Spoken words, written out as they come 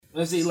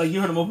Let's see, like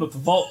you heard him open up the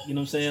vault. You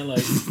know what I'm saying?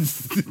 Like,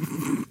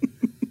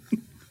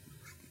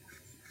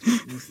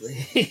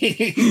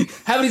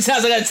 how many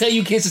times I gotta tell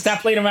you kids to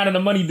stop playing around in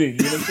the money bin?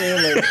 You know what I'm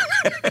saying?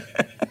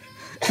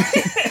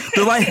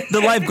 Like, the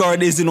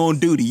lifeguard isn't on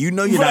duty. You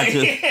know you're not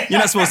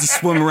supposed to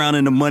swim around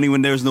in the money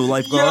when there's no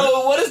lifeguard.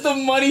 Yo, what does the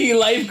money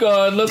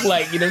lifeguard look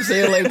like? You know what I'm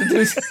saying? Like the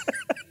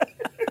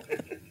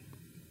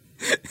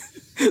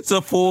dude.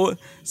 So full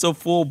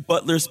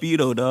Butler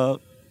Speedo,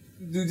 dog.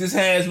 Dude just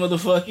has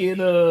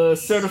motherfucking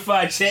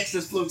certified checks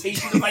as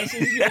flotation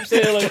devices. You know what I'm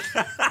saying?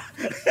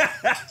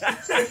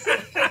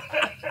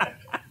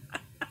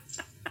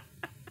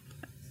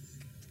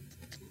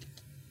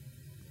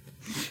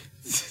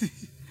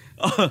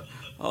 Like,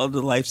 all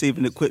the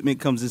life-saving equipment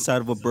comes inside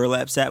of a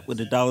burlap sack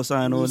with a dollar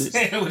sign on it.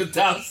 With a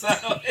dollar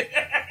sign on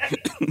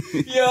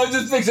it. Yo, I'm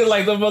just picturing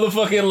like the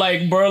motherfucking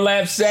like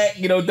burlap sack,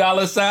 you know,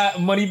 dollar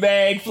sign, money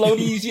bag,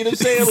 floaties. You know what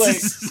I'm saying? Like.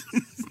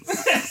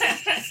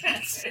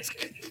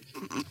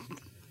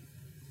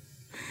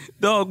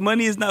 Dog,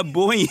 money is not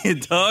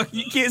buoyant, dog.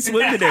 You can't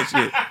swim in that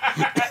shit.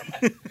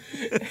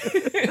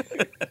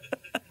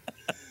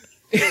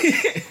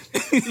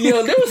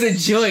 Yo, there was a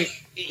joint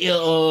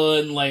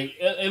on like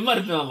it might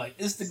have been on like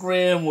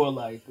Instagram or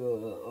like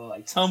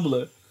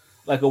Tumblr,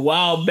 like a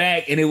while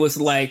back, and it was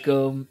like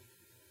it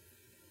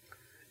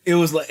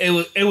was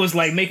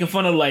like making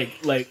fun of like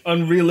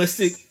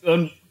unrealistic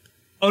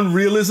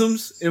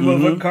unrealisms in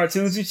motherfucking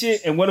cartoons and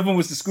shit, and one of them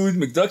was the Scrooge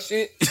McDuck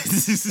shit.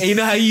 And you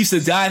know how you used to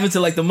dive into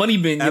like the money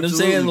bin, you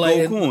Absolutely. know what I'm saying?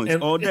 Like gold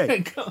coins all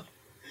day.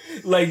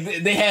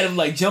 Like they had him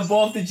like jump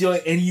off the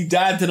joint and he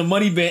dived to the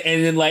money bin,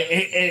 and then like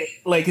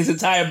like his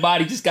entire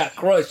body just got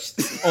crushed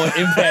on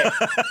impact.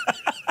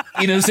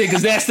 You know what I'm saying?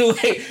 Because that's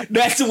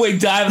the way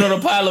diving on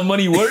a pile of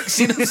money works.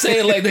 You know what I'm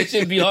saying? Like that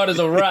shit be hard as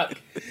a rock.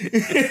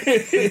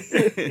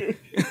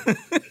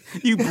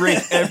 You break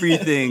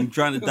everything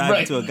trying to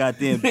dive into a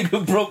goddamn.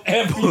 Nigga broke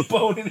every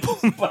bone in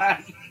his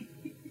body.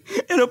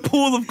 In a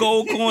pool of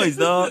gold coins,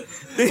 dog.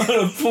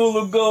 On a pool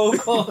of gold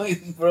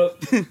coins, bro.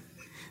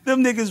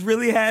 Them niggas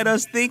really had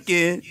us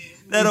thinking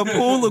that a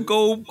pool of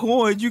gold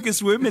coins, you can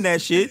swim in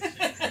that shit.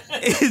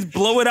 It's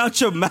blowing out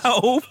your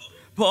mouth.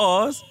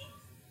 Pause.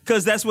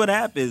 Because that's what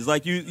happens.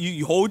 Like,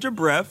 you hold your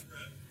breath,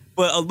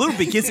 but a little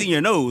bit gets in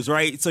your nose,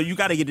 right? So you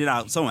got to get it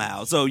out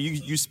somehow. So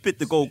you spit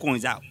the gold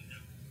coins out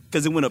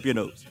because it went up your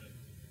nose.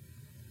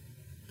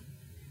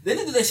 They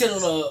did that shit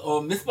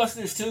on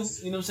Mythbusters, too.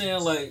 You know what I'm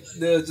saying? Like,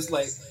 they're just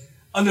like,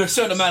 under a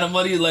certain amount of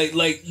money, like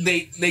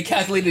they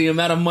calculated the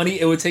amount of money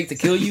it would take to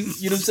kill you.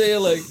 You know what I'm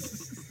saying? Like,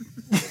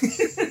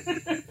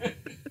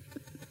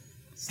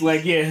 it's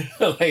like, yeah,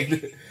 like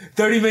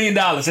 $30 million.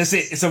 That's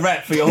it. It's a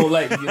wrap for your whole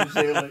life. You know what I'm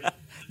saying? Like,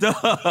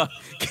 Duh,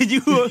 can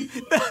you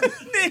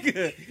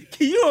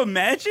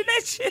imagine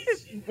that shit?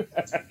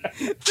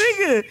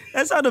 Nigga,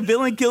 that's how the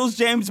villain kills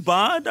James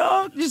Bond,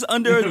 dog? Just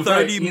under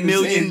 $30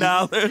 million.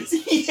 Yeah,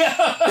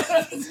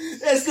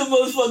 that's the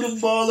most fucking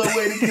baller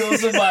way to kill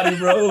somebody,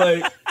 bro.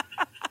 Like,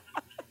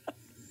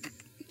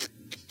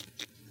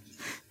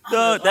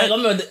 dog, I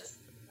remember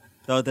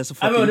that's a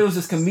fucking... I remember there was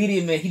this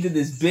comedian, man, he did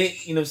this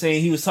bit, you know what I'm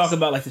saying? He was talking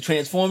about like the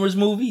Transformers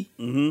movie.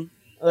 Mm-hmm.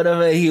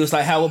 Whatever. He was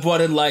like, how it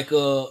brought in like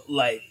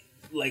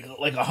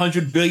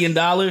 $100 billion, you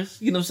know what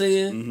I'm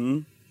saying? Mm-hmm.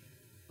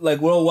 Like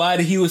worldwide,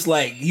 and he was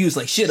like,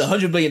 shit,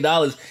 $100 billion.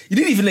 You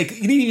didn't even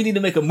need to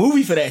make a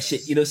movie for that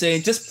shit. You know what I'm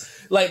saying?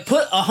 Just like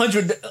put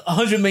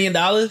 $100 million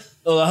or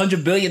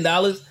 $100 billion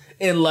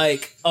in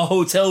like a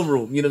hotel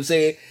room. You know what I'm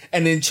saying?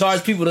 And then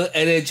charge people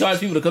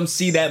to come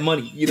see that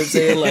money. You know what I'm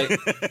saying? Like,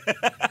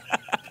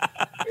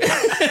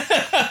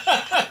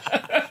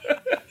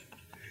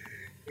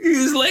 he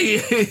was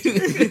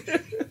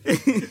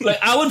like,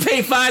 I would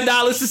pay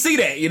 $5 to see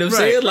that. You know what I'm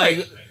saying?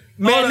 Like.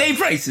 Matinee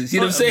prices, you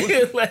know what I'm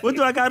saying? What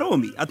do I got on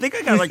me? I think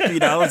I got like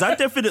 $3. I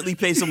definitely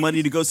pay some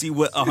money to go see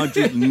what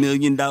 $100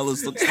 million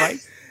looks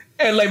like.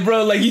 And like,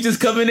 bro, like you just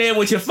come in there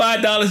with your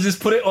 $5, just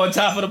put it on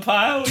top of the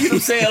pile. You know what I'm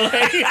saying?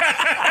 Like,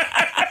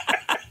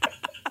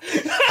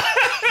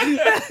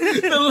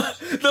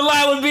 the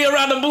line would be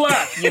around the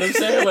block. You know what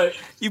I'm saying? Like,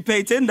 you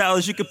pay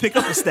 $10, you could pick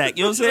up a stack.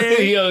 You know what I'm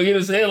saying? Yo, you know what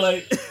I'm saying?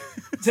 Like,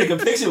 take a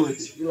picture with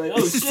it. You're like,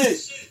 oh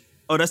shit.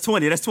 Oh, that's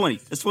 20. That's 20.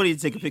 That's 20 to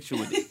take a picture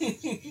with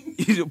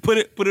it. You put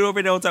it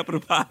over there on top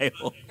of the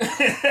pile.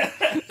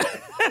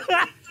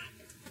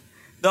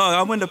 Dog,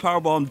 I win the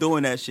Powerball. I'm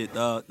doing that shit,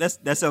 dog.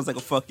 That sounds like a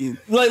fucking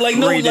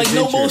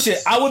no bullshit.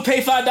 I would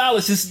pay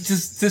 $5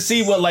 just to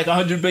see what like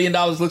 $100 billion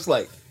looks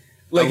like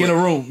in a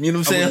room. You know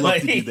what I'm saying? I would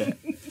love to do that.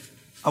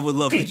 I would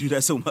love to do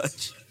that so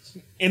much.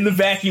 In the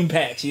vacuum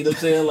patch, you know what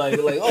I'm saying? Like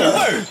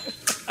oh, word.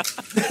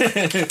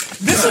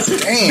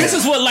 This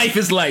is what life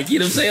is like. You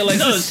know what I'm saying? Like,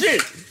 oh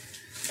shit.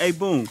 Hey,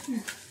 Boom.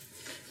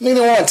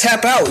 Nigga want to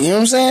tap out, you know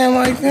what I'm saying?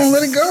 Like, man,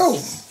 let it go.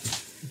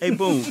 Hey,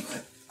 Boom.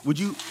 Would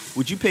you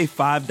pay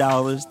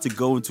 $5 to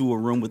go into a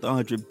room with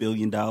 $100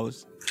 billion?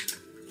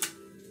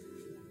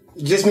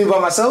 Just me by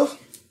myself?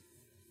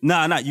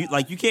 Nah.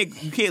 You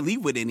can't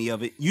leave with any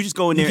of it. You just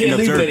go in there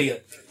and observe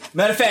it.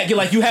 Matter of fact,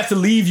 you have to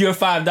leave your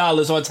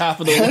 $5 on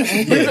top of the.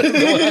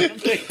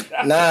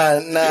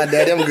 Nah,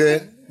 Dad, I'm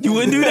good. You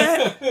wouldn't do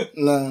that?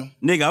 Nah.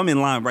 Nigga, I'm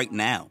in line right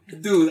now.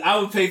 Dude, I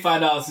would pay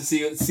 $5 to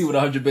see what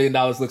 $100 billion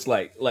looks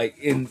like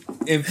in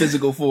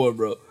physical form,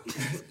 bro.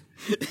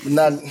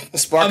 Not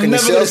sparking I'm the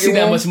never gonna shells. see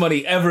that much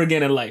money ever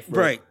again in life,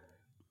 bro. Right.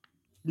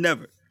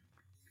 Never.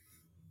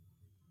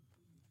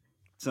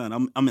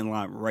 Son, I'm in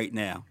line right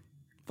now.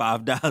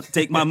 $5.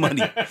 Take my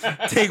money.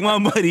 Take my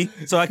money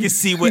so I can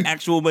see what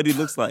actual money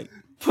looks like.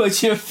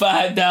 Put your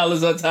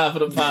 $5 on top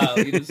of the pile.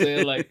 You know what I'm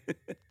saying? Like,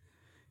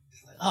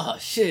 oh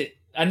shit,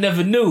 I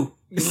never knew.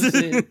 You know what I'm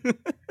saying?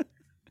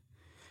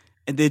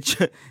 and then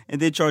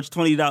charge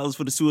 $20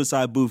 for the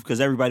suicide booth because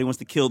everybody wants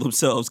to kill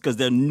themselves because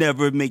they'll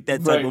never make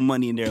that type of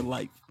money in their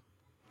life.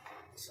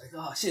 It's like,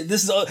 oh shit,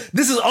 this is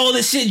all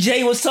the shit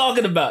Jay was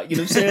talking about. You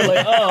know what I'm saying?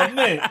 Like, oh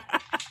man.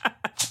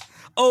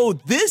 Oh,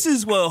 this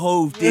is what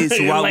Hove did,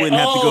 so I Like,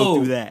 wouldn't have to go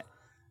through that.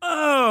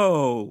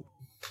 Oh.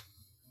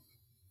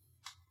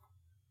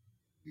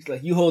 He's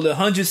like, you hold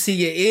 100 to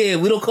your ear.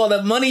 We don't call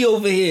that money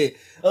over here.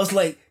 I was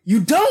like,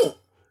 you don't.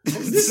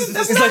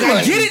 It's like,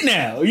 I get it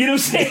now. You know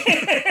what I'm saying?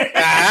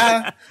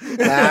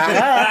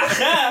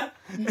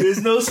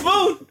 There's no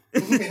spoon.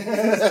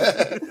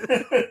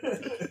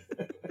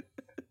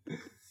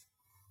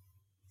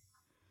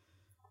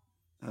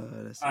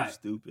 That's so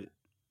stupid.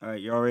 All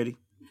right, y'all ready?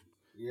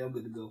 Yeah, I'm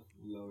good to go.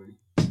 We already.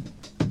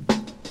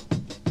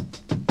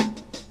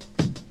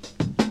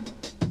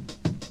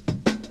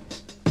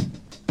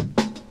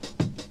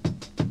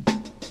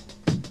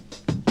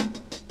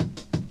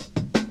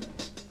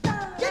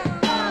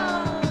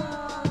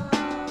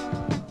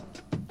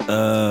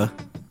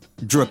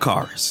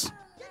 Dracarys.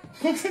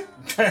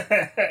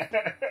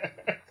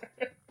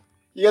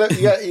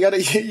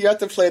 You got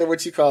to play the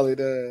what you call it,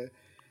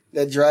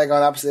 that drag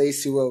on opposite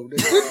H2O.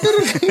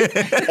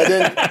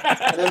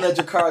 and then let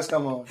your cars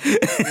come on. You know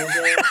what I'm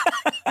saying?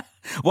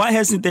 Why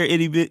hasn't there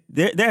any bit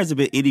there hasn't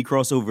been any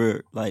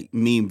crossover like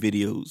meme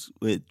videos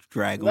with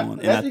drag on?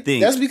 And I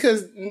think that's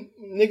because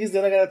niggas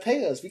that gotta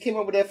pay us. We came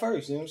up with that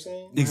first, you know what I'm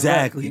saying?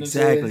 Exactly, You know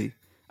exactly.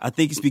 I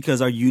think it's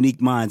because our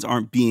unique minds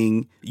aren't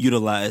being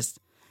utilized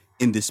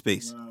in this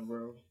space. Nah,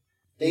 bro.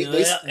 They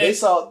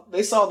saw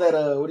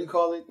that what do you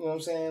call it? You know what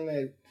I'm saying?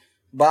 That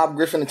Bob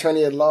Griffin,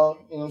 attorney at law,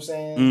 you know what I'm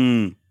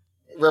saying?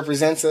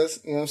 Represents us,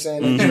 you know what I'm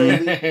saying?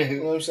 That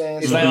you know what I'm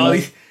saying? It's like all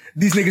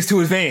these niggas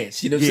too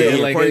advanced, you know what I'm saying?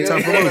 Yeah, like party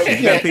time promotion.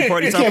 You gotta pay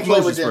party time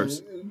promotions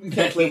first. You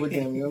can't play with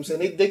them, you know what I'm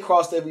saying? They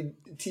crossed every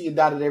T and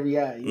dotted every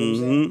I, you know what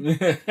I'm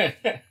saying?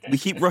 We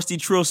keep Rusty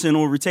Trilson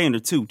on retainer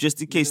too, just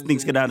in case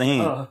things get out of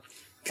hand.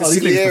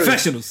 These niggas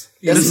professionals.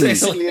 You know what I'm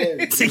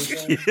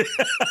saying?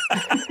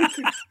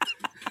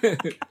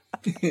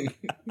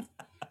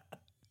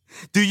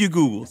 Do your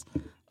Googles.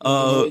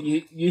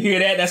 You hear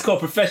that? That's called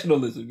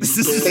professionalism. You know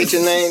State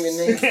your name.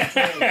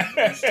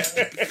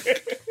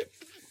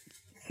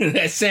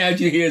 that sound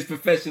you hear is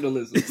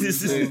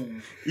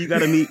professionalism. You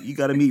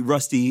gotta meet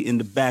Rusty in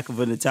the back of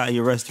an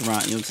Italian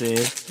restaurant. You know what I'm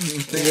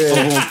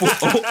saying?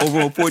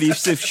 Over on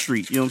 46th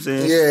Street. You know what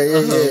I'm saying?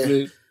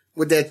 Yeah.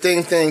 With that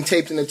thing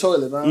taped in the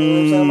toilet. Right? You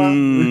know what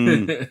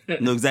I'm talking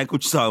about? Know exactly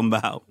what you're talking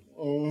about.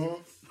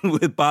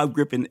 With Bob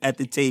Griffin at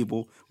the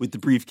table with the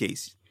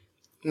briefcase.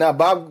 Now,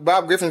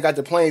 Bob Griffin's got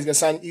the plane.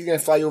 He's gonna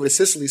fly you over to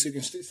Sicily so you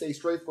can stay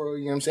straight for,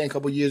 you know what I'm saying, a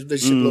couple of years. They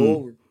should blow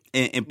over.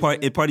 And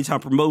Party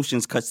Time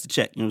Promotions cuts the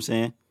check. You know what I'm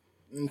saying?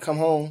 And come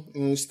home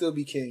and still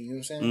be king. You know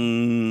what I'm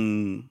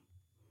saying?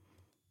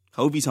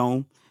 Hobie's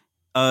home.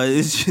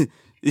 This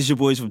your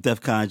boys from Def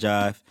Con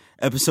Jive,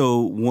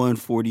 episode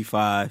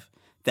 145.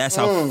 That's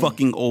how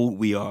fucking old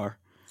we are.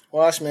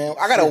 Washman.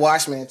 I got a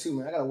Washman too,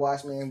 man. I got a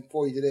Washman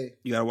for you today.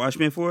 You got a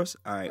Washman for us?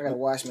 All right. I got a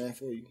Washman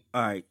for you.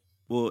 All right.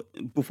 Well,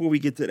 before we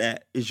get to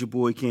that, it's your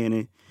boy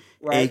Cannon,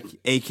 Right.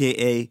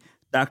 a.k.a.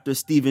 Dr.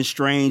 Stephen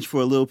Strange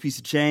for a little piece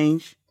of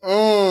change.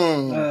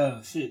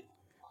 Shit.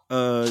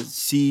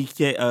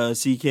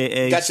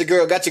 CKA. Got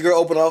your girl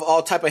open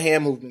all type of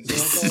hand movements.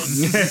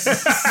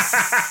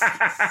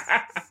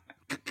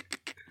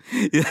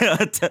 You know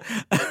what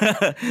I'm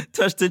saying?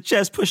 Touch the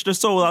chest, push the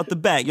soul out the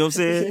back. You know what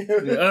I'm saying?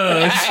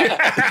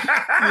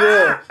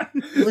 Yeah.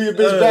 Move your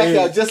bitch back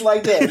out just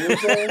like that. You know what I'm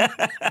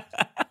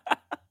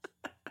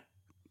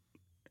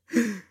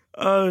saying?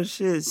 Oh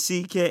shit,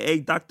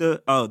 CKA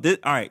Dr. Oh, all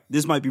right.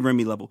 This might be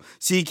Remy level.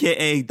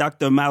 CKA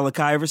Dr.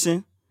 Malachi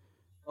Iverson.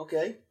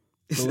 Okay.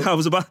 Cool. I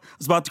was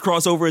about to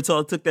cross over until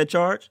I took that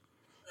charge.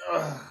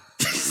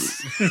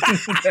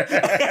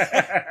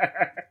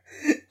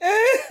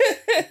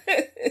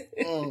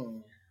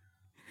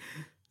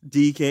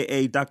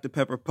 DKA Dr.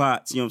 Pepper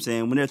Potts. You know what I'm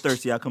saying? When they're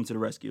thirsty, I'll come to the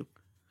rescue.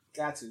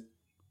 Got to.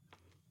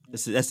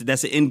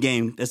 That's an end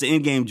game. That's an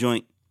end game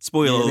joint.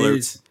 Spoiler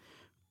alerts.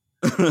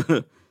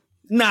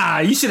 Nah,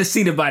 you should have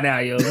seen it by now,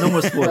 yo. No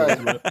more spoilers,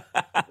 bro.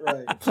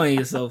 Right. Playing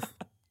yourself.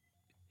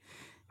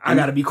 I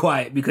gotta be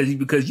quiet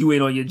because you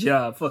ain't on your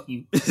job. Fuck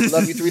you.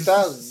 Love you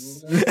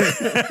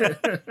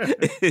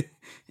 3000.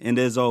 And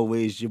as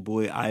always, your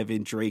boy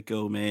Ivan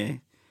Draco, man.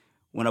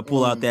 When I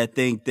pull out that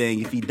thing,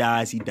 if he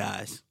dies, he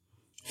dies.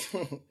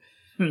 Well,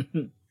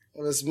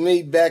 it's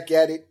me back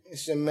at it.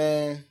 It's your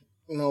man,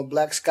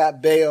 Black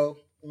Scott Baio.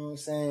 You know what I'm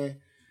saying?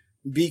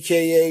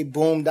 BKA,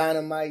 Boom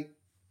Dynamite,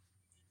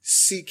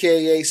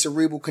 CKA,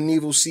 Cerebral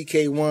Knievel,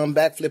 CK1,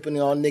 backflipping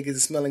y'all niggas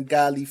and smelling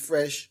godly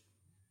fresh.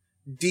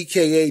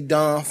 DKA,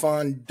 Don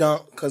Fon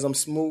Dunk, cause I'm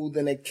smooth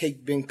and that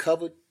cake been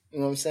covered. You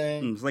know what I'm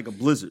saying? It's like a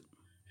blizzard.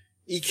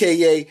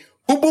 EKA,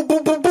 boom, boom,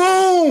 boom, boom,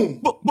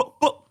 boom.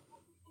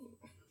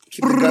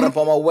 Keep the gun up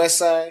on my west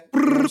side. You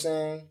know what I'm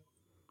saying?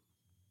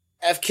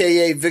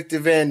 FKA, Victor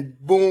Van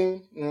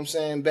Boom. You know what I'm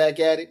saying? Back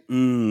at it.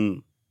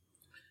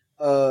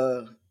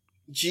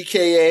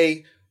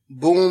 GKA,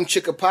 Boom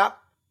Chicka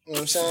Pop. You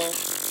know what I'm saying?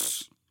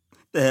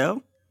 The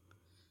hell?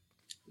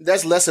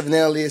 That's less of an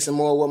alias and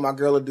more what my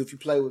girl will do if you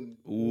play with me.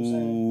 You know what I'm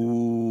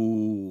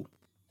saying? Ooh.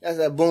 That's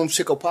that Boom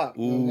Chicka Pop.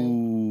 You know what I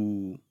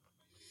mean?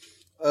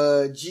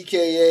 Ooh.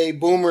 GKA,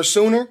 Boomer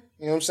Sooner.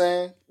 You know what I'm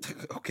saying?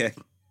 Okay.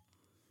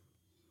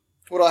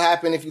 What'll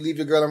happen if you leave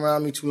your girl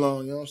around me too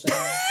long? You know what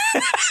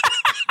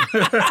I'm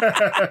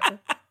saying?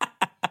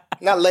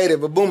 Not later,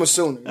 but Boomer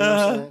Sooner. You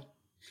know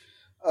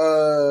what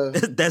I'm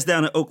saying? That's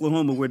down in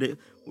Oklahoma where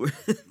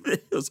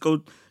let's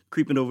go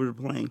creeping over the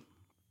plane.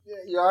 Yeah,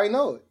 you already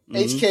know it.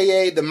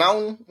 HKA, The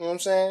Mountain. You know what I'm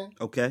saying?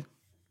 Okay.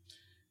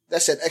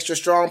 That's that extra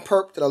strong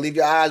perp that'll leave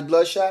your eyes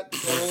bloodshot. You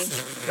know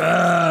what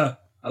I mean?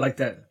 I like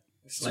that.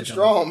 It's too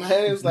strong,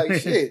 man. It was like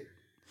shit.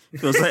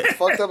 Feels like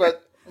fucked up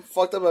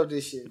about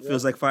this shit.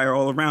 Feels like fire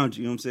all around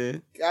you. You know what I'm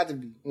saying? Got to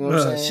be. You know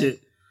what I'm saying?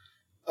 Shit.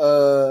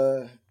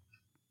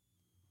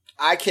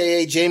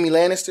 IKA Jamie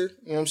Lannister.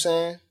 You know what I'm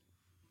saying?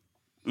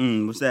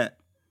 What's that?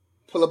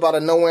 Pull up out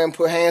of nowhere and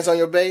put hands on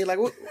your bae. Like,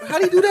 what, how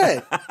do you do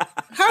that?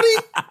 How do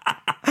you?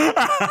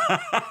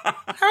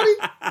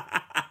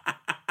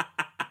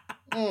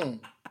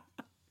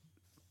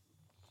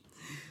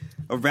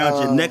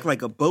 Around your neck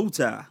like a bow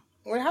tie.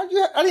 Wait, I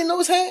didn't know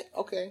his hand.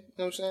 Okay, you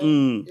know what I'm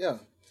saying? Yeah.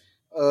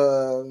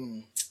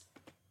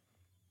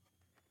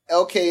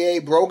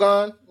 LKA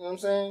Brogon. You know what I'm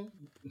saying?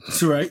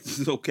 That's right.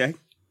 Okay.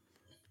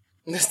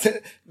 That's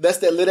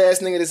that lit ass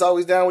nigga that's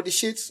always down with the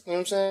shits. You know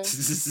what I'm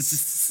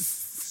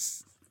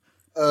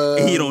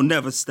saying? He don't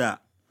never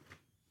stop.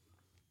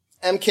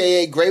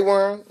 MKA Grey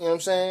Worm. You know what I'm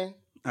saying?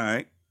 All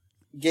right.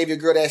 Gave your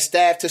girl that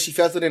staff till she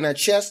felt it in her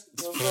chest.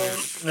 You know what I'm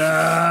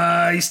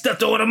saying? You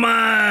stepped over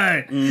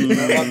mine.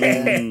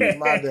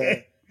 My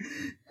bad.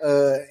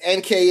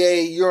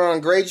 NKA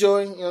Euron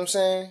Greyjoy. You know what I'm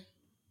saying?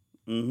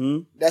 Mm-hmm.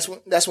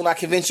 That's when I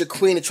convinced your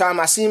queen to try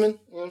my semen.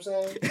 You know what I'm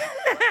saying?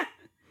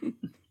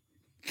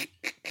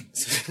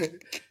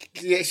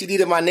 She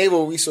needed my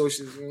naval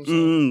resources. You know what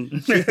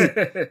I'm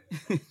saying?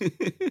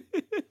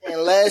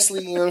 And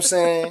lastly, you know what I'm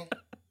saying?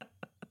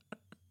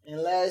 You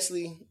know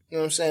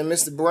what I'm saying?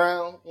 Mr.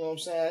 Brown, you know what I'm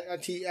saying?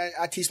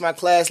 I teach my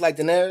class like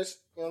Daenerys.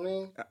 You know what I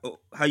mean?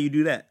 How you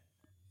do that?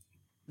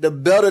 The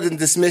bell doesn't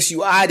dismiss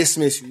you, I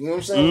dismiss you. You know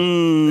what I'm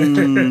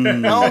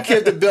saying? I don't care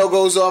if the bell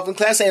goes off and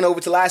class ain't over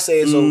till I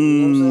say it's over. You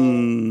know what I'm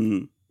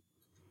saying?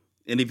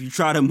 And if you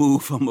try to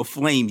move, I'm going to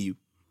flame you.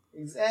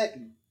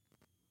 Exactly.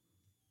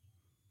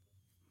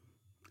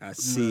 I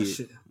see it.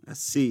 Shit. I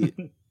see it.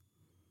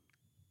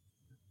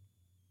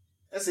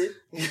 That's it.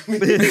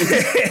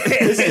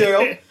 It's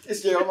Gerald.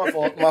 It's Gerald. My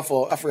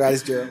fault. I forgot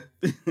it's Gerald.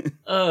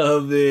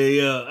 Oh, man,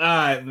 yo. All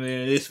right,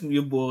 man. It's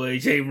your boy,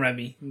 Jay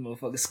Remy.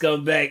 Motherfucker.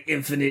 Scumbag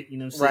Infinite. You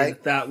know what I'm saying?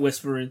 Right. Thought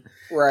whispering.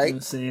 Right. You know what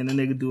I'm saying? The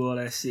nigga do all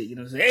that shit. You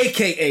know what I'm saying?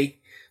 AKA,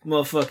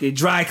 motherfucker,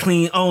 dry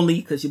clean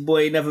only, because your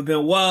boy ain't never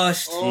been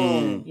washed. You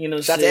know what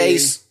I'm Shout saying? to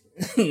Ace.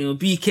 You know,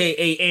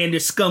 BKA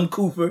Anders Scum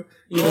Cooper.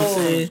 You know what I'm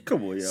saying?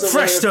 Come on, yo.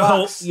 Fresh to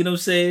hope. You know what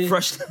I'm saying?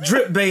 Fresh.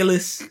 Drip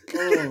Bayless.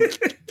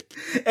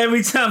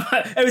 Every time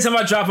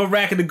I drop a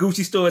rack in the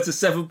Gucci store, it's a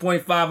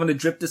 7.5 on the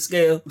Dripter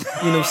scale.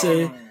 You know what I'm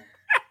saying?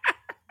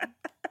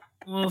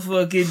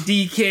 Motherfucking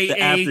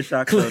DKA. The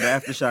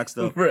aftershock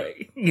stuff.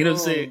 Right. You know what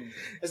I'm saying?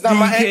 It's not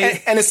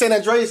and it's San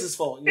Andreas'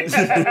 fault. You know what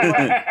I'm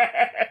saying?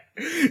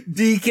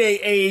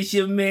 DKA is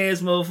your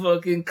man's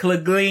motherfucking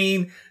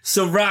Clegane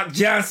Ciroc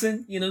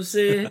Johnson. You know what I'm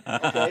saying?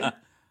 Okay.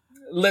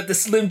 Let the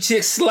slim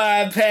chick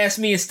slide past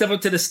me and step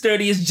up to the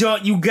sturdiest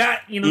joint you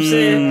got. You know what I'm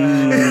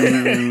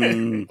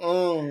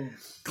saying?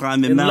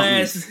 Climbing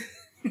mountains.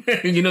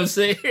 You know what I'm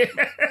saying?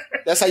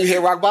 That's how you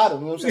hit rock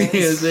bottom. You know what I'm saying?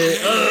 You know what I'm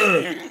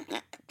saying?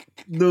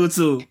 Do it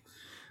too.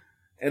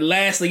 And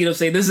lastly, you know what I'm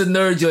saying? This is a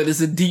nerd joint. This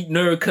is a deep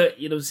nerd cut.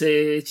 You know what I'm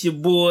saying? It's your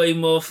boy,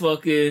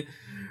 motherfucking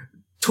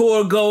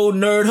Torgo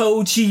Nerd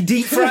Ho Chi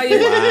Deep Fryer.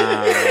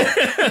 Wow.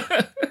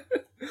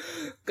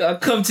 I'll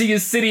come to your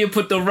city and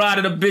put the rod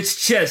in a bitch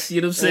chest.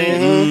 You know what I'm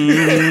saying?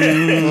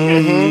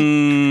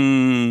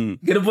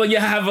 Get up on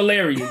your high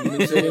Valerian. You know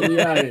what I'm saying? We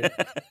out here.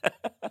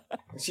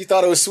 She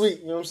thought it was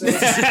sweet. You know what I'm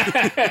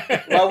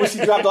saying? Why would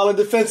she drop all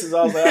the defenses?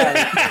 I was like, all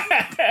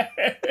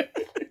right.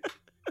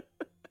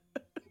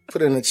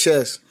 Put it in the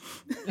chest.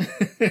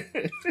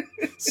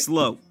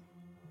 Slow.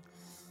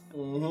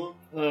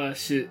 Oh,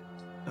 shit.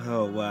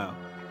 Oh, wow.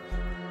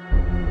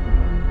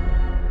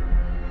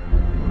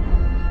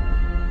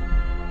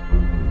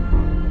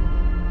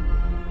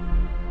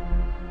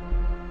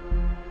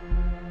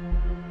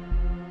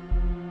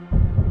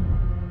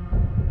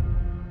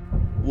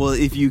 Well,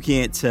 if you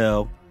can't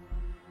tell,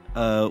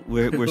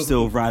 we're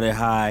still riding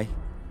high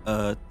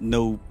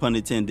no pun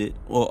intended,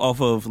 or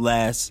off of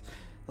last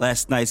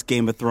night's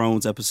Game of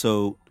Thrones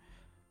episode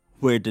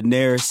where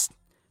Daenerys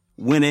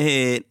went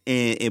ahead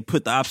and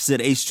put the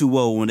opposite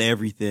H2O on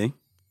everything.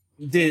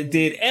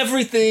 Did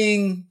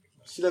everything.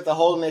 She left a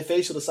hole in their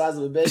facial the size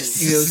of a bedroom.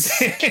 You know what I'm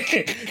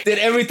saying? Did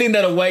everything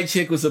that a white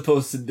chick was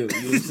supposed to do.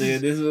 You know what I'm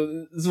saying? This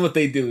is what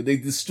they do. They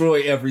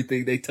destroy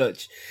everything they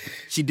touch.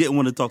 She didn't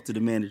want to talk to the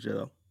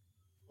manager,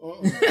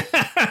 though.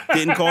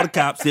 Didn't call the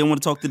cops. Didn't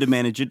want to talk to the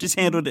manager. Just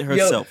handled it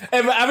herself. Yo,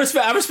 I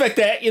respect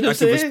that. You know what I'm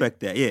saying? I can respect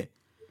that,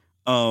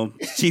 yeah.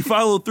 She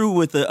followed through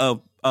with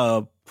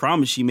a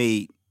promise she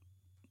made,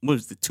 what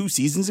was it, 2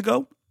 seasons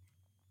ago?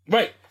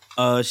 Right.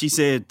 She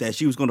said that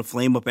she was going to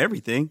flame up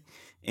everything.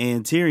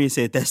 And Tyrion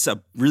said that's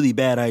a really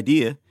bad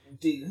idea.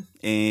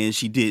 And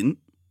she didn't.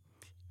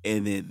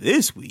 And then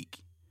this week,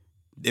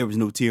 there was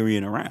no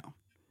Tyrion around.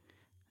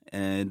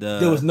 And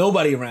there was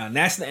nobody around.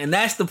 That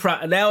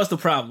was the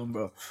problem,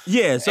 bro.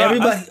 Yeah, so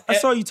I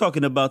saw you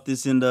talking about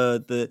this in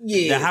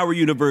the Howard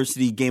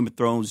University Game of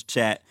Thrones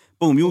chat.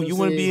 Boom, you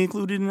want to be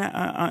included in that?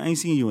 I ain't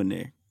seen you in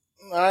there.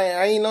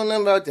 I ain't know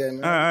nothing about that,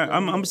 man. All right,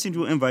 I'm gonna send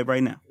you an invite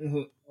right now.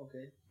 Mm-hmm.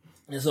 Okay.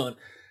 And so,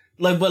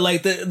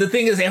 the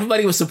thing is,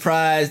 everybody was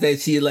surprised that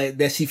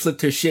she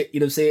flipped her shit. You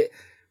know what I'm saying?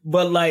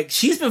 But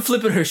she's been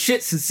flipping her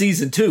shit since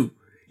season 2. You know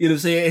what I'm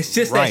saying? It's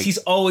just that she's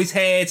always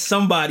had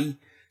somebody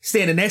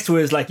standing next to her.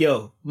 Is like,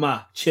 yo,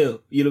 ma,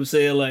 chill. You know what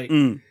I'm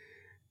saying?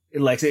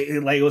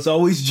 It was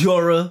always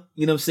Jorah.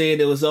 You know what I'm saying?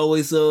 There was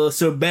always Sir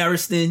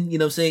Barristan. You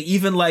know what I'm saying?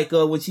 Even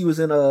when she was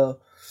in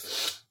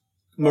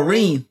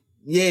Marine.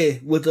 Yeah,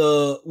 with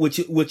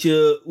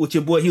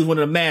your boy, he was one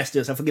of the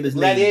masters. I forget his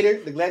name.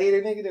 The gladiator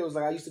nigga that was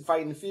like, I used to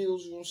fight in the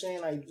fields. You know what I'm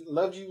saying? I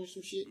loved you and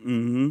some shit.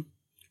 Mm-hmm.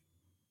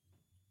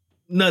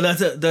 No,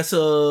 that's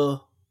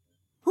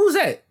who's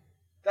that?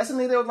 That's the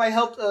nigga that was like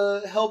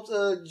helped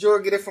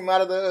Jorah get it from out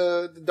of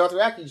the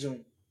Dothraki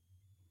joint.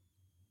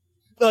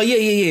 Oh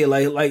yeah.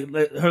 Like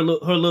her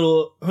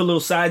little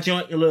side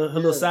joint, her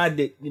little side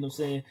dick. You know what I'm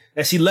saying?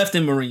 That she left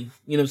in Marine.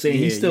 You know what I'm saying?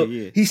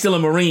 He's still a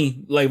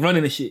Marine, like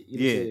running the shit. You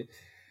know what I'm saying?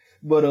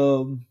 But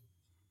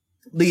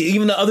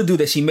even the other dude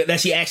that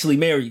she actually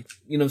married,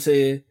 you know what I'm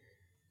saying,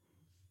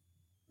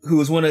 he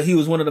was one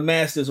of the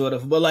masters or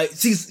whatever. But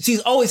she's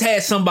always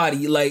had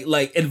somebody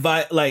like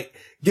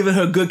giving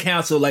her good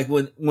counsel, like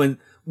when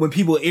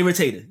people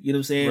irritate her, you know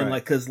what I'm saying,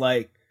 right. Cause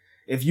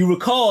if you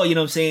recall, you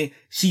know what I'm saying,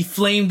 she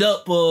flamed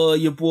up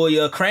your boy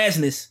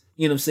Krasnus.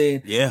 You know what I'm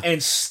saying? Yeah.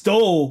 And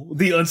stole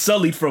the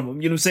Unsullied from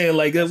him. You know what I'm saying?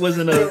 Like, that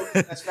wasn't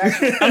That's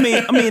factual.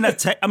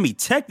 I mean,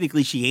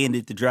 technically she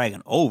handed the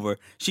dragon over.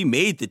 She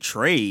made the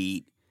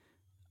trade.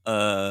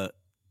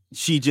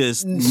 She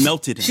just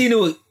melted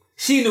him.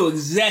 She knew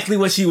exactly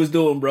what she was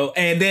doing, bro.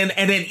 And then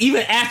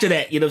even after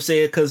that, you know what I'm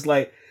saying? Cause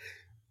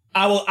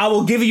I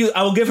will give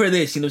her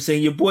this, you know what I'm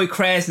saying? Your boy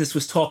Krasnus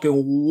was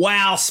talking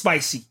wild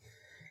spicy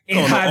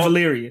in High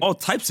Valyrian. All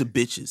types of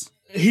bitches.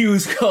 He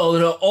was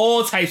calling her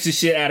all types of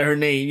shit out of her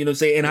name, you know what I'm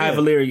saying, in High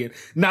Valyrian.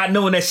 Not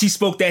knowing that she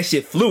spoke that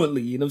shit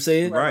fluently, you know what I'm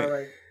saying?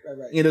 Right.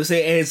 You know what I'm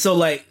saying? And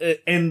so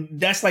and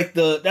that's like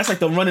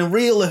the running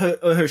reel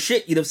of her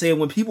shit, you know what I'm saying?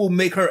 When people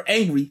make her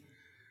angry,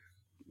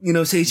 you know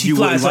what I'm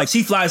saying,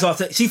 she flies off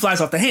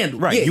the handle.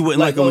 Right. Yeah, You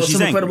wouldn't like her when she's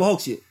angry. Incredible Hulk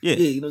shit. Yeah,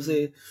 you know what I'm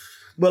saying?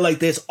 But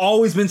there's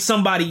always been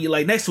somebody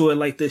next to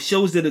her, the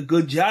shows did a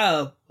good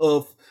job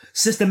of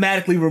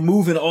systematically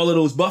removing all of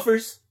those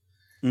buffers.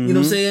 Mm-hmm. You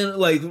know what I'm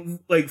saying?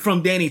 Like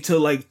from Dany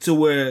to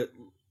where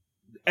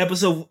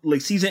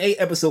season 8,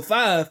 episode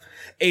 5,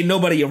 ain't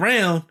nobody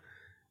around,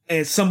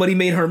 and somebody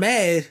made her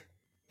mad,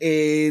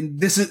 and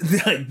this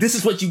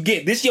is what you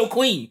get. This your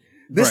queen.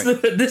 This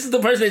is the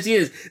person that she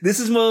is. This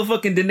is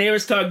motherfucking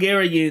Daenerys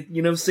Targaryen.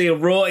 You know what I'm saying?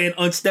 Raw and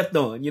unstepped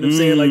on. You know what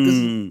I'm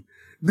saying?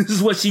 This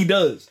is what she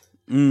does.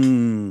 You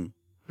know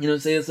what I'm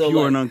saying? So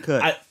pure and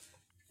uncut.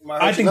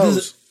 I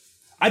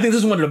think this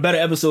is one of the better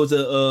episodes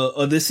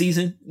of this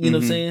season. You know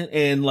what I'm saying?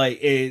 And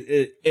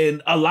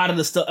and a lot of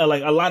the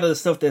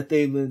stuff, that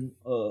they've been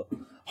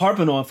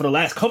harping on for the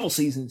last couple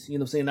seasons. You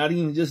know what I'm saying? Not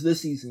even just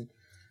this season.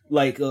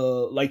 Paid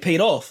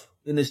off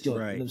in this joint.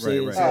 Right. You know what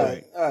I'm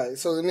saying? All right.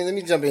 So let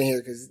me jump in here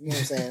because you know what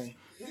I'm saying.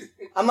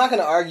 I'm not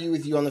going to argue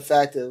with you on the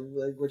fact of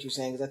what you're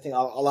saying because I think a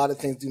lot of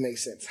things do make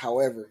sense.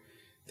 However,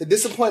 the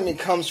disappointment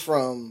comes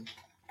from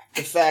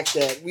the fact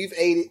that we've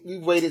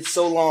waited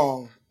so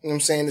long. You know what I'm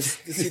saying? To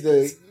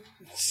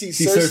see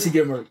Cersei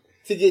get murdered.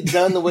 To get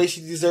done the way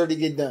she deserved to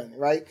get done,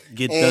 right?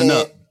 Done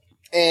up.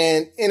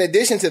 And in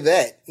addition to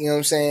that, you know what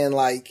I'm saying?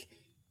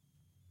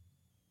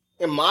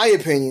 In my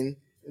opinion,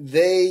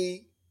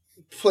 they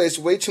placed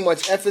way too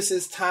much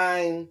emphasis,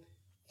 time,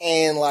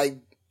 and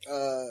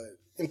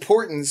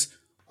importance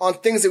on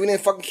things that we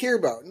didn't fucking care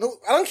about. No,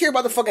 I don't care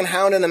about the fucking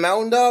Hound and the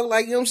Mountain Dog. You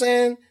know what I'm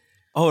saying?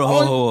 Hold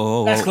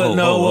on. That's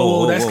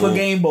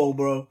Clegane Bowl,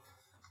 bro.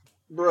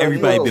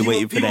 Everybody been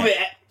waiting for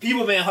that.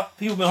 People been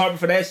harping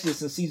for that shit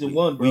since season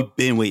 1, bro. We've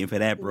been waiting for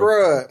that, bro.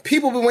 Bruh,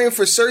 people been waiting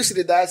for Cersei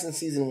to die since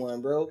season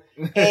 1, bro.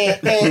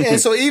 And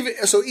so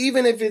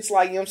even if it's you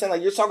know what I'm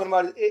saying, you're talking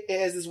about it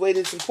has this weight,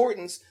 its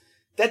importance,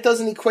 that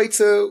doesn't equate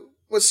to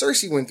what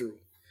Cersei went through.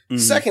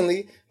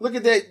 Secondly, look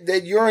at that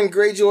Euron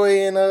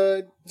Greyjoy and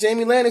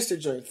Jaime Lannister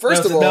joint.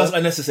 First of all, that was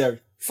unnecessary.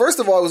 First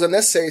of all, it was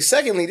unnecessary.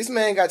 Secondly, this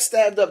man got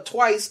stabbed up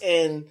twice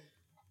and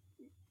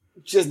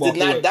just did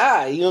not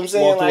die. You know what I'm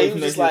saying? Like he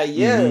was just like,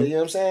 you know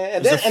what I'm saying?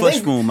 And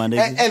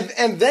then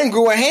and then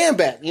grew a hand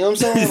back. You know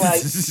what I'm saying?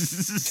 Like,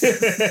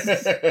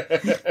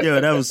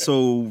 yo, that was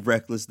so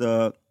reckless,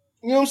 dog.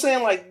 You know what I'm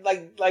saying?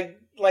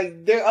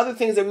 Like there are other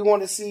things that we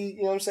want to see.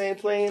 You know what I'm saying?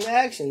 Play in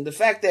action. The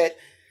fact that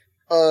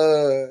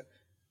Arya,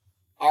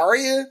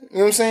 you know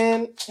what I'm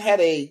saying, had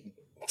a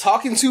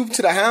talking to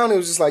the Hound. It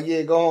was just like,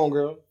 yeah, go home,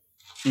 girl.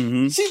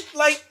 Mm-hmm. She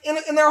like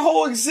in their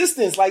whole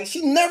existence, like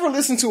she never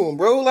listened to him,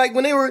 bro. Like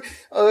when they were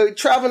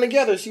traveling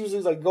together, she was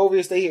like, "Go over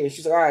here, stay here." And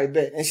she's like, "All right,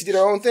 bet," and she did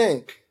her own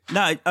thing.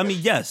 No, I mean,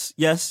 yes,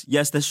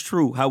 that's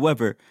true.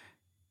 However,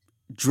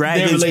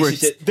 dragons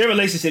their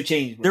relationship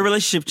changed. Bro. Their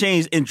relationship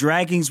changed, and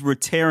dragons were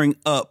tearing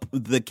up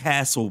the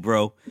castle,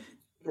 bro.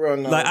 Bro,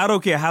 no. Like I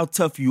don't care how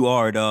tough you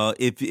are, dog.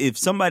 If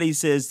somebody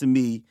says to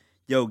me,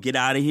 "Yo, get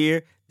out of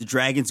here," the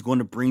dragon's going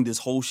to bring this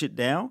whole shit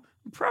down.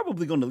 I'm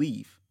probably going to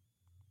leave.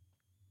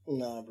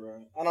 Nah,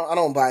 bro. I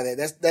don't buy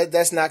that.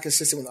 That's not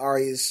consistent with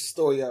Arya's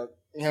story arc.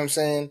 You know what I'm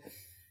saying?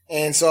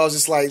 And so I was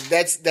just like,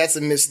 that's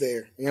a miss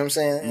there. You know what I'm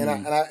saying?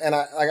 And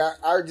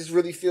I just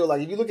really feel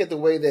like if you look at the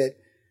way that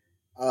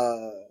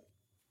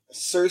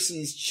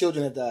Cersei's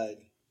children have died,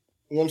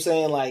 you know what I'm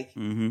saying? Like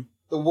the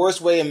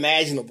worst way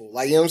imaginable.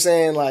 Like, you know what I'm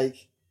saying? Like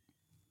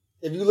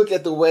if you look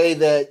at the way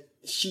that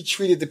she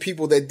treated the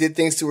people that did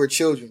things to her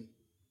children.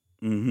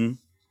 Mm-hmm.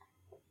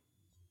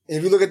 And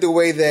if you look at the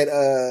way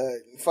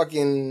that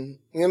fucking,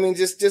 you know what I mean,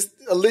 just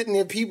a litany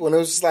of people, and it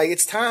was just like,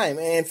 it's time,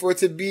 and for it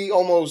to be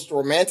almost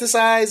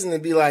romanticized and to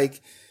be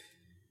like,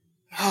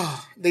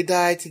 oh, they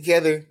died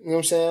together, you know what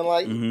I'm saying?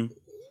 Like,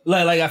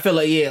 like I feel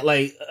like, yeah,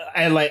 like,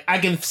 and like, I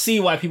can see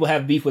why people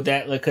have beef with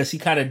that, like, cause she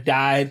kind of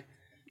died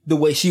the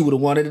way she would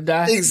have wanted to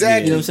die.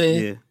 Exactly. You know what I'm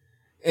saying?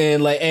 Yeah.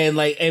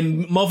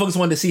 And motherfuckers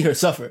wanted to see her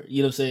suffer,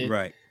 you know what I'm saying?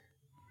 Right.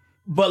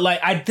 But like,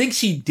 I think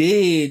she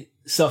did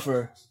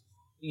suffer.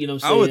 You know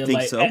what I'm saying? I would think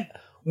like, so.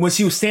 When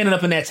she was standing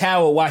up in that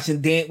tower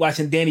watching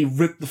Dany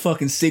rip the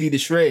fucking city to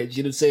shreds,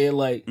 you know what I'm saying?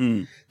 Like,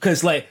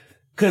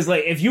 cause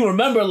if you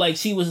remember, like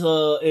she was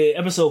in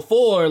episode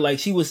 4, like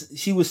she was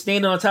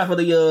standing on top of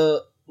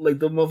the like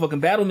the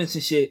motherfucking battlements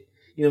and shit.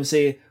 You know what I'm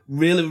saying?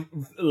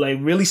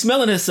 Really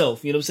smelling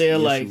herself. You know what I'm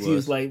saying? Yes, like she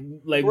was like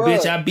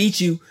bitch, I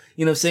beat you.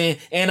 You know what I'm saying?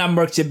 And I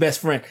murked your best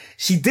friend.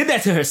 She did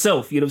that to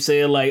herself. You know what I'm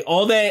saying? Like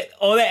all that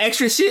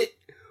extra shit.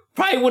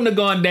 Probably wouldn't have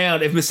gone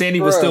down if Miss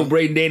Sandy was still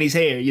braiding Dany's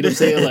hair. You know what I'm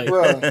saying? Like,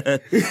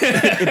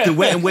 if the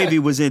wet and wavy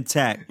was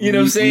intact, you know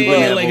what I'm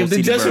saying? Like if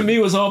the Just For Me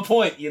was on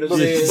point, you know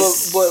what I'm saying?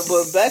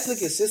 But back to the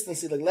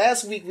consistency. Like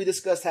last week we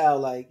discussed how,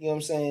 like, you know what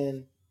I'm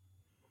saying?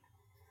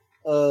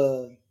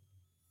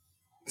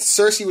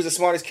 Cersei was the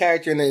smartest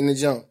character in the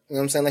jump. You know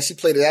what I'm saying? Like she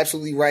played it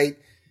absolutely right.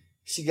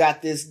 She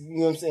got this. You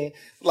know what I'm saying?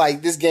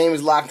 Like this game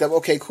is locked up.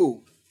 Okay,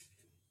 cool.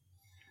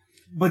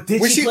 But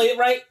did she play it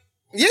right?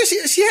 Yeah, she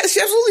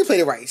absolutely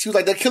played it right. She was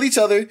like, they'll kill each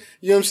other.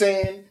 You know what I'm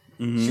saying?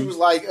 Mm-hmm. She was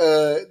like,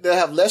 they'll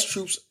have less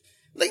troops.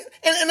 Like,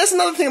 and that's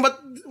another thing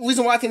about the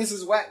reason why I think this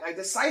is whack. Like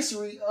the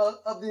sorcery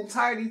of the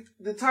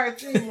entire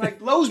thing like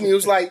blows me. It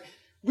was like,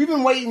 we've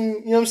been waiting,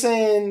 you know what I'm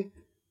saying,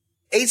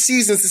 8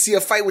 seasons to see a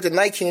fight with the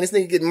Night King. This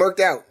nigga get murked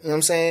out. You know what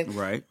I'm saying?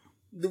 Right.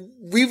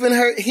 We've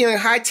been hearing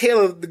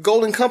hightail of the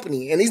Golden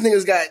Company, and these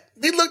niggas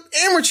they look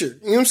amateur. You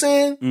know what I'm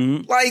saying?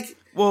 Mm-hmm. Like,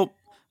 well.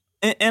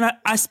 And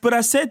I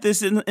said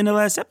this in the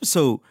last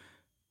episode.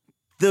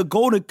 The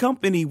Golden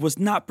Company was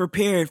not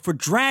prepared for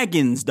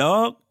dragons,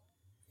 dog.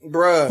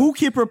 Bruh. Who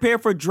can prepare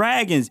for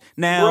dragons?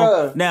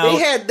 Now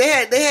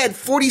they had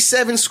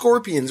 47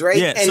 scorpions, right?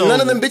 Yeah, and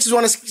none of them bitches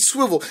want to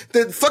swivel.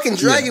 The fucking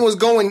dragon was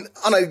going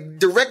on a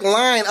direct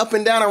line up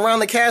and down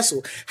around the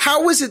castle.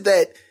 How is it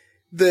that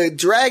the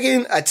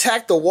dragon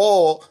attacked the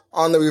wall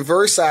on the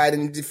reverse side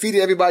and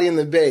defeated everybody in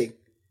the bay?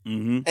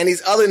 Mm-hmm. And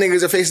these other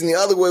niggas are facing the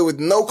other way with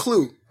no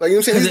clue. Like, you know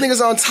what I'm saying? These niggas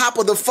are on top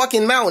of the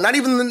fucking mountain. Not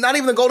even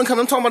the Golden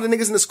Company. I'm talking about the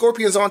niggas and the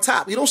scorpions on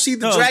top. You don't see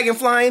the dragon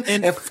flying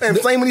and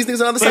flaming these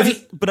niggas on the other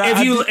side.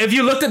 If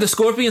you looked at the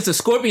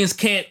scorpions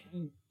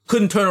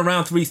couldn't turn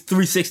around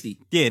 360.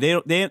 Yeah,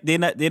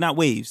 they're not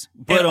waves.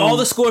 But and all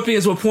the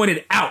scorpions were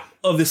pointed out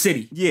of the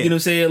city. Yeah. You know what I'm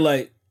saying?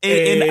 Like,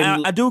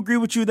 and I do agree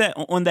with you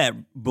on that,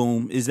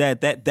 Boom, is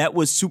that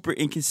was super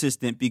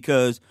inconsistent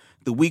because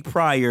the week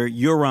prior,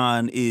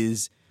 Euron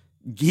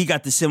he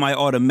got the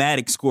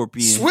semi-automatic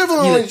scorpion. Swivel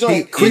on the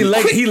joint.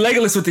 He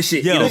Legolas with the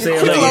shit. Yo, you know what I'm saying?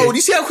 Quick load.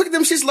 You see how quick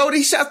them shits loaded?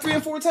 He shot 3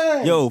 and 4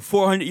 times. Yo,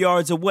 400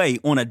 yards away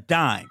on a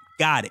dime.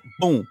 Got it.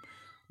 Boom.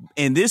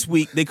 And this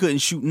week, they couldn't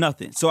shoot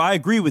nothing. So I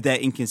agree with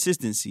that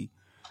inconsistency.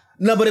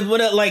 No, but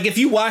like if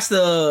you watch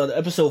the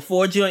episode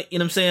 4 joint, you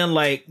know what I'm saying?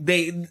 Like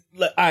they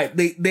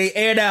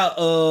aired out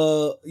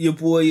your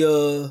boy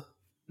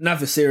not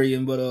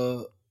Viserion, but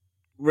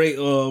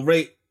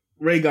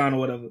Rhaegon or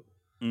whatever.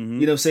 Mm-hmm. You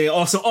know what I'm saying?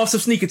 Also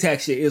sneak attack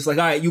shit. It's like,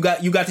 all right, you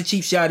got the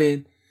cheap shot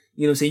in.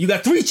 You know what I'm saying? You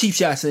got 3 cheap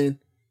shots in.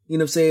 You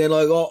know what I'm saying?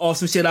 Like all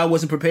some shit I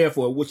wasn't prepared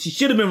for, which she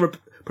should have been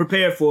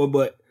prepared for,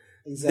 but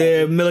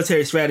their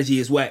military strategy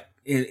is whack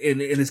in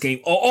this game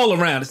all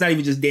around. It's not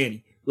even just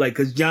Dany, like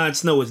because Jon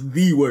Snow is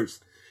the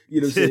worst.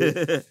 You know what I'm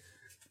saying?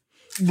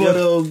 But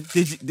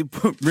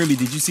Remy,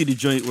 did you see the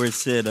joint where it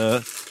said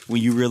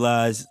when you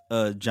realize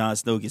Jon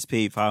Snow gets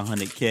paid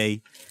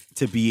 $500K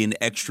to be an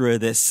extra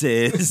that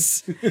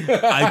says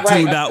I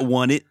do not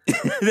want it.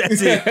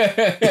 That's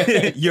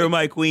it. You're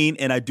my queen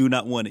and I do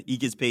not want it. He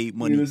gets paid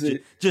money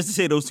just to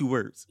say those two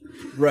words.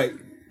 Right.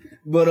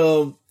 But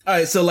all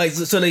right, so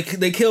they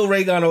kill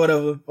Rhaegon or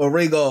whatever, or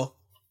Rhaegal.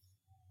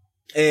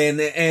 And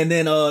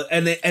then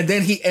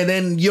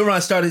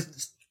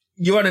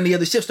Euron and the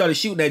other ship started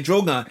shooting at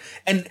Drogon.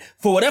 And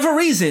for whatever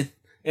reason,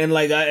 and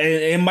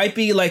it might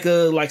be like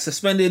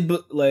suspended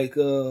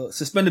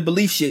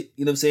belief shit,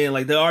 you know what I'm saying?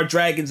 Like there are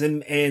dragons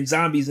and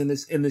zombies in the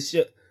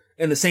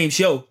same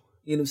show,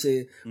 you know what I'm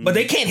saying? Mm. But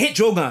they can't hit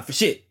Drogon for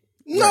shit.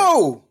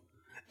 No.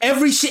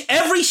 Every shit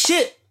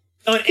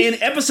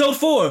in episode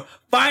 4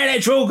 fired at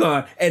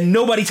Drogon and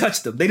nobody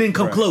touched them. They didn't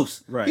come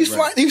close. Right. He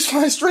was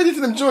flying straight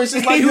into them joints.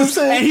 Like, you know what I'm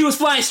saying? And he was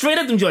flying straight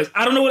at them joints.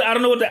 I don't know what that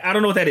is. I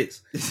don't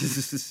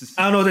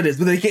know what that is.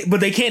 But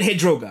they can't hit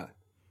Drogon.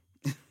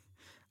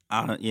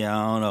 I don't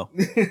know.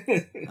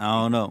 I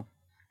don't know.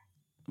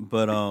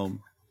 But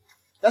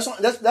that's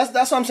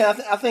what I'm saying.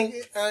 I think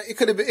it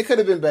could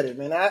have been better,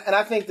 man. And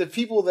I think the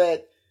people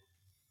that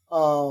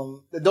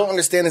don't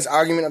understand this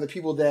argument are the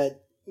people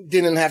that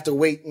didn't have to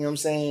wait. You know what I'm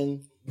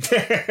saying?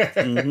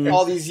 Mm-hmm.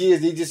 All these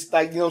years, they just you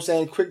know what I'm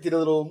saying, quick did a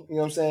little, you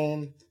know what I'm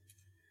saying,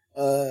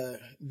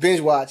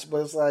 binge watch. But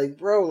it's like,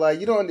 bro,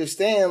 you don't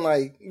understand.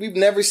 Like, we've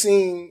never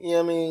seen, you know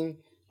what I mean,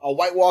 a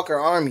White Walker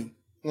army. You know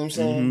what I'm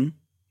saying? Mm-hmm.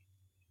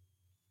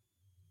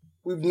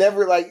 We've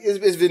never,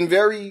 it's been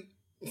very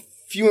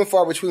few and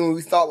far between when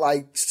we thought,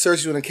 Cersei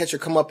was going to catch her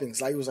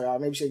comeuppance. It was like, oh,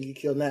 maybe she can get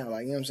killed now. You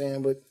know what I'm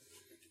saying? But,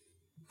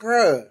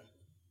 bruh,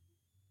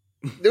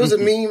 there was a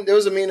meme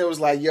that was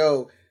like,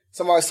 yo,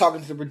 somebody was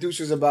talking to the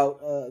producers about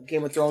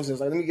Game of Thrones and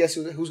was like, let me guess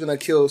who's going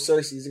to kill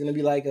Cersei. Is it going to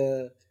be you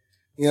know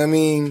what I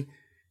mean?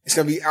 It's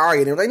going to be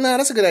Arya. They were like, nah,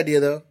 that's a good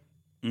idea, though.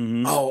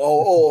 Mm-hmm.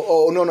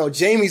 Oh, no,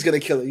 Jaime's going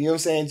to kill her. You know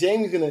what I'm saying?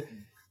 Jaime's going to,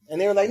 and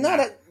they were like,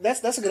 nah,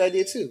 that's a good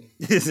idea, too. You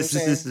know what I'm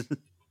saying?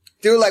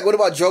 They were like, what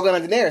about Drogon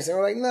and Daenerys? They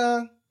were like,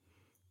 nah,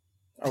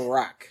 a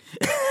rock.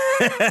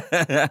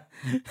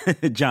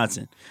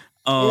 Johnson.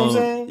 You know what I'm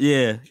saying?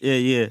 Yeah.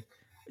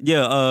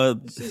 Yeah,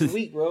 this is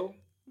weak, bro.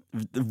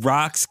 The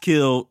rocks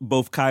killed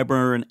both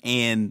Qyburn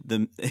and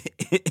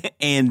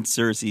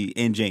Cersei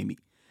and Jaime.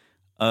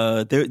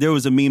 There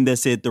was a meme that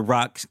said the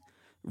rocks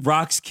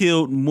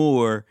killed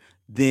more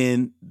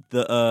than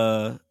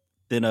the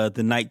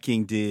Night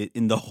King did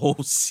in the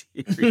whole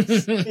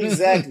series.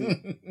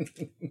 Exactly.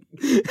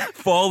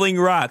 Falling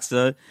rocks,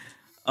 yeah.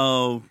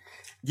 I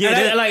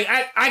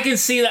can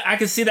see that. I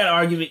can see that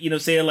argument. You know,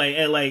 saying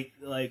like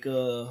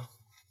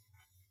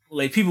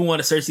people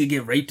want Cersei to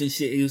get raped and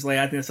shit. He was like,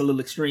 I think that's a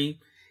little extreme.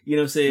 You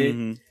know what I'm saying?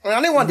 Mm-hmm.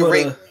 I didn't want the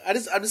rape. I'm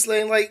just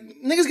saying,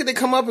 niggas get to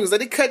come up because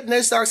they cut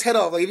Ned Stark's head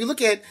off. Like, if you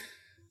look at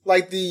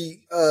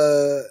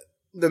the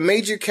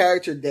major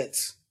character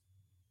deaths,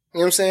 you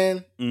know what I'm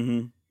saying?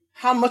 Mm-hmm.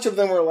 How much of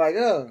them were like,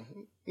 oh,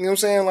 you know what I'm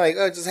saying?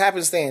 Just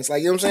happenstance. You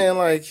know what I'm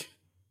saying?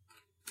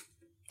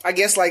 I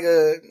guess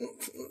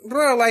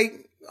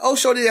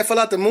shorty that fell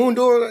out the moon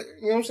door. You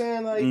know what I'm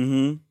saying?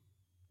 Mm-hmm.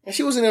 And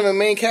she wasn't even a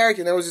main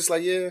character. And that was just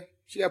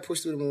she got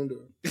pushed through the moon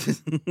door.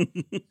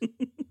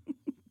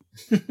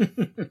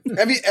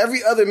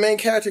 Every other main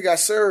character got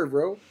served,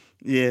 bro.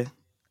 Yeah.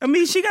 I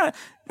mean, you got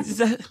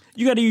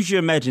to use your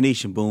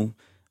imagination, Boom.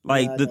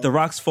 The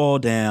rocks fall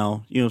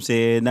down, you know what I'm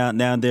saying? Now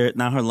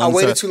her lungs I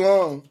waited too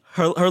long.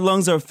 Her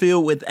lungs are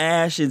filled with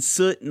ash and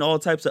soot and all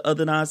types of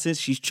other nonsense.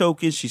 She's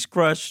choking, she's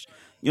crushed.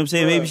 You know what I'm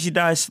saying? Maybe she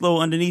died slow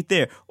underneath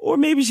there. Or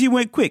maybe she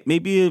went quick.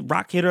 Maybe a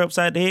rock hit her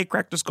upside the head,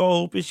 cracked her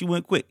skull open, she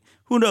went quick.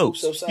 Who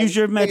knows? Use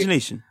your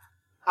imagination.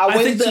 I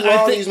waited too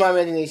long to use my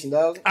imagination,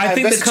 dog. I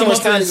think the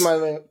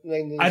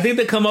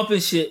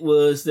comeuppance shit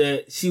was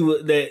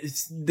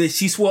that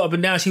she swore up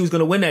and down she was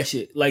gonna win that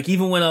shit.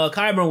 Even when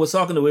Qyburn was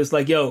talking to her, it's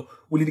like, yo,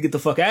 we need to get the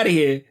fuck out of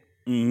here.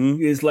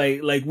 Mm-hmm. It's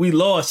like we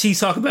lost. She's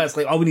talking about, it's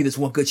like, all we need is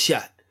one good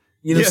shot.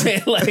 You know what I'm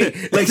saying?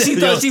 She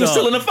thought she was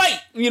still in a fight.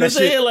 You know what I'm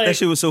saying? That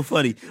shit was so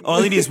funny.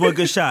 All you need is one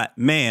good shot,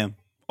 ma'am.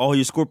 All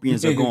your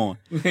scorpions are gone.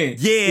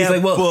 Yeah,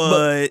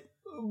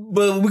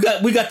 but we got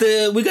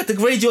the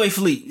Greyjoy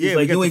fleet. Yeah,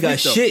 like, you ain't got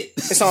shit.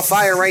 It's on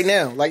fire right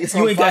now. It's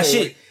on fire. You ain't got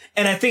shit.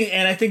 And I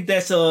think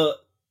that's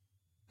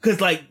because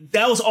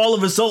that was all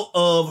a result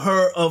of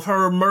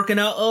her murking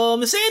out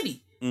Missandei.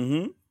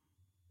 Mm-hmm.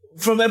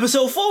 From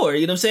episode 4,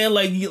 you know what I'm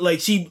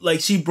saying?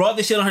 She brought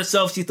the shit on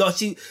herself. She thought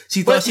she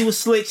was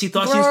slick. She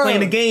thought she was playing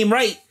the game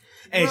right,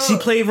 and she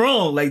played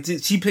wrong.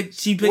 She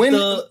picked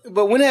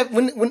But when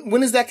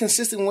is that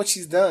consistent with what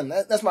she's done?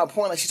 That's my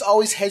point. She's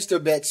always hedged her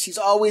bets. She's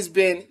always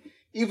been,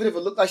 even if it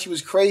looked like she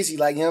was crazy, you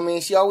know what I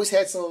mean? She always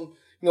had some,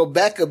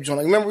 backup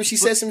joint. Remember when she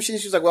said some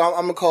shit? She was like, well,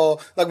 I'm gonna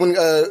call, when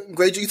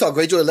Greyjoy, you thought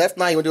Greyjoy left,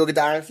 now you want to go get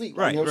the Iron Fleet.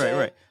 Right, you know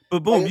right. But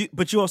Boom,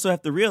 but you also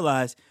have to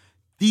realize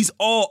these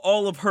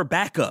all of her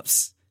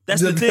backups.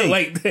 That's the thing.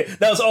 Like that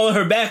was all of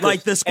her backups.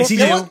 Like the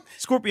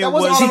Scorpion that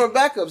wasn't all of her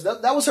backups.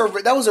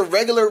 That was a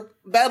regular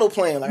battle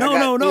plan. Like, no. You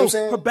know what I'm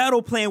saying? Her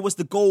battle plan was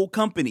the Gold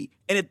Company,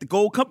 and if the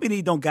Gold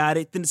Company don't got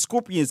it, then the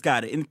Scorpions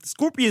got it, and if the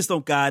Scorpions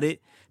don't got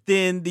it,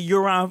 then the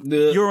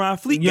Euron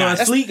Fleet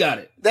got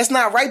it. That's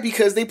not right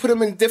because they put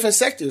them in different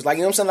sectors. Like,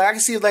 you know what I'm saying? Like, I can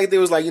see it like there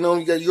was like, you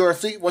got Euron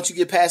Fleet. Once you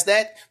get past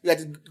that, you got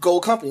the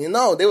Gold Company. And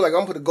no, they were like,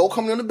 I'm gonna put the Gold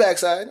Company on the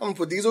backside. I'm gonna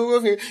put these over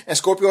here and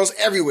Scorpions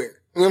everywhere.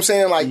 You know what I'm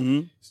saying? Like,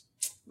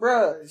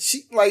 bruh,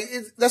 she like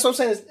that's what I'm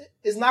saying.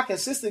 It's not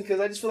consistent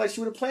because I just feel like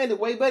she would have planned it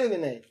way better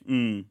than that.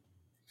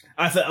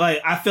 I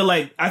feel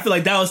like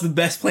that was the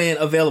best plan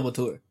available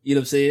to her. You know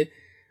what I'm saying?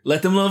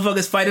 Let them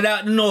motherfuckers fight it out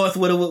in the north,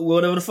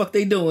 whatever the fuck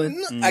they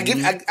doing. I agree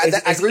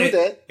with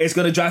that. It's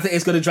gonna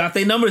drop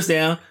their numbers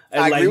down.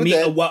 And I agree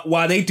with that.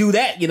 While they do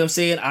that, you know what I'm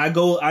saying? I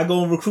go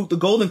and recruit the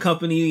Golden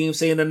Company, you know what I'm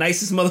saying? The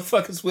nicest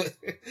motherfuckers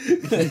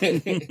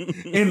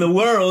in the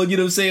world, you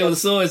know what I'm saying? With the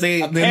swords,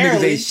 them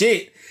niggas ain't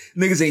shit.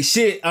 Niggas ain't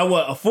shit. I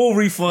want a full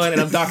refund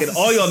and I'm docking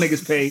all y'all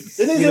niggas pay.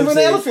 They didn't even bring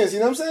the elephants,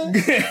 you know what I'm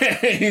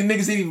saying?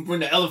 Niggas didn't even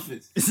bring the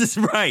elephants. This is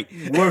right.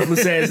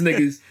 Worthless ass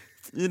niggas.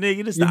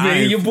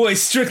 Your boy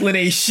Strickland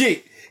ain't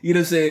shit. You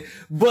know what I'm saying?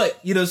 But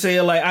you know what I'm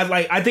saying?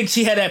 I think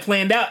she had that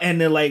planned out,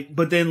 and then like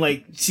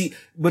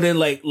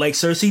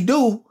Cersei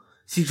do,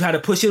 she tried to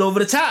push it over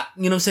the top.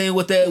 You know what I'm saying?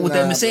 With that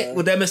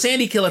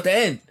Missandei kill at the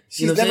end.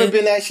 She's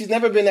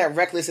never been that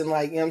reckless and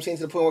like, you know what I'm saying,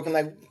 to the point where it can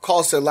like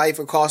cost her life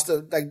or cost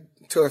her like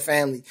to her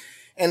family.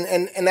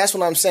 And that's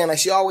what I'm saying. Like,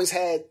 she always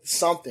had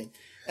something.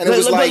 And it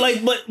was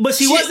but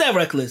she was that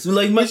reckless.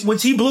 Like when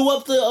she blew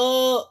up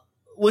the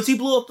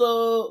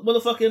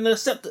motherfucking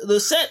the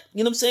set,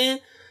 you know what I'm saying?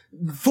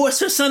 Forced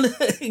her son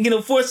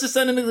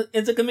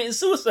into committing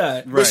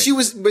suicide. Right. But she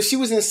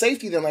was in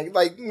safety then. Like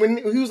when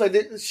he was like,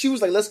 she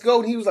was like, let's go.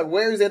 And he was like,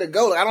 where is there to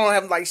go? Like, I don't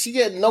have, like, she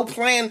had no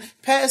plan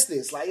past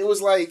this. Like, it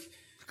was like,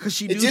 because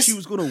she knew she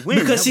was going to win.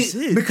 Because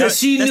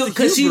she knew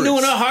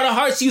in her heart of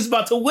hearts she was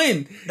about to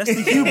win. That's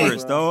the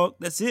hubris, dog.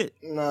 That's it.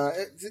 Nah,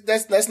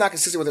 that's not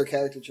consistent with her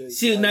character trait.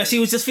 She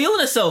was just feeling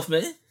herself,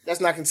 man.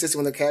 That's not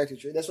consistent with her character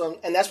trait.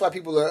 That's why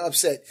people are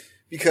upset,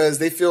 because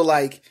they feel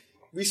like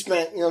we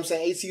spent, you know what I'm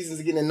saying, 8 seasons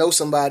of getting to know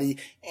somebody,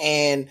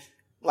 and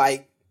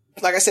like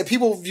I said,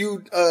 people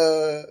viewed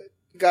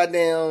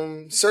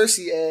goddamn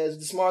Cersei as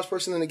the smartest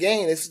person in the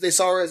game. They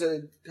saw her as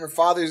her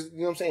father's, you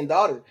know what I'm saying,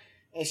 daughter.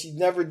 And she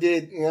never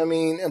did, you know what I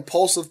mean,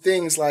 impulsive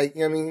things like,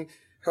 you know what I mean,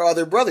 her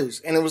other brothers.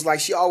 And it was like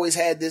she always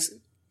had this,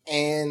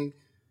 and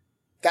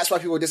that's why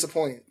people were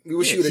disappointed. We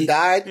wish she would have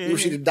died. We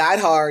wish she would have died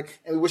hard,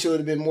 and we wish it would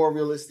have been more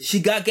realistic. She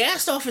got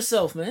gassed off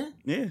herself, man.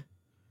 Yeah.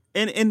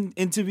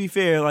 And to be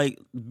fair, like,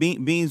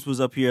 Beans was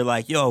up here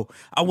like, yo,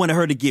 I wanted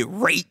her to get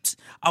raped.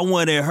 I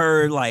wanted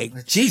her,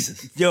 like,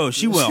 Jesus. Yo,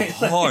 she went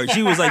hard.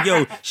 She was like,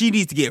 yo, she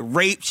needs to get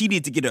raped. She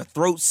needs to get her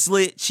throat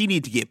slit. She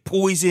needs to get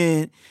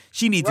poisoned.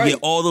 She needs to get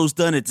all those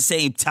done at the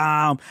same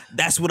time.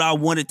 That's what I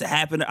wanted to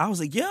happen. I was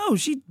like, yo,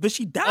 she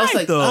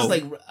died though.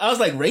 I was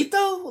like, rape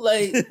though?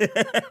 Like,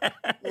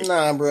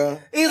 nah, bro.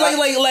 It's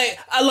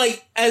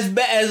like as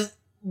bad as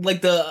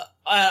like the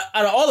out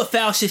of all the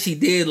foul shit she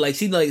did, like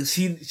she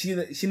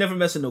never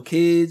messed with no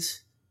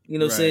kids. You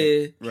know what I'm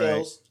saying? Right. You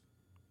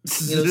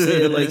know what I'm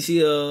saying? Like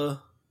she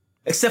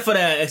except for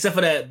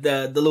that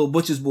the little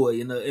butcher's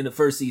boy in the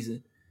first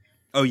season.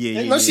 Oh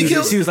yeah. No, she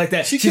was like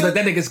that. She was like,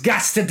 that nigga's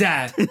got to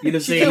die. You know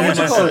what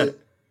I'm saying?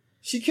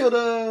 She killed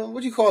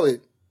what do you call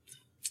it?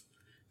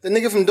 The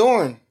nigga from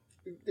Dorne.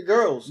 The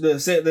girls.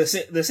 The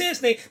Sand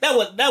Snake. That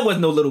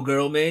wasn't no little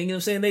girl, man. You know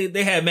what I'm saying?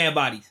 They had mad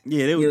bodies.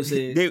 Yeah, they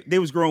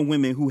was grown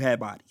women who had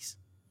bodies.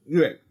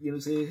 Right. You know what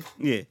I'm saying?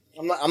 Yeah.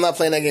 I'm not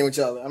playing that game with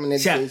y'all. I'm in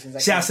education.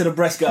 Shouts to the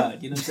breast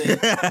god. You know what I'm saying?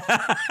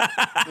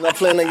 I'm not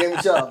playing that game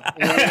with y'all.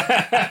 You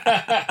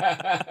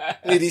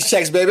know? Need these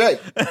checks, baby.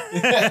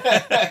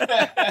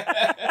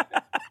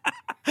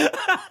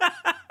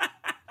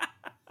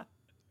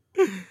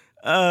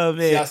 Oh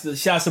man!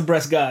 Shouts to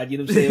breast god. You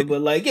know what I'm saying?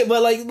 but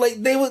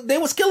they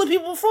was killing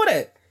people before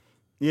that.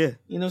 Yeah.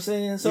 You know what I'm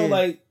saying?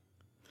 So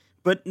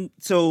but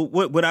so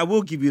what I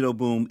will give you though,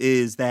 Boom,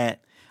 is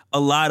that a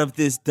lot of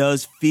this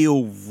does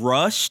feel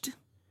rushed.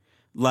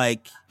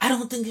 Like, I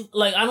don't think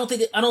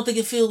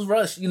it feels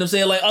rushed. You know what I'm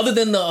saying? Like, other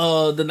than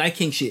the Night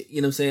King shit.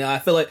 You know what I'm saying? I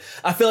feel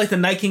like the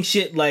Night King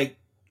shit like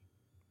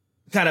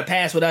kind of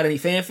passed without any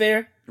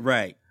fanfare.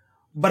 Right.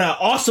 But I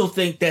also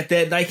think that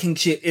Night King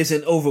shit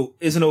isn't over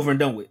and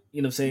done with.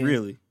 You know what I'm saying?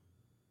 Really?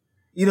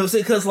 You know what I'm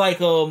saying? Because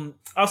like I was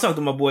talking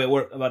to my boy at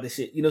work about this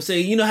shit. You know what I'm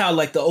saying? You know how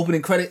like the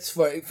opening credits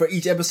for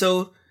each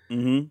episode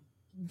kind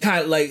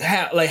of like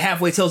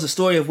halfway tells the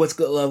story of what's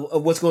going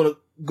to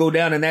go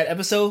down in that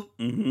episode.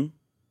 Mm-hmm.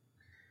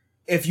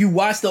 If you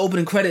watch the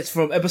opening credits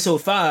from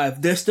episode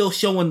 5, they're still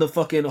showing the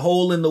fucking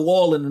hole in the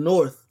wall in the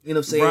north. You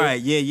know what I'm saying?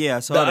 Right. Yeah. I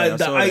saw that.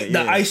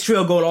 The ice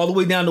trail going all the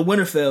way down to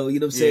Winterfell. You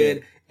know what I'm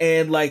saying?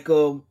 And like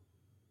on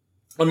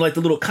like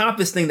the little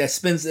compass thing that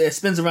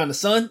spins around the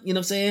sun. You know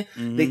what I'm saying?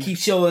 Mm-hmm. They keep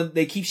showing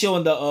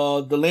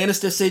the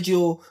Lannister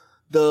sigil,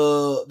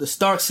 the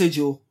Stark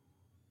sigil.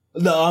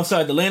 The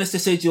Lannister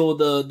sigil,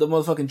 the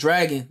motherfucking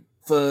dragon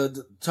for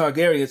the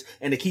Targaryens,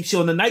 and they keep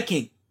showing the Night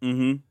King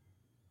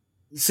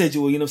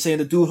sigil. You know what I'm saying?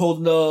 The dude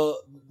holding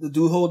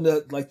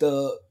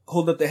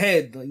holding up the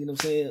head. You know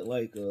what I'm saying?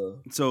 Like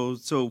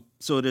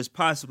So there's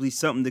possibly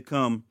something to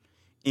come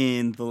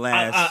in the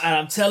last.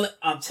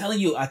 I'm telling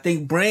you, I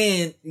think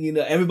Bran. You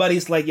know,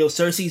 everybody's like, yo,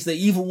 Cersei's the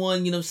evil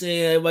one. You know what I'm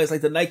saying? Everybody's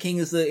like, the Night King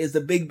is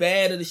the big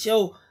bad of the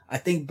show. I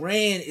think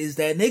Bran is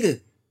that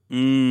nigga.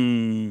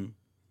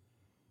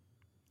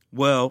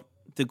 Well,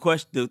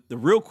 the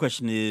real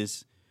question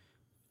is,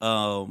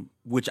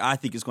 which I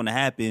think is going to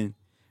happen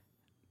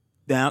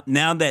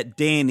now that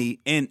Dany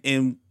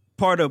and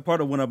part of what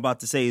I'm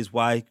about to say is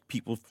why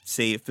people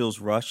say it feels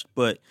rushed.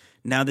 But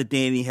now that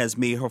Dany has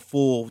made her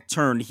full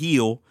turn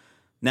heel,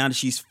 now that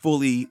she's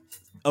fully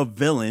a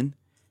villain,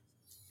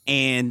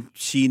 and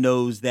she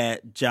knows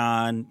that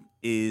Jon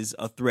is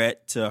a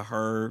threat to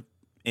her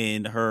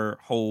and her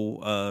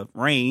whole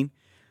reign.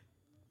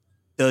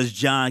 Does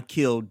Jon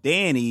kill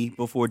Dany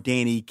before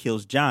Dany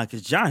kills Jon?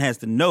 Because Jon has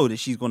to know that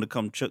she's going to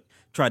come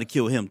try to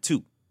kill him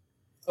too.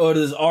 Or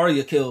does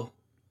Arya kill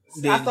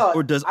Dany?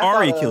 Or does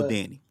Arya kill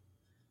Dany?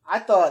 I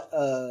thought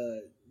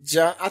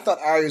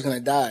Arya was gonna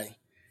die,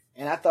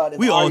 and I thought if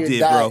we Arya all did,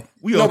 died,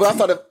 bro. I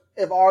thought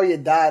if Arya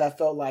died, I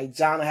felt like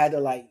Jon had to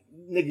like,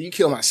 nigga, you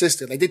killed my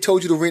sister. Like they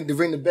told you to ring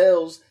the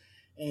bells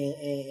and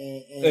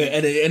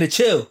to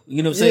chill.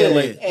 You know what I'm saying?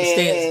 Yeah, like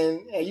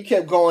and you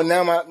kept going.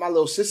 Now my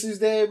little sister's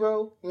dead,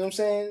 bro. You know what I'm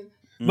saying?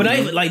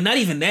 But not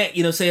even that.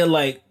 You know what I'm saying?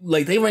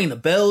 Like they rang the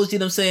bells. You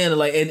know what I'm saying?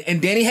 Like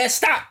and Dany had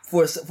stopped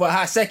for a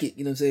hot second.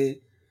 You know what I'm saying?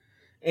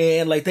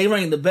 And like they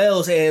rang the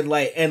bells, and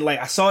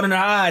I saw it in her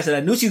eyes, and I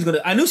knew she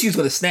was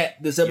gonna snap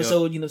this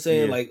episode. Yep. You know what I'm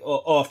saying? Yeah. Like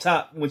off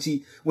top when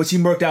she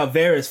murked out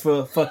Varys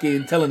for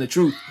fucking telling the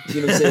truth.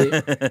 You know what I'm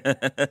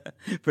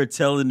saying? For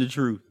telling the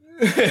truth.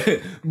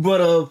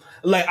 But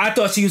like I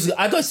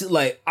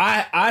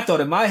thought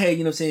in my head,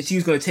 you know what I'm saying, she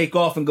was gonna take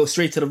off and go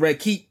straight to the Red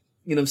Keep.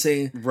 You know what I'm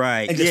saying?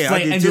 Right.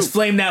 And just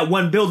flame that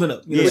one building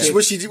up. You know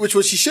which she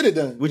should have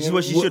done. Which is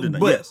what she should have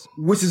done. Yes.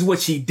 Which is what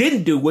she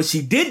didn't do. What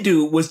she did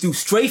do was do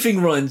strafing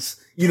runs.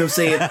 You know what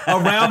I'm saying?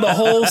 Around the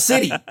whole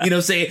city. You know what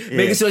I'm saying? Yeah.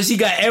 Making sure she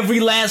got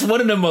every last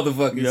one of them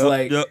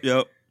motherfuckers.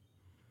 Yep.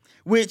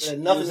 Which had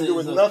nothing to do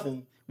with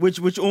nothing.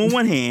 Which on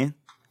one hand,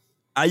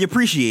 I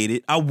appreciate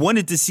it. I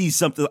wanted to see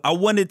something. I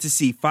wanted to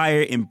see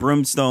fire and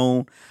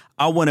brimstone.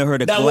 I wanted her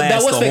to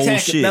glass the whole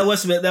shit.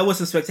 That was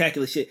some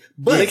spectacular shit.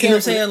 But you know what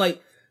I'm saying?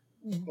 Like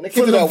when they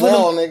came to that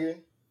wall, nigga.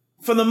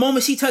 From the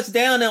moment she touched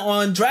down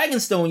on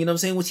Dragonstone, you know what I'm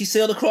saying? When she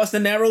sailed across the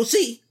narrow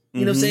sea,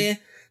 you know what I'm saying?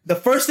 The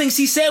first thing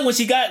she said when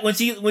she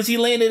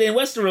landed in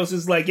Westeros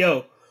is like,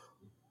 "Yo,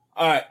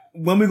 all right,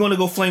 when we going to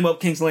go flame up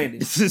King's Landing?"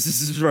 This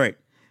is right.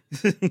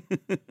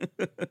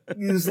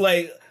 It's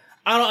like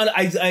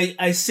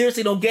I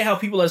seriously don't get how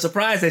people are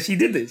surprised that she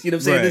did this. You know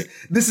what I'm saying? Right.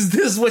 This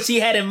is what she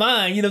had in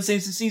mind. You know what I'm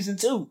saying? Since season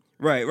 2.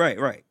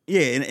 Right.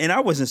 Yeah, and I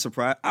wasn't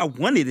surprised. I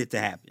wanted it to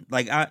happen.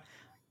 Like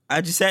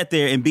I just sat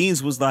there and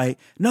Beans was like,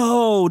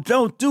 "No,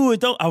 don't do it.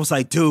 Don't." I was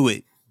like, "Do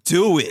it.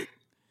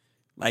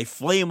 Like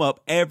flame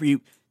up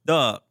every."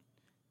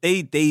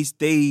 They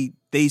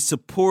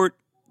support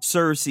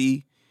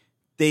Cersei.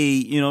 They,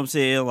 you know what I'm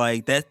saying?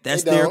 Like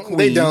that's their queen.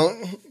 They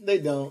don't.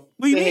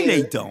 What do you mean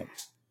they don't?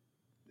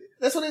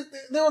 That's what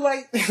they were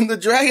like. The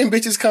dragon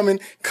bitches come in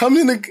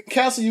the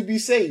castle, you be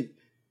safe.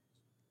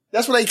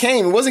 That's why they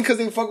came. It wasn't because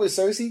they fuck with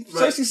Cersei.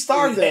 Right. Cersei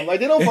starved them.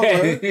 Like they don't fuck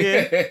with her.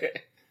 Yeah.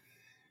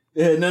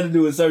 It had nothing to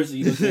do with Cersei.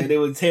 You know what I'm saying? They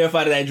were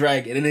terrified of that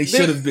dragon, and they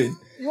should have been.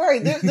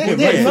 Right, they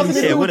had nothing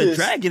to do with when this.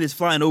 a dragon is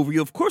flying over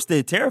you, of course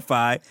they're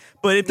terrified.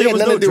 But if there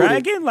was no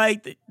dragon,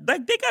 like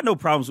they got no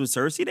problems with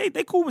Cersei.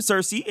 They cool with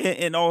Cersei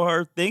and all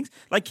her things.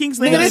 Like King's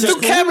Landing. They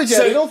threw cabbage at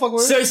her. They don't fuck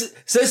with her.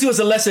 Cersei was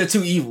the lesser of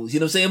two evils. You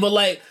know what I'm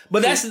saying?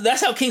 But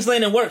that's how King's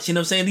Landing works. You know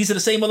what I'm saying? These are the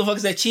same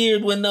motherfuckers that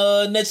cheered when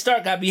Ned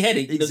Stark got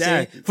beheaded. You know what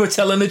I'm saying? For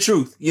telling the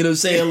truth. You know what I'm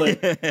saying? Like,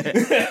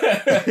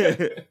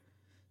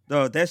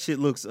 no, that shit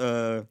looks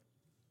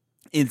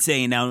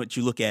insane now that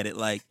you look at it.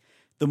 Like,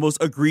 the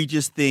most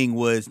egregious thing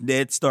was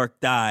Ned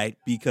Stark died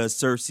because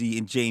Cersei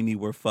and Jaime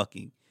were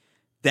fucking.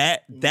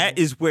 That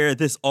is where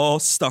this all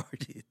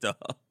started, dog.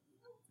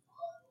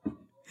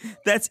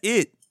 That's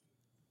it.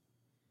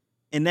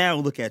 And now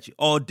look at you,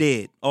 all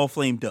dead, all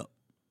flamed up.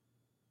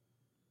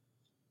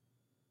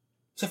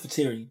 Except for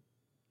Tyrion.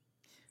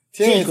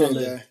 Tyrion's gonna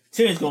live.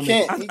 Tyrion's gonna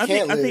make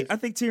it. I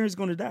think Tyrion's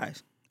gonna die.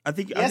 I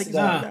think he's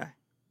gonna die.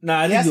 Nah,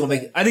 I think he's gonna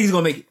make it. I think he's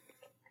gonna make it.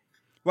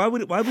 Why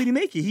would he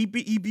make it? He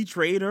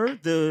betrayed her.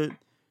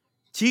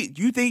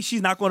 You think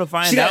she's not going to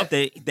find out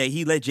that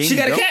he let Jaime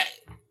go?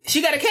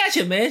 She got to catch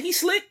him, man. He's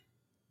slick.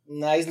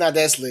 Nah, he's not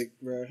that slick,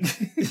 bro.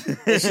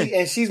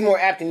 and she's more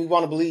apt than you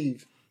want to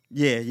believe.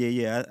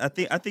 Yeah. I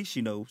think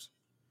she knows.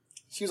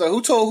 She was like,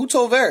 "Who told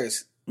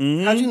Varys?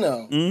 Mm-hmm. How'd you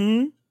know?"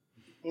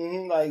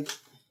 Like,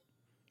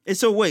 and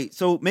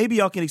so maybe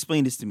y'all can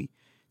explain this to me.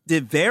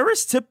 Did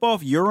Varys tip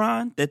off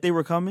Euron that they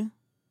were coming?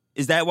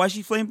 Is that why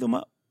she flamed them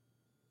up?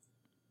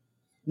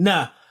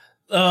 Nah.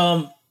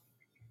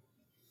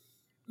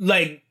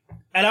 Like,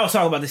 and I was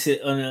talking about this shit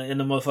in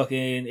the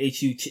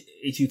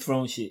motherfucking HU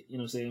throne shit, you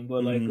know what I'm saying?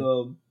 But like,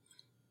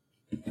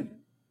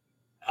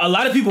 a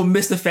lot of people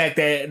miss the fact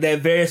that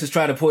Varys was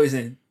trying to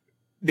poison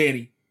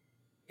Dany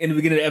in the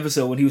beginning of the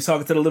episode when he was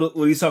talking to the little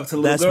girl. That's what. That's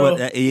and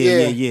what.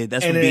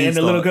 And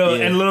the little girl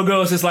and the little girl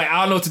was just like,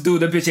 I don't know what to do.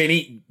 The bitch ain't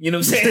eating. You know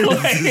what I'm saying? You know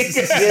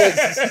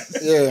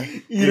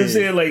what I'm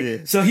saying?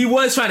 Like, so he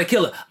was trying to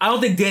kill her. I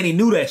don't think Dany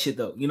knew that shit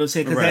though. You know what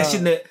I'm saying?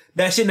 Because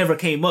that shit never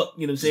came up.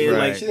 You know what I'm saying?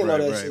 Like, she didn't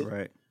know that shit.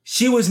 Right.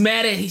 She was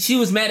mad at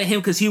him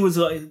because he was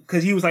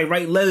like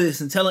writing letters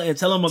and telling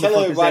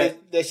everybody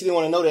that she didn't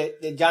want to know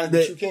that Jon's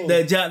the true king.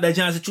 That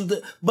Jon's the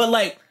truth. But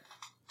like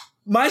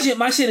my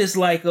shit is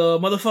like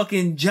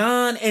motherfucking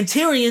Jon and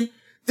Tyrion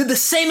did the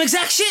same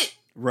exact shit.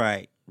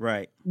 Right.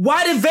 Why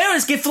did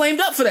Varys get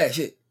flamed up for that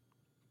shit?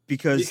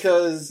 Because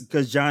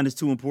Jon is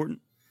too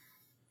important.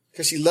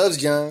 Because she loves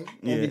Jon,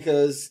 and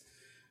because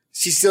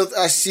she still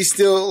sees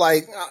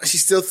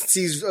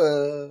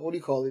what do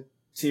you call it?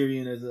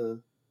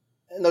 Tyrion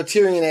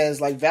as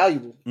like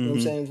valuable. You know what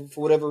I'm saying?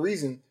 For whatever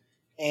reason.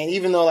 And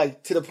even though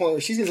like to the point where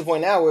she's getting to the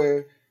point now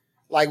where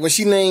like when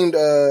she named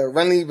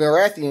Renly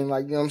Baratheon,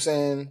 like, you know what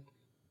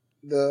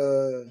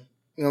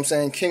I'm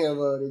saying, king of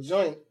the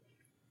joint,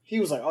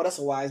 he was like, oh, that's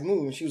a wise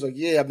move. And she was like,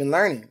 yeah, I've been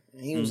learning.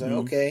 And he was like,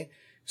 okay.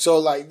 So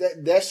like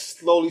that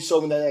slowly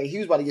showed me that like, he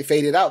was about to get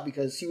faded out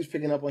because he was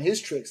picking up on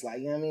his tricks, like,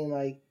 you know what I mean?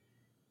 Like,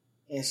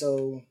 and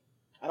so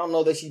I don't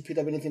know that she picked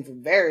up anything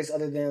from Varys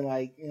other than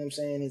like, you know what I'm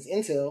saying, his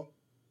intel.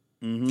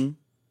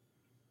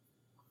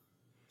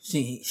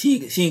 She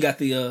ain't got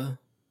the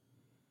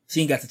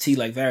tea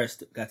like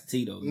Varys got the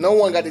tea though. No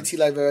one got the tea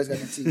like Varys got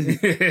the tea.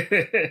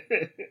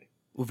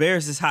 Well,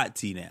 Varys is hot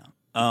tea now.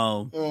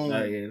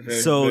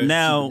 Varys, so Varys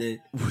now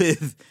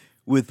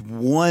with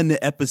one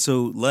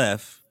episode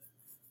left,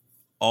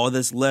 all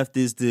that's left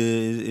is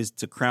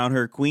to crown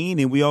her queen,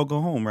 and we all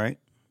go home, right?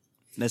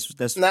 That's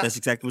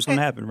exactly what's going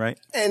to happen, right?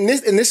 And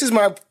this is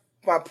my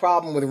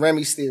problem with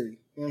Remy's theory.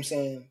 You know what I'm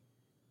saying?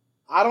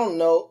 I don't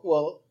know.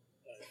 Well,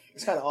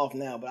 it's kind of off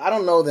now, but I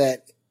don't know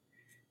that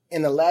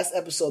in the last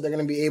episode they're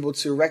going to be able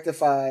to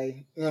rectify,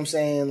 you know what I'm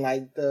saying,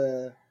 like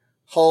the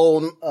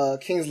whole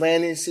King's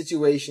Landing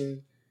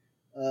situation,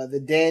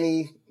 the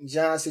Dany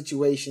Jon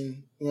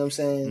situation. You know what I'm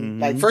saying?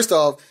 Like, first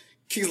off,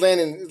 King's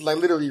Landing is like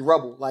literally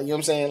rubble. Like, you know what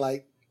I'm saying?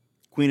 Like,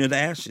 Queen of the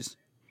Ashes.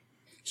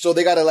 So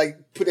they got to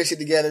like put that shit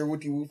together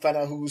with you, find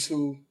out who's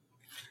who.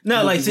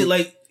 No, like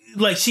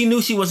she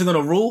knew she wasn't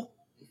gonna rule,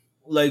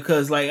 like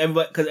because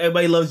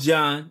everybody loves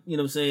Jon. You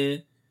know what I'm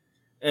saying?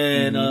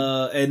 And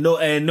and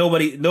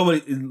nobody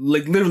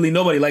like literally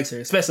nobody likes her,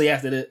 especially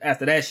after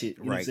that shit.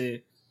 You know what I'm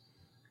saying?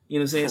 You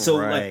know what I'm saying? So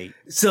like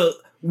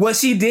what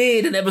she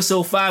did in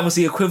episode 5 was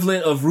the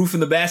equivalent of roofing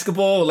the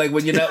basketball, like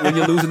when you're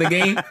losing the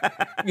game. You know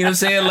what I'm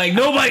saying? Like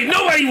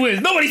nobody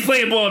wins. Nobody's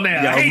playing ball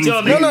now. I hate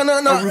y'all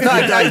niggas. No.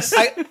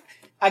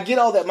 I get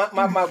all that.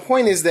 My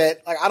point is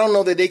that like I don't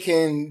know that they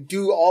can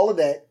do all of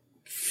that,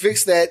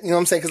 fix that. You know what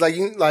I'm saying? Because like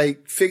you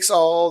like fix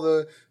all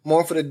the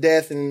mourn for the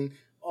death and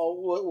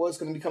what's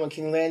going to become a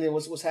King Landing,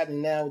 what's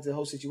happening now with the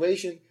whole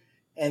situation,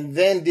 and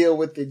then deal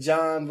with the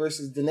Jon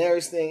versus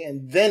Daenerys thing,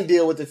 and then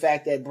deal with the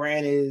fact that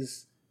Bran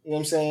is, you know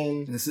what I'm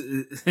saying?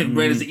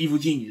 Bran is the evil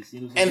genius.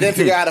 You know and then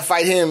figure out how to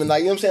fight him, and like,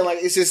 you know what I'm saying? Like,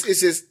 it's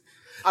just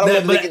I don't know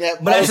if they can have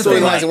all the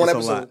storylines in one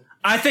episode.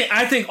 I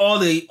think all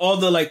the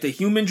like the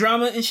human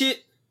drama and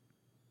shit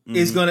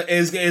is gonna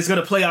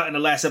play out in the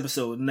last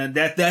episode, and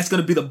that's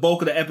gonna be the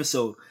bulk of the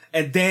episode.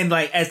 And then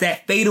like as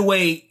that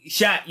fadeaway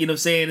shot, you know what I'm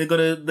saying, they're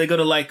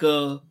gonna like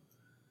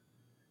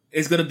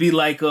it's gonna be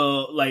like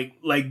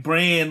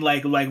Bran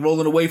like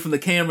rolling away from the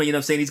camera, you know what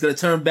I'm saying? He's gonna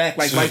turn back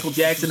like Michael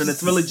Jackson in the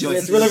Thriller joint.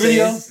 Yeah, Thriller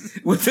video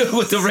with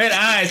the red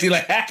eyes. He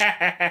like you know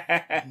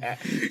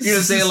what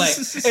I'm saying? Like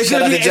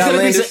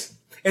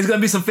it's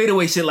gonna be some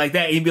fadeaway shit like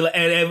that. He'd be like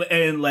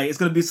and like it's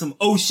gonna be some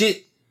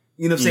shit.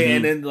 You know what I'm saying?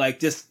 And then like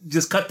just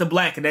cut to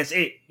black and that's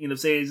it. You know what I'm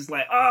saying? It's just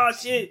like, oh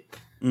shit.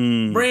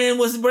 Bran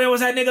was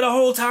that nigga the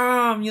whole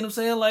time. You know what I'm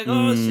saying? Like,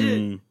 oh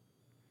shit.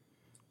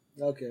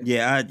 Okay.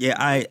 Yeah,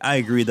 I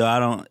agree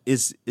though.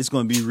 It's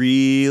gonna be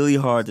really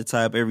hard to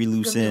tie up every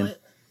loose end. It's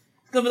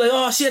gonna be like,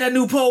 oh shit, I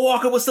knew Paul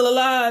Walker was still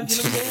alive. You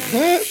know what I'm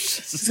saying?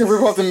 He's gonna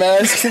rip off the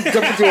mask, jump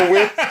into a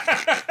whip.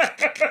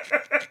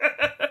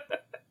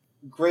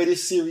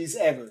 Greatest series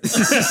ever.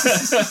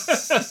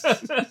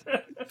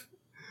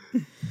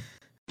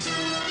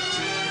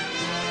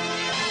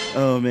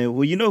 Oh man,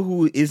 well you know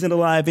who isn't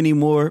alive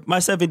anymore? My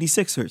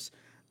 76ers.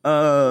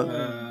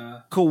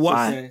 Kawhi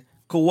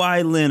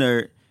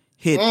Leonard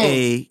hit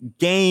a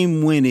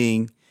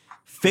game-winning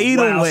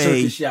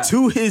fadeaway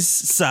to his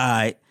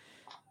side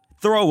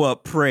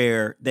throw-up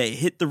prayer that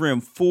hit the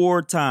rim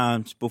 4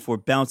 times before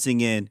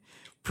bouncing in,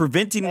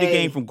 preventing the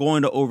game from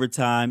going to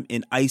overtime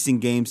and icing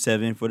Game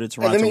 7 for the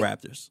Toronto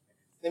Raptors.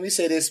 Let me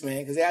say this,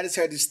 man, because I just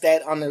heard this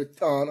stat on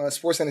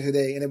SportsCenter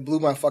today, and it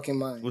blew my fucking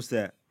mind. What's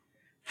that?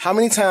 How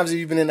many times have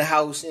you been in the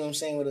house, you know what I'm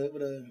saying,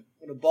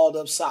 with a balled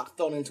up sock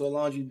thrown into a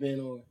laundry bin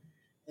or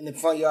in the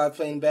front yard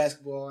playing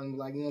basketball and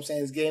like, you know what I'm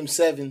saying, it's Game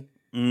 7.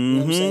 You know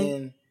what I'm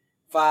saying?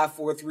 5,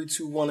 4, 3,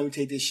 2, 1, let me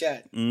take this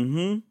shot.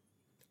 A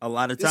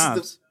lot of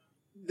times.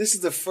 This is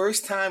the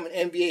first time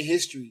in NBA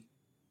history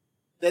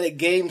that a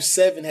Game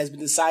 7 has been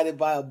decided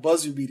by a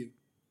buzzer beater.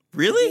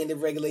 Really? In the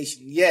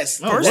regulation. Yes.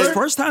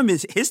 First time in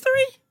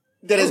history?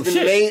 That has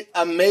been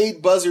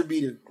made buzzer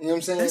beater. You know what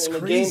I'm saying? That's in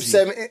crazy.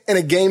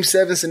 a Game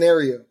 7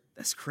 scenario.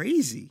 That's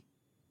crazy.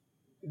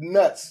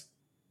 Nuts.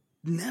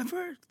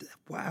 Never?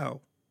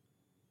 Wow.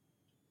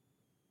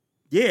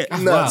 Yeah.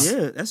 Nuts.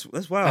 Yeah, that's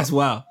wild. That's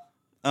wild.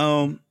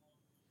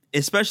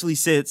 Especially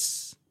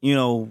since, you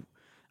know,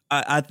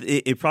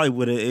 it probably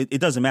would have.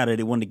 It doesn't matter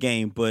they won the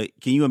game, but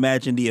can you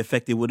imagine the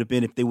effect it would have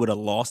been if they would have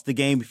lost the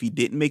game if he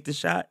didn't make the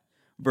shot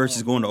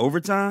versus going to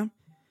overtime?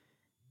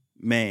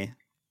 Man,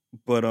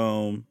 but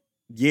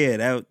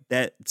yeah,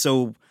 that.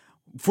 So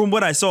from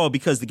what I saw,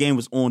 because the game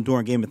was on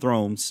during Game of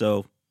Thrones,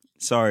 so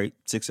sorry,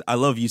 Sixers. I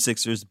love you,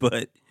 Sixers,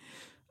 but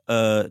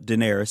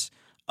Daenerys.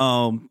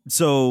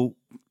 So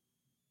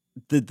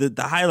the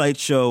highlight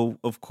show,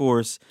 of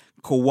course,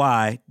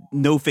 Kawhi,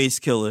 no face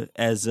killer,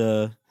 as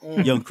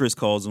young Chris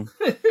calls him,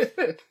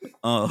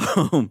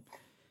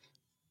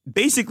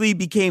 basically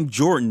became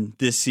Jordan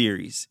this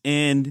series.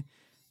 And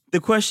the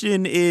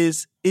question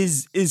is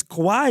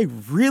Kawhi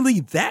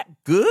really that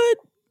good?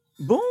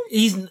 Boom.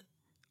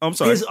 I'm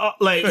sorry.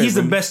 He's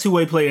the best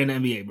two-way player in the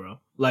NBA, bro.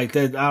 Like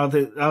that, I don't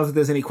think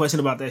there's any question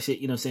about that shit.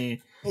 You know what I'm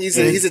saying?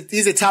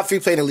 He's a top 3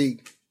 player in the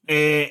league.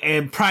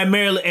 And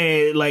primarily,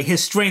 and like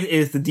his strength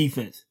is the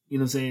defense. You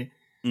know what I'm saying?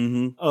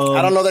 Mm-hmm.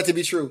 I don't know that to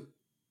be true.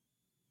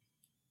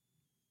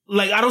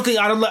 Like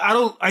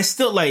I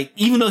still like,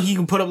 even though he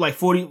can put up like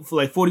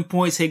 40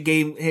 points, hit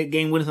game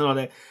winners and all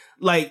that.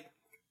 Like,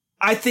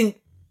 I think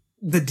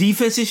the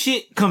defensive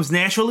shit comes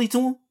naturally to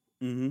him.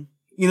 Mm-hmm.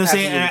 You know what I'm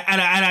saying?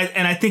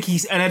 And I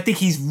think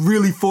he's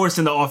really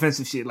forcing the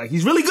offensive shit. Like,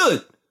 he's really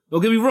good.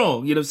 Don't get me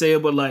wrong. You know what I'm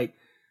saying? But like,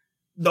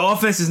 the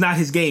offense is not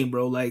his game,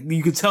 bro. Like,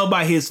 you can tell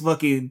by his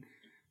fucking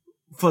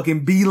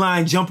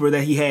beeline jumper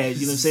that he has.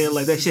 You know what I'm saying?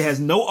 Like, that shit has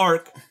no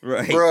arc.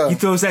 Right. Bruh. He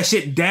throws that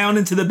shit down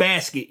into the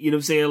basket. You know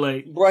what I'm saying?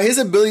 Like, bro, his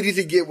ability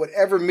to get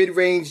whatever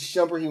mid-range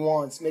jumper he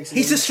wants makes him.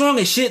 He's just strong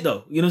as shit,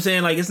 though. You know what I'm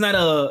saying? Like, it's not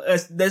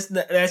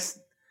that's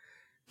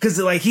because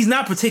like he's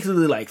not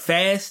particularly like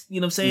fast.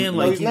 You know what I'm saying?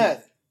 Like, no, he's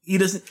not.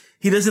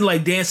 He doesn't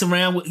like dance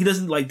around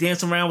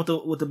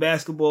with the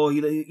basketball.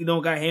 He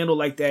don't got handle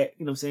like that.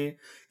 You know what I'm saying?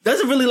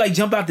 Doesn't really like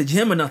jump out the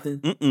gym or nothing.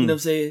 Mm-mm. You know what I'm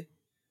saying?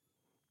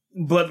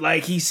 But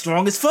like, he's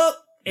strong as fuck.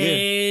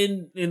 Yeah.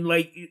 And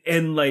like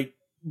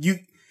you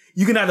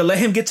can either let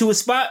him get to his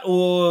spot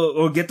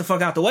or get the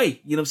fuck out the way.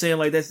 You know what I'm saying?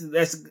 Like,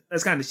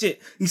 that's kind of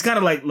shit. He's kind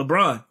of like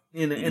LeBron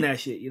in that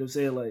shit. You know what I'm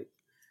saying? Like,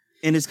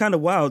 and it's kind of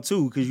wild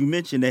too, because you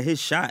mentioned that his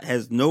shot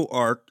has no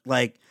arc.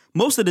 Like,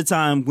 most of the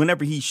time,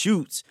 whenever he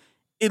shoots,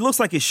 it looks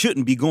like it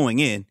shouldn't be going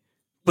in,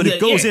 but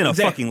it goes in a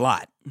fucking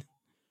lot.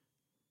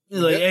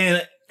 Like,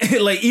 and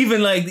like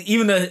even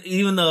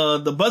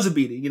the buzzer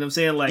beater, you know what I'm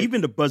saying? Like, even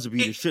the buzzer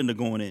beater shouldn't have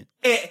gone in.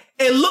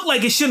 It looked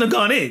like it shouldn't have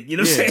gone in. You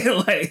know what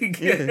I'm saying?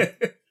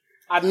 Like,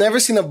 I've never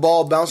seen a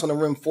ball bounce on the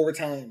rim 4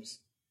 times.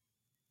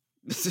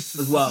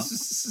 Wow.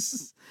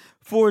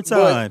 4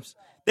 times.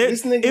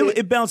 Nigga,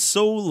 It bounced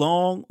so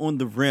long on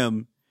the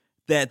rim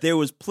that there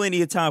was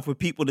plenty of time for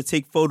people to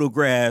take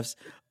photographs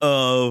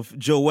of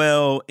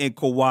Joel and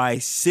Kawhi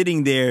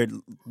sitting there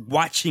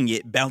watching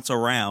it bounce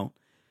around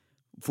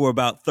for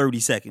about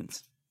 30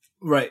 seconds.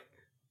 Right.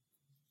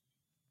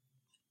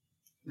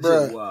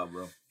 Bruh. Wow,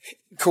 bro.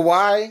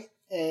 Kawhi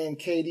and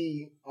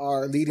KD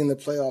are leading the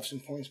playoffs in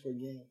points per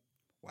game.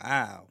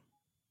 Wow.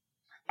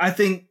 I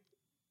think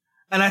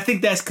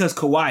that's because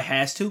Kawhi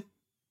has to. You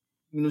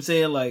know what I'm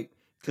saying? Like,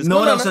 I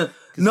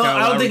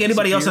don't think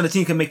anybody else on the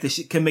team can make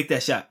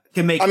that shot.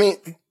 Can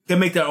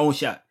make their own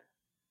shot.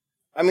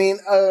 I mean,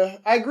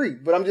 I agree,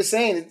 but I'm just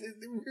saying,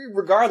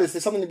 regardless,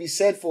 there's something to be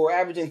said for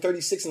averaging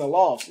 36 in the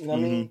loss. You know what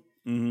I mean?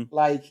 Mm-hmm.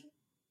 Like,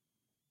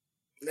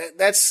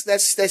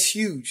 that's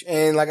huge.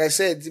 And like I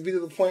said, to be to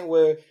the point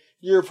where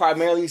you're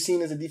primarily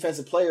seen as a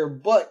defensive player,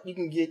 but you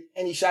can get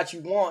any shot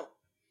you want.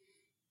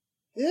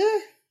 Yeah,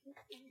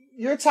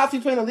 you're a top 3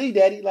 player in the league,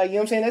 Daddy. Like, you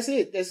know what I'm saying? That's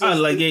it. That's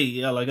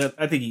just,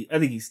 I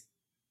think he's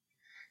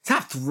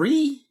top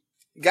 3.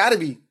 Gotta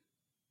be.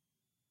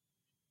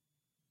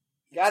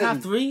 Top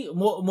 3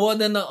 more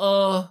than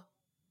the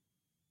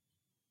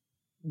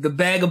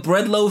bag of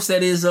bread loaves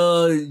that is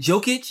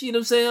Jokic. You know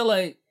what I'm saying?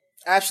 Like,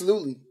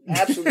 absolutely.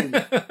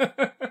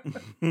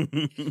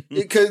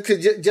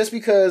 Just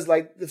because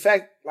like the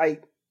fact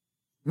like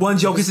One,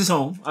 Jokic is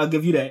home. I'll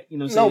give you that. You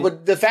know what I'm no, saying?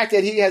 but the fact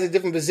that he has a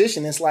different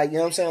position, it's like, you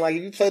know what I'm saying? Like,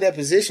 if you play that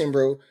position,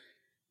 bro,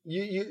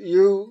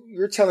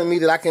 you're telling me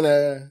that I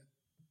can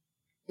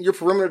you're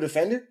perimeter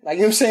defender? Like,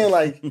 you know what I'm saying?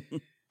 Like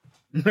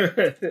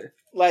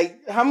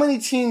like how many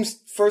teams'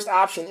 first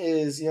option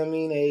is, you know what I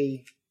mean,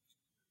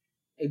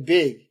 a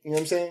big, you know what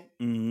I'm saying?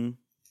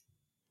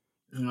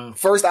 Mm-hmm.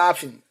 First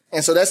option.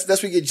 And so that's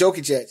where you get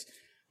Jokic at.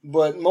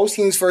 But most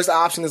teams' first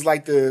option is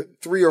like the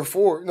 3 or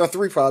 4. No,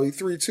 3 probably.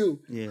 3-2.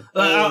 Yeah.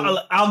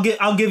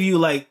 I'll give you,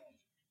 like,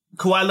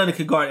 Kawhi Leonard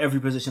can guard every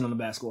position on the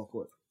basketball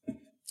court.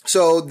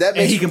 So that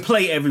makes and he can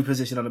play every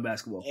position on the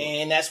basketball court.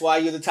 And that's why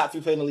you're the top 3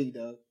 player in the league,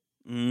 dog.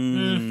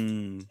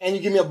 Mm. And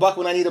you give me a bucket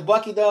when I need a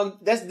bucket, dog.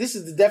 This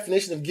is the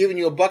definition of giving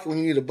you a bucket when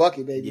you need a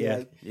bucket, baby. Yeah,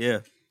 like, yeah.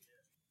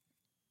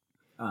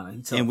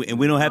 He And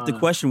we don't have to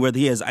question whether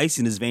he has ice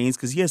in his veins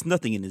because he has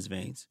nothing in his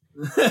veins.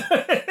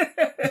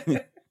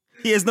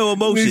 He has no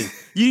emotion.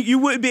 You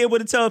wouldn't be able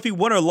to tell if he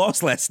won or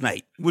lost last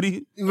night. Would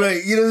he?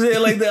 Right, you know what I'm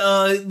saying?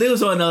 Like they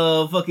was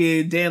on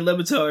fucking Dan Le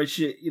Batard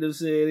shit. You know what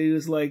I'm saying? He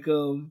was like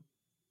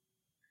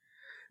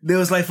there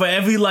was like for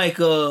every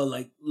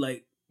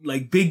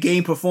like big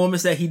game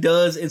performance that he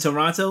does in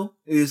Toronto,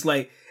 it's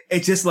like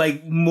it just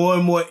like more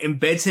and more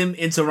embeds him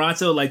in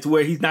Toronto, like to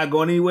where he's not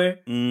going anywhere.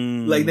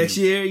 Like next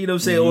year, you know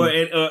what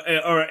I'm saying,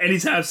 or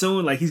anytime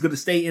soon, like he's gonna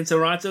stay in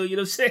Toronto. You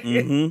know what I'm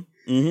saying?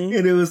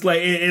 And it was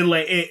like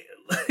it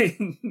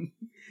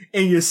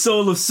in your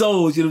soul of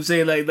souls, you know what I'm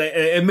saying? Like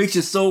it makes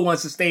your soul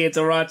wants to stay in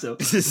Toronto,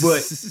 but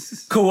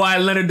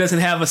Kawhi Leonard doesn't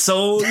have a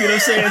soul. You know what I'm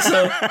saying?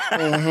 So.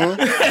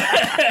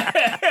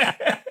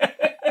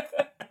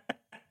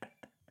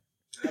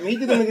 I mean, he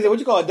did them niggas, what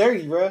you call it,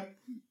 dirty, bro.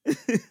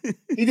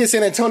 He did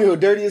San Antonio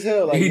dirty as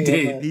hell. Like, He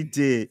did. Man. He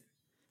did.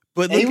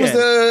 But And he was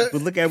the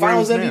look at where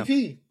Finals he's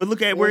MVP. now. But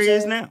look at You know where what he I'm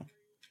is saying? now.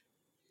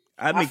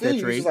 I'd make I feel that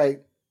you. trade. It's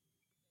like,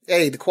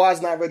 hey, the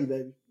quad's not ready,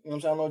 baby. You know what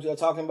I'm saying? I don't know what you're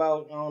talking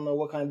about. I don't know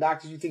what kind of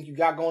doctors you think you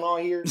got going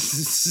on here.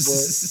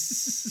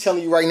 But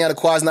telling you right now, the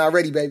quad's not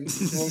ready, baby.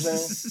 You know what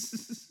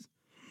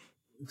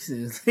I'm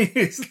saying?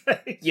 It's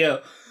like,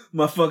 yo,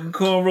 my fucking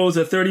cornrows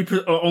are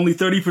only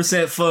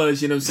 30%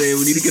 fuzz. You know what I'm saying?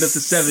 We need to get up to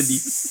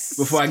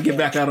 70 before I get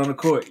back out on the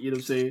court. You know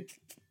what I'm saying?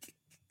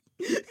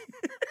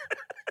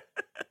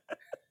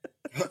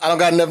 I don't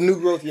got enough new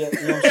growth yet.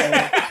 You know what I'm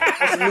saying?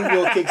 Once the new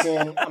growth kicks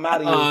in, I'm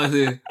out of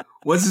here.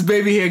 Once his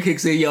baby hair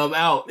kicks in, yo, I'm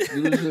out.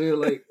 You know what I'm saying?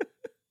 Like,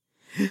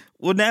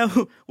 Well, now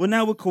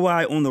with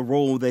Kawhi on the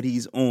role that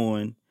he's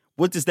on,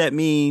 what does that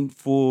mean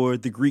for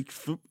the Greek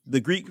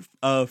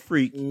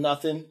freak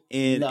Nothing.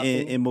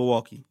 in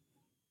Milwaukee?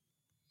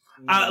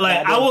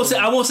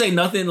 I won't say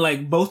nothing.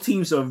 Like both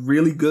teams are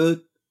really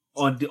good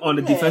on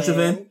the defensive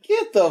end.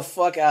 Get the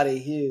fuck out of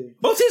here.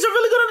 Both teams are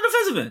really good on the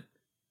defensive end,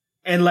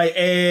 and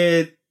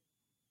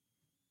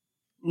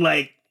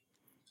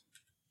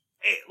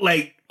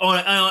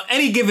on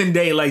any given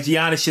day, like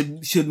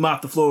Giannis should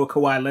mop the floor with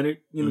Kawhi Leonard.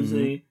 You know what I'm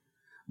saying?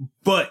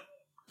 But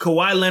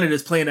Kawhi Leonard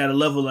is playing at a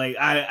level like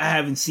I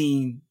haven't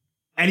seen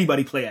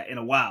anybody play at in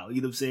a while.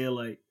 You know what I'm saying?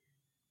 Like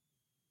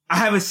I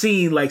haven't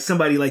seen like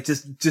somebody like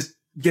just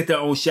get their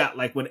own shot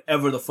like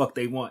whenever the fuck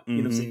they want. You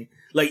know what I'm saying?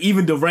 Like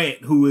even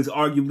Durant, who is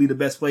arguably the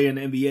best player in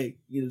the NBA.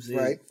 You know what I'm saying?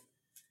 Right.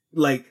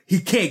 Like he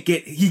can't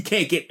get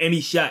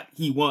any shot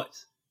he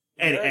wants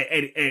at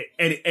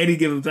any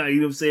given time. You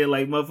know what I'm saying?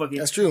 Like motherfucking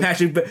That's true.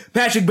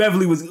 Patrick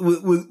Beverly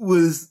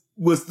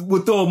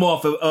would throw him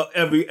off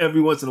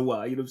every once in a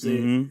while. You know what I'm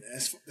saying?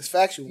 It's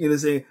factual. You know what I'm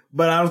saying?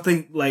 But I don't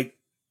think like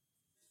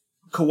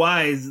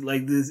Kawhi is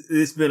like this.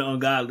 It's been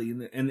ungodly,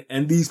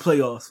 and these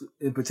playoffs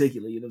in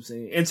particular. You know what I'm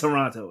saying? In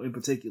Toronto in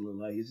particular,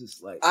 like it's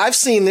just like I've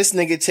seen this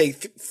nigga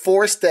take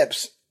 4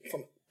 steps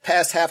from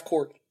past half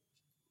court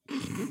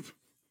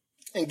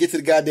and get to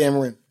the goddamn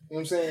rim. You know what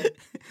I'm saying?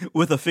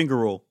 With a finger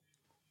roll.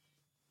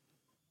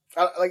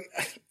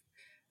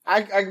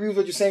 I agree with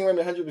what you're saying,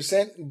 Remy,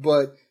 100%,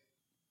 but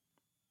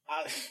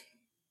I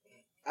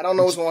don't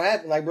know what's going to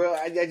happen. Like, bro,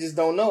 I just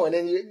don't know. And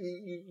then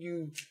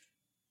you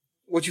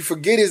what you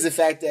forget is the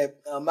fact that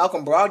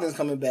Malcolm Brogdon's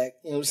coming back,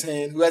 you know what I'm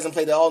saying, who hasn't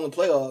played at all in the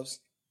playoffs.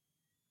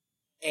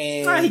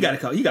 And he got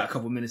a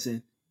couple minutes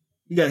in.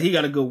 He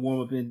got a good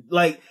warm up in.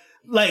 Like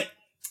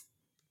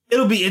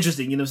it'll be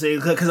interesting, you know what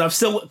I'm saying?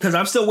 Because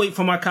I'm still waiting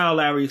for my Kyle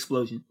Lowry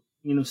explosion.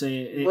 You know what I'm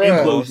saying?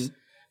 Implosion.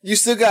 You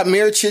still got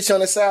Mirotic on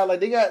the side. Like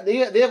they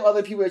have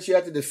other people that you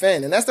have to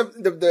defend, and that's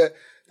the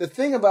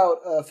thing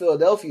about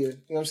Philadelphia. You know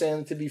what I'm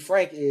saying? To be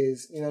frank,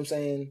 is you know what I'm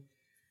saying.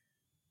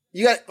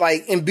 You got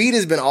like Embiid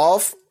has been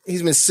off.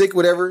 He's been sick,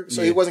 whatever.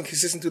 So he wasn't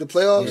consistent through the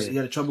playoffs. Yeah, he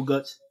had a trouble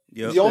guts.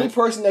 Yep. The only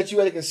person that you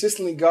had to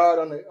consistently guard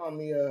on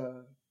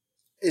the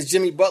is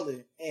Jimmy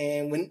Butler,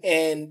 and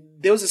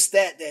there was a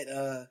stat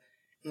that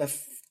in the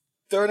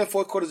third and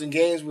fourth quarters of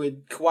games where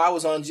Kawhi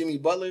was on Jimmy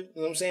Butler, you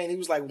know what I'm saying? He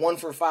was like 1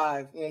 for 5,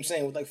 you know what I'm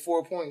saying, with like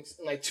 4 points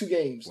in like 2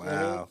 games. Wow. You know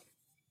what I mean?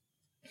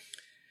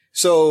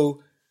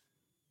 So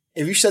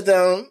if you shut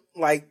down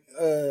like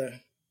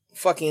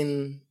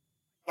fucking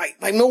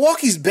like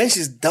Milwaukee's bench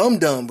is dumb,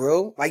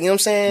 bro. Like, you know what I'm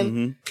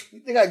saying?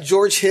 They got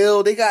George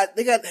Hill, they got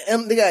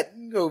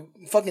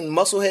fucking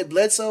Musclehead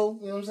Bledsoe,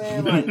 you know what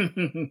I'm saying? Like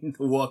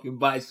The walking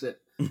bicep.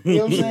 you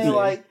know what I'm saying?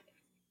 Like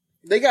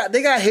they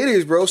got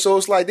hitters, bro. So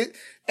it's like,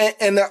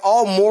 and they're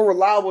all more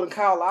reliable than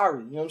Kyle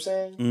Lowry. You know what I'm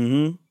saying?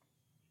 Mm-hmm.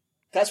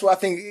 That's where I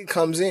think it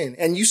comes in.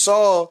 And you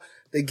saw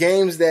the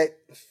games that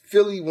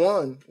Philly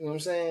won. You know what I'm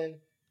saying?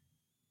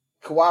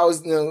 Kawhi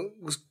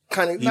was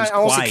kind of, I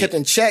won't say kept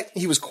in check.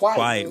 He was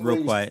quiet.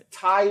 Real quiet.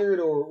 Tired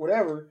or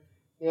whatever.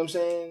 You know what I'm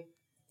saying?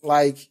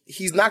 Like,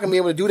 he's not going to be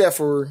able to do that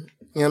for,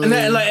 you know what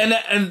I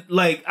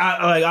mean?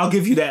 I'll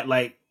give you that.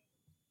 Like,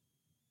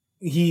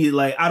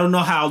 I don't know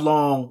how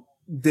long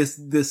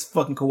this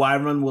fucking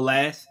Kawhi run will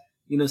last.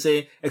 You know what I'm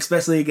saying?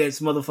 Especially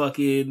against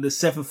motherfucking the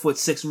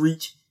 7'6"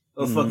 reach.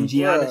 of fucking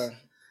Giannis. Bruh.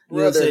 You know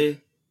what I'm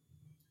saying?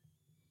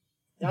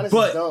 Giannis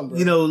But is dumb, bro.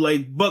 you know,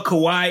 like, but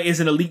Kawhi is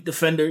an elite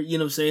defender. You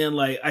know what I'm saying?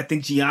 Like, I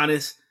think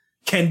Giannis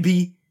can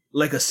be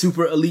like a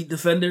super elite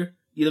defender.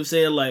 You know what I'm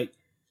saying? Like,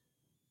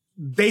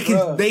 they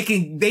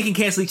can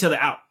cancel each other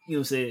out. You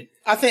know what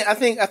I'm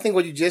saying? I think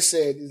what you just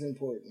said is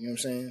important. You know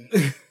what I'm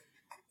saying?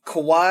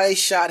 Kawhi's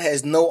shot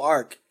has no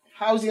arc.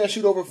 How is he gonna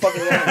shoot over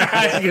fucking Giannis?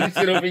 How's he gonna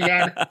shoot over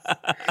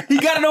Giannis? He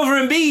got it over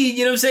Embiid. You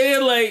know what I'm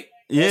saying? Like,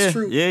 Yeah,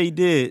 true. yeah, he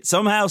did.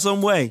 Somehow,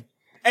 some way.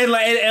 and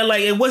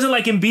like, it wasn't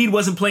like Embiid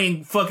wasn't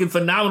playing fucking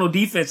phenomenal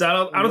defense. I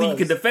don't think you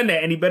could defend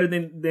that any better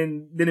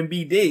than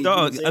Embiid did. You know what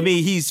I'm Dog, saying? I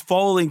mean, he's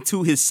falling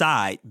to his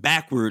side,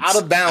 backwards,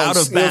 Out of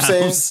bounds, you know what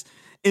I'm saying?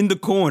 in the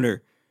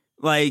corner.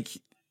 Like,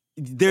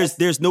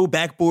 there's no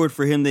backboard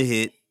for him to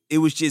hit. It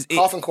was just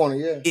Coffin corner,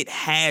 yeah. it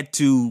had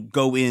to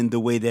go in the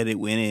way that it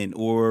went in,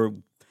 or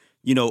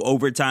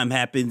overtime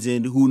happens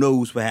and who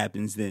knows what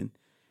happens then.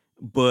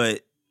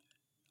 But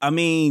I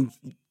mean,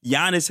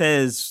 Giannis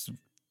has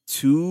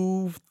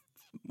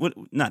what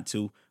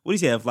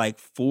does he have, like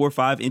 4 or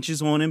 5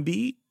 inches on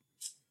Embiid?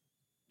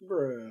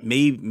 Bruh.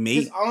 Maybe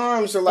His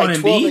arms are like On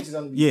 12 Embiid? inches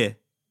on yeah.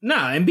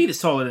 Nah, Embiid is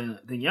taller than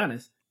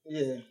Giannis.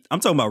 Yeah. I'm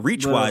talking about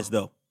reach wise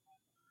though.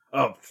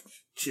 Oh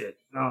shit!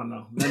 I don't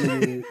know. That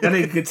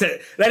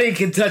nigga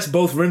can touch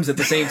both rims at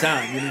the same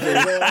time. You know what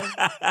I'm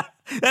saying?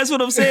 That's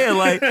what I'm saying.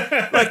 Like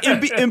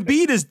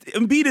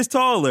Embiid is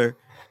taller,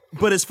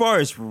 but as far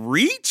as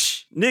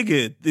reach,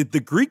 nigga, the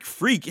Greek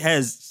freak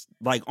has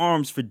like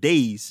arms for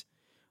days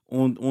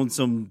on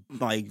some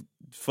like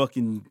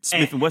fucking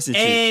Smith and Wesson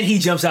shit. And he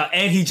jumps out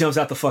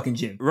the fucking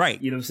gym. Right.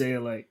 You know what I'm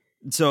saying? Like,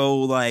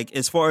 So like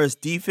as far as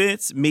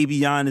defense, maybe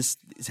Giannis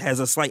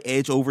has a slight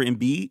edge over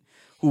Embiid,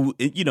 who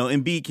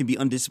Embiid can be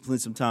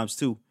undisciplined sometimes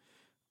too.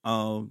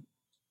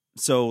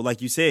 So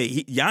like you said,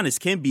 Giannis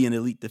can be an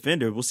elite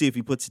defender. We'll see if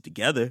he puts it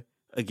together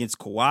against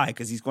Kawhi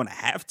because he's going to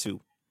have to.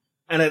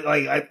 and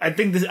I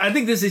think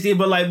this is it.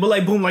 But like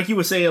boom, like you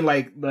were saying,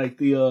 like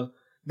the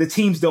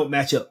teams don't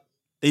match up.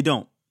 They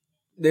don't.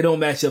 They don't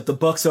match up. The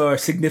Bucks are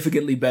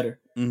significantly better.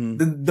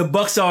 Mm-hmm. The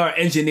Bucks are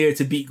engineered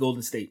to beat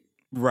Golden State.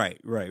 Right.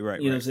 You know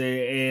what I'm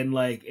saying? And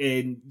like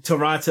in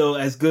Toronto,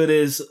 as good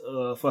as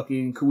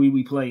fucking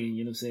Kawhi playing,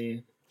 you know what I'm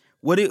saying?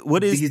 What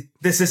is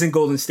this isn't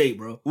Golden State,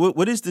 bro.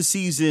 what is the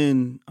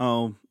season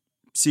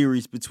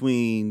series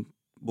between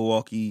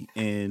Milwaukee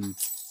and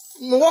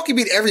Milwaukee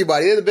beat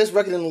everybody. They're the best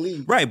record in the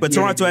league. right? But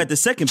Yeah, Toronto yeah. had the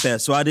second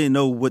best, so I didn't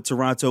know what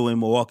Toronto and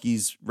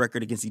Milwaukee's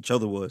record against each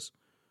other was.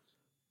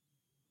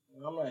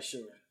 I'm not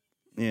sure.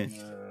 Yeah.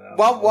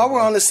 While we're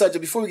on this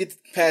subject, before we get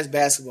past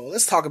basketball,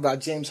 let's talk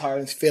about James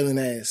Harden's failing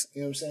ass.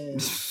 You know what I'm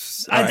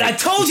saying? I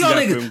told y'all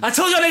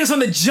niggas from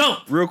the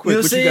jump. Real quick, You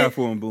know what you got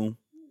for him, Boom?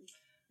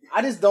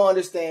 I just don't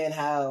understand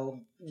how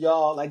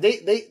y'all like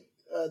they've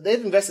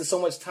invested so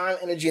much time,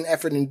 energy, and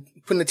effort in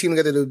putting the team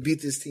together to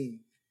beat this team,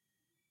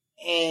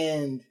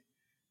 and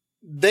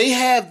they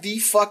have the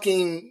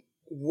fucking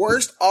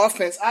worst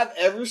offense I've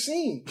ever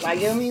seen. Like,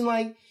 you know what I mean?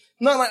 Like,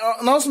 not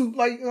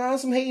on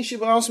some hating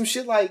shit, but on some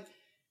shit like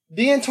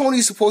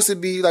D'Antoni's supposed to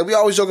be like, we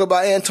always joke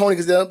about Antony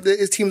because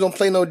his teams don't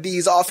play no D.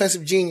 He's an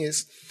offensive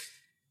genius.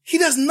 He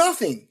does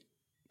nothing.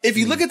 If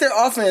you look at their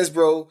offense,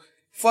 bro,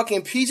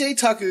 fucking PJ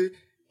Tucker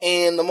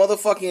and the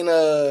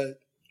motherfucking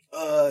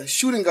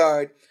shooting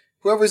guard,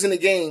 whoever's in the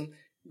game,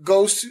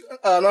 goes to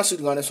not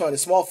shooting guard, the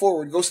small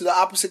forward goes to the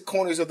opposite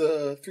corners of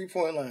the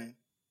 3-point line.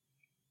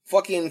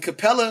 Fucking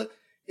Capella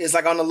is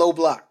like on the low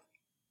block.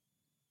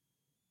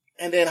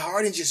 And then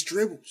Harden just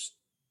dribbles.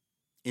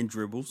 In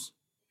dribbles.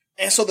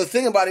 And so the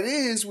thing about it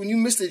is, when you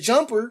miss the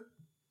jumper,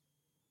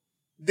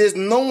 there's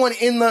no one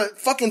in the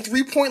fucking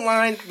 3-point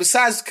line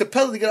besides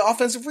Capella to get an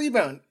offensive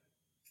rebound.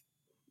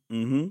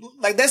 Mm-hmm.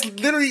 Like, that's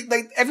literally,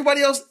 like,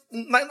 everybody else,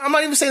 like, I'm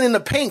not even saying in the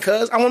paint,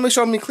 cuz I want to make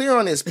sure I'm being clear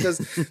on this, because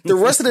the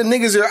rest of the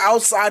niggas are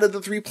outside of the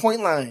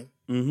 3-point line.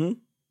 Mm-hmm.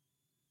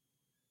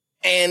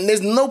 And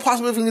there's no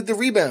possibility to get the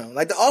rebound.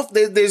 Like,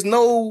 there's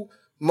no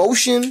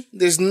motion,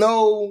 there's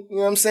no, you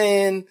know what I'm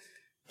saying,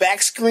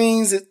 back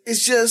screens.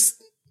 It's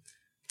just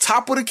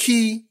top of the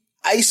key,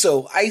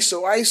 ISO.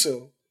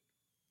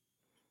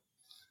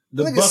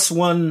 The Bucks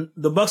won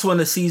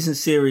the season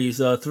series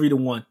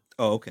 3-1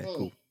 Oh, okay,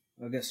 cool.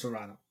 against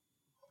Toronto.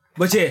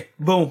 But yeah,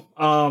 boom.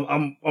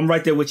 I'm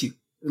right there with you.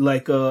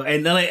 Like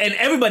and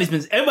everybody's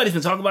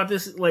been talking about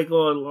this like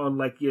on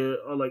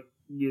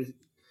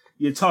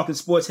your talking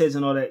sports heads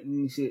and all that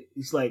shit.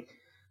 It's like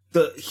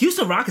the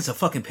Houston Rockets are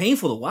fucking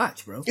painful to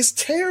watch, bro. It's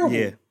terrible.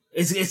 Yeah.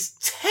 It's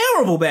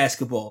terrible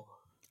basketball.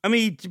 I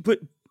mean, but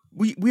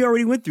we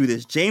already went through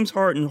this. James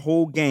Harden's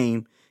whole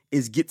game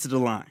is get to the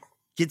line.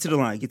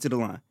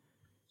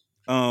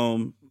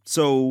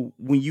 So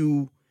when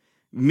you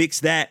mix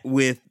that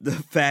with the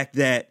fact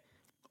that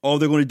all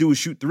they're going to do is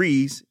shoot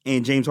threes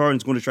and James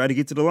Harden's going to try to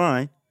get to the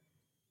line,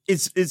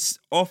 it's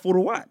awful to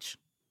watch.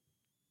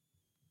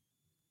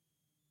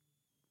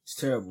 It's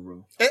terrible,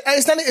 bro.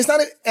 It's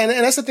not, and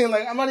that's the thing.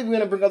 Like, I'm not even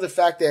going to bring up the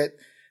fact that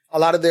a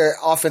lot of their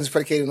offense is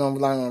predicated on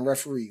relying on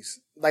referees.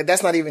 Like,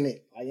 that's not even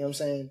it. Like, you know what I'm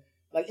saying?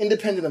 Like,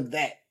 independent of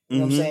that, you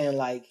know what I'm saying?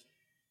 Like,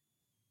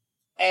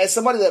 as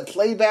somebody that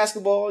played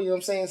basketball, you know what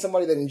I'm saying?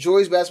 Somebody that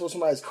enjoys basketball,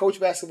 somebody that's coached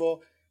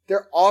basketball,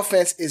 their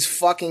offense is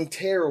fucking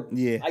terrible.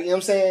 Yeah. Like, you know what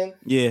I'm saying?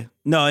 Yeah.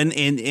 No,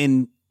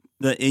 and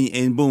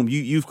boom,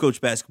 you've coached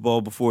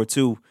basketball before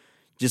too,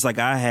 just like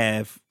I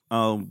have.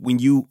 When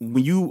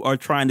you are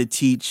trying to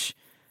teach,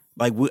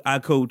 like I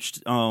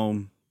coached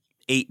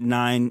 8,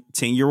 9,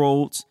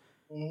 10-year-olds,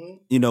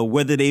 you know,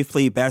 whether they've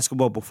played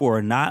basketball before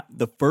or not,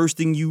 the first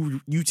thing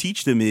you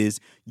teach them is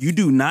you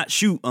do not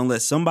shoot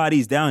unless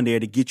somebody's down there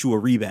to get you a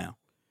rebound.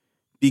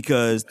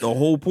 Because the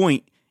whole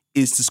point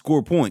is to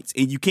score points.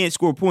 And you can't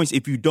score points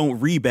if you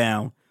don't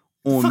rebound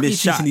on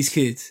missed shots. These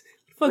kids.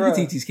 Fuck you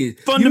teach these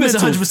kids. You miss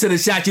Fundamentals. 100% of the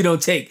shot you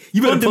don't take.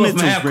 You better pull up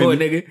from half court,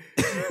 nigga.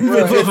 You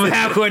better pull up from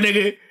half court,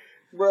 nigga.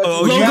 Bro,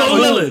 Logo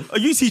Lillard. Are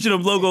you teaching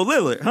them Logo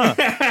Lillard, huh?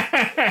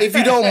 if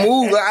you don't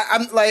move,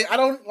 I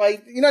don't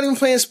you're not even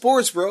playing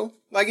sports, bro.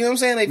 Like, you know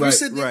what I'm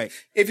saying? Like,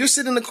 if you're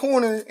sitting in the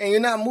corner and you're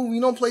not moving,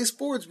 you don't play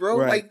sports, bro.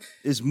 Right. Like,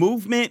 it's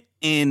movement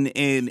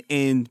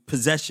and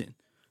possession.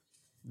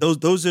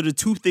 Those are the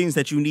two things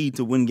that you need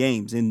to win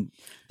games, and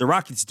the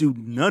Rockets do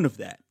none of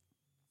that.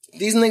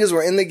 These niggas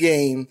were in the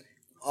game.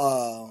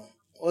 What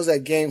was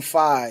that, game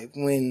 5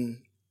 when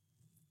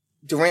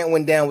Durant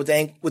went down with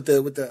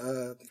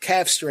the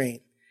calf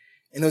strain,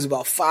 and there was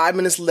about 5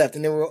 minutes left,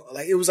 and they were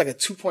like, it was like a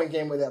 2-point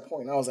game at that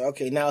point. And I was like,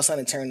 okay, now it's time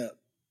to turn up.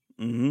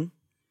 Mm-hmm.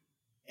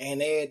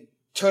 And they had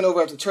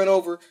turnover after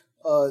turnover.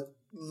 Harden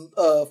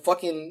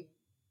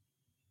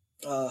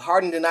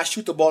did not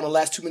shoot the ball in the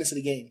last 2 minutes of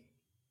the game.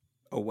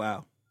 Oh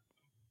wow!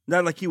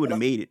 Not like he would have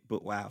made it,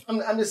 but wow.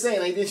 I'm just saying,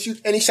 like, they didn't shoot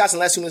any shots in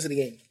the last 2 minutes of the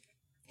game.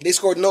 They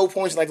scored no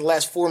points in like the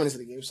last 4 minutes of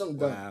the game. Something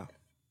dumb. Wow.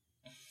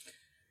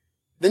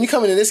 Then you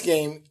come into this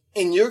game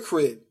in your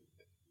crib,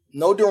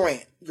 no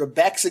Durant, your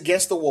back's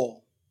against the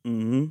wall.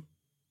 Mm-hmm.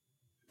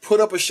 Put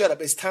up or shut up.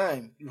 It's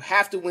time. You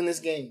have to win this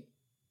game.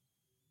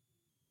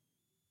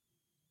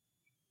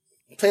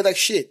 Play like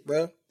shit,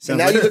 bro. And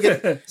now you look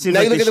at seems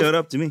like they showed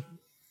up to me.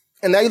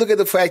 And now you look at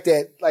the fact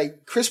that,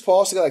 like, Chris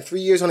Paul still got like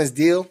 3 years on his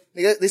deal.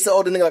 They still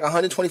owe the nigga like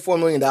 $124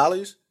 million.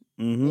 Mm-hmm.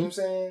 You know what I'm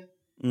saying?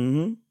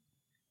 Mm-hmm.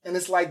 And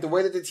it's like the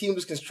way that the team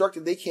was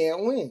constructed, they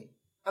can't win.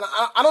 And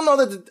I don't know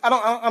that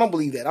I don't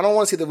believe that. I don't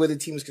want to say the way the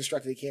team is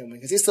constructed, they can't win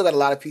because they still got a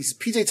lot of pieces.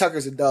 PJ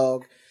Tucker's a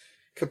dog.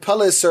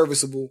 Capella is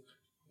serviceable.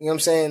 You know what I'm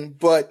saying?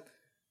 But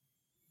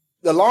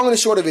the long and the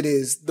short of it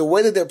is the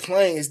way that they're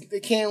playing is they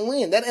can't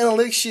win. That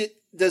analytics shit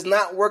does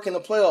not work in the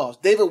playoffs.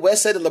 David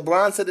West said it.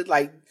 LeBron said it.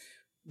 Like,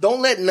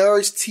 don't let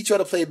nerds teach you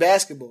how to play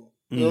basketball.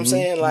 You know what I'm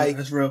saying? Like,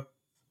 that's real.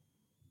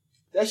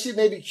 That shit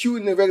may be cute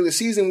in the regular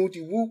season,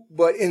 whoopty whoop,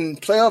 but in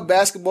playoff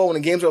basketball, when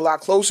the games are a lot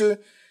closer,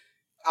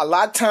 a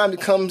lot of time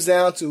it comes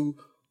down to,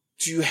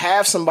 do you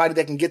have somebody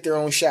that can get their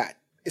own shot?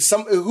 It's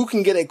who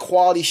can get a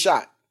quality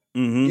shot.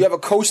 Mm-hmm. You have a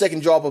coach that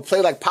can draw up a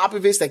play like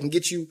Popovich that can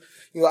get you,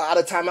 out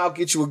of timeout,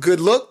 get you a good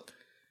look,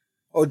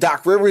 or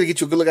Doc Rivers to get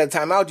you a good look at a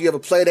timeout. Do you have a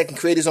player that can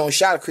create his own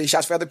shot or create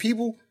shots for other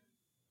people?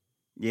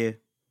 Yeah,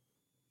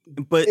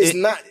 but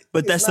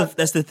that's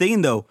the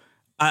thing though.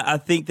 I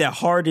think that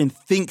Harden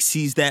thinks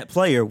he's that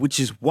player, which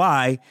is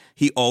why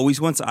he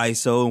always wants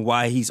ISO and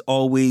why he's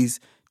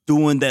always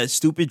doing that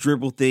stupid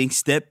dribble thing,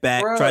 step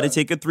back, try to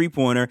take a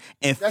 3-pointer,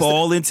 and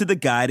fall into the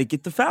guy to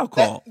get the foul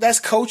call. That's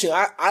coaching.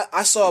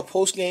 I saw a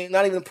post game,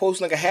 not even a post,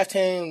 like a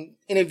halftime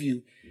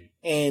interview,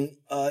 and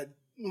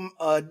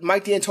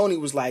Mike D'Antoni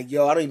was like,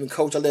 "Yo, I don't even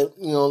coach. I let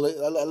you know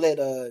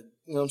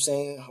what I'm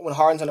saying, when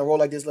Harden's on a roll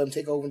like this, let him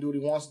take over and do what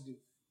he wants to do."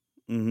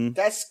 Mm-hmm.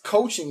 That's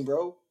coaching,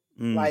 bro.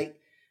 Like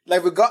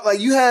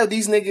you have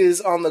these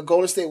niggas on the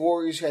Golden State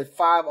Warriors who had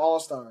 5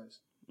 All-Stars.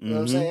 You know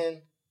what I'm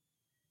saying?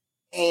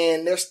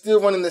 And they're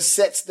still running the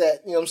sets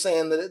that, you know what I'm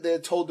saying, that they're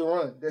told to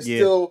run. They're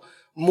still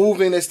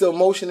moving, they're still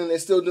motioning, they're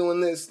still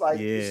doing this. Like,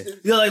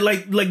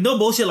 like no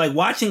bullshit. Like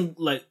watching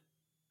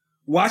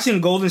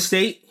Golden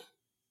State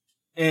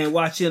and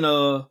watching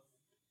like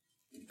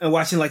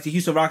the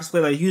Houston Rockets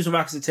play. Like Houston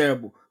Rockets are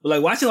terrible, but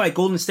like watching like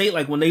Golden State,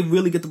 like when they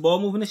really get the ball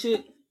moving and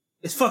shit,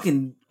 it's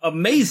fucking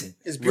amazing.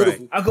 It's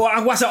beautiful. Right.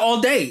 I watch it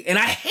all day, and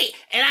I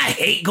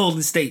hate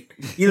Golden State.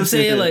 You know what I'm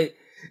saying? Like,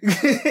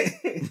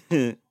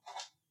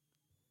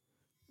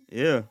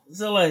 yeah.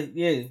 So like,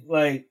 yeah,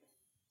 like,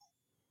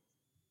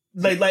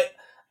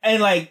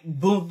 and like,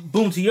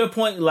 boom. To your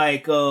point,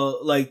 like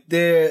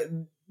their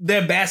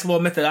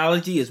basketball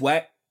methodology is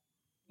whack.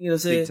 You know what I'm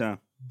saying? Big time.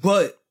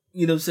 But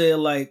you know what I'm saying?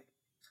 Like,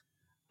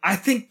 I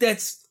think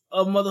that's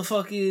a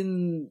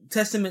motherfucking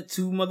testament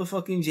to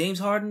motherfucking James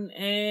Harden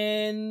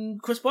and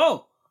Chris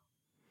Paul.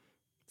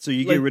 So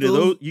you get rid of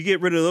those. You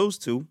get rid of those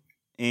two,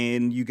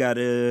 and you got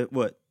a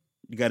what?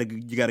 You got a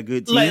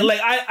good team.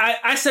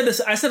 I said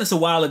this a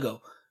while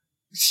ago.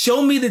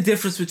 Show me the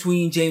difference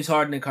between James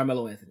Harden and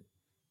Carmelo Anthony.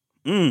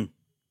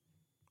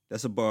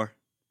 That's a bar.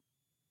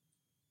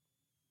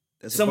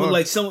 Someone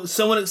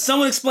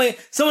explain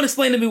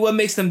to me what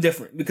makes them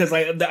different, because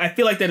like I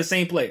feel like they're the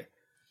same player.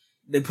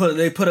 They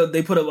put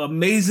up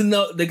amazing.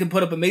 They can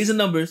put up amazing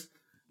numbers.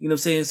 You know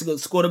what I'm saying?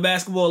 Score the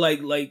basketball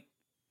like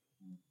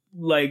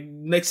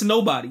next to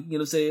nobody. You know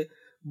what I'm saying?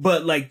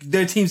 But like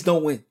their teams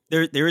don't win.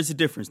 There is a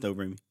difference though,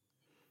 Remy.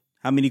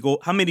 How many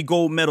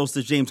gold medals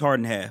does James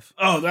Harden have?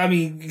 Oh, I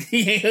mean,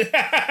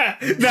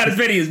 not as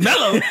many as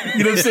Melo.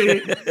 You know what I'm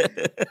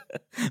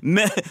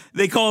saying?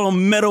 They call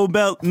him Melo,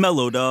 dog. You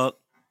know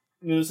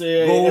what I'm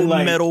saying? Gold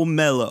medal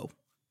Melo.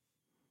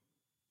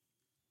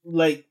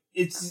 Like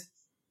it's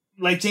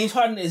like James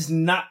Harden is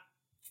not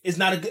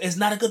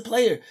a good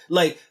player.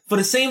 Like for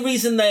the same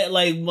reason that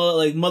like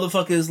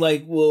motherfuckers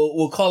like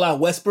will call out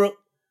Westbrook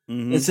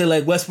and say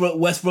like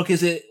Westbrook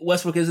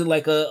isn't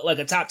like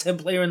a top 10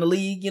 player in the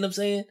league. You know what I'm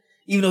saying?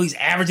 Even though he's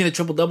averaging a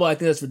triple double, I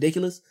think that's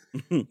ridiculous.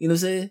 You know what I'm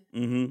saying?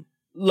 Mm-hmm.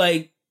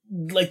 Like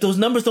those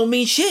numbers don't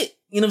mean shit.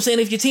 You know what I'm saying?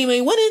 If your team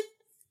ain't winning.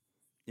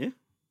 Yeah,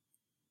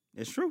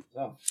 it's true.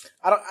 Oh.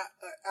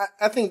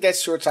 I think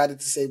that's short-sighted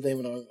to say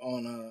blame it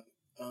on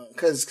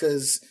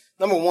because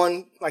number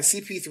one, like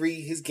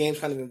CP3, his game's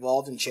kind of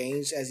evolved and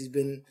changed as he's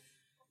been.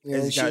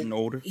 As he's gotten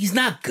older. He's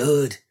not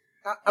good.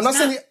 I'm not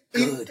saying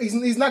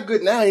he's not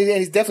good now, and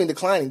he's definitely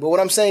declining. But what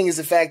I'm saying is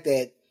the fact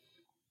that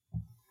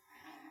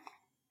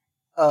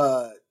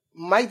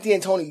Mike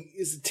D'Antoni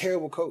is a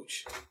terrible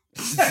coach.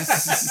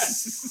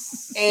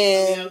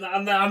 And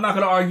I'm not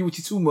going to argue with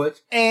you too much.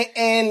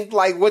 And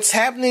like what's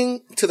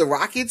happening to the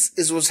Rockets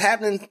is what's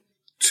happening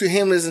to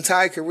him his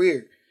entire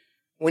career.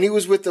 When he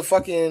was with the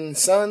fucking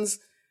Suns,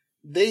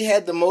 they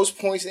had the most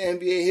points in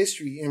NBA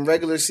history in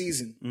regular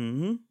season.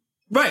 Mm-hmm.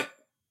 Right.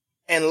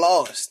 And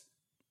lost.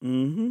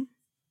 Mm-hmm.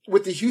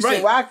 With the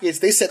Houston Rockets,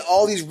 they set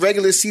all these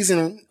regular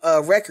season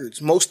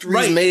records. Most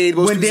threes made.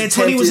 Most when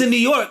D'Antoni was in New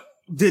York,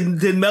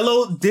 did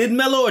Melo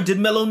or did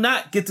Melo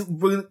not get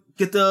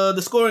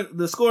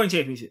the scoring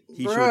championship?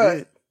 He sure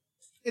did.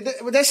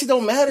 But that shit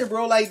don't matter,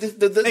 bro. Like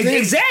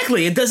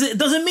exactly, it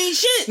doesn't mean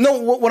shit. No,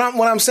 what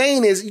I'm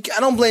saying is I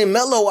don't blame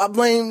Melo. I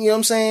blame, you know what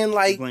I'm saying,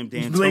 like blame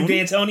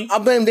D'Antoni. I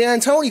blame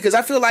D'Antoni because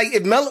I feel like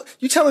if Melo,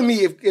 you telling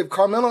me if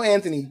Carmelo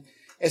Anthony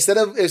instead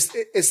of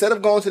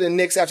going to the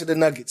Knicks after the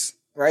Nuggets,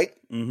 right?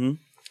 Mm-hmm.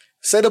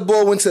 Say the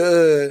ball went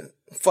to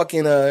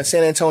fucking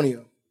San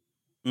Antonio.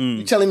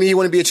 You telling me he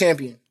wouldn't be a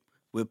champion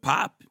with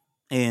Pop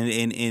and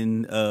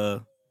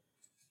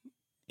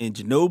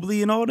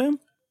Ginobili and all them?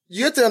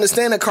 You have to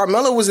understand that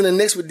Carmelo was in the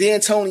Knicks with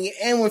D'Antoni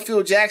and when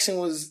Phil Jackson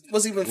was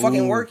even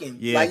fucking working.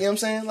 Yeah. Like, you know what I'm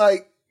saying?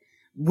 Like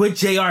with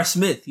J.R.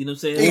 Smith, you know what I'm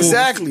saying?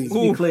 Exactly.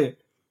 To be clear.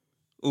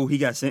 Oh, he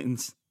got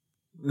sentenced.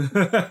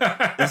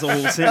 That's a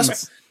whole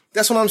sentence.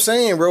 That's what I'm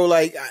saying, bro.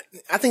 Like,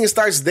 I think it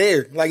starts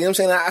there. Like, you know what I'm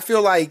saying? I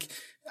feel like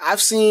I've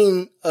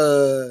seen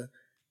Pop,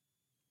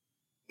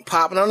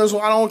 and I don't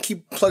want to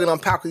keep plugging on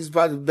Pop because he's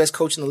probably the best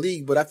coach in the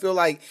league, but I feel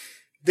like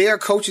there are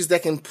coaches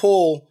that can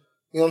pull,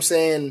 you know what I'm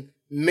saying,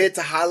 mid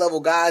to high level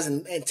guys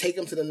and take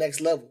them to the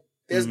next level.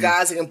 There's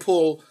guys that can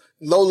pull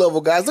low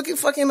level guys. Look at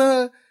fucking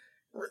Ben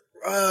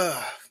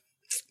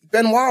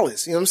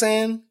Wallace. You know what I'm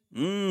saying?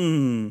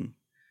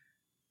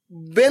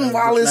 Ben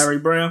Wallace Larry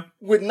Brown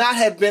would not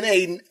have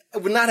been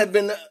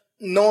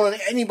known on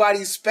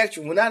anybody's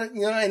spectrum, would not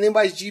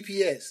anybody's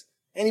GPS,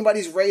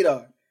 anybody's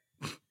radar.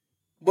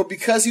 But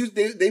because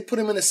they put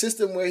him in a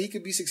system where he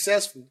could be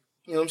successful,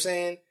 you know what I'm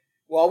saying?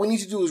 Well, all we need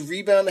to do is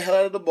rebound the hell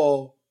out of the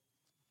ball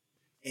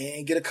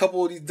and get a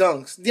couple of these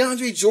dunks.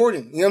 DeAndre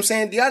Jordan, you know what I'm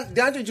saying?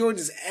 DeAndre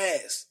Jordan's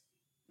ass.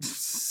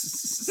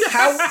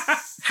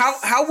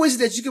 How is it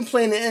that you can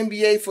play in the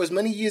NBA for as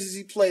many years as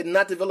he played and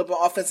not develop an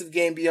offensive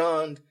game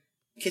beyond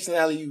catching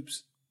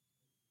alley-oops?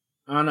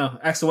 I don't know.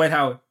 Ask Dwight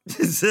Howard.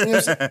 You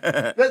know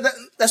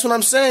that's what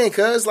I'm saying,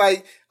 cuz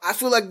like I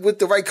feel like with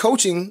the right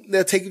coaching,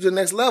 they'll take you to the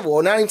next level.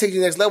 Or not even take you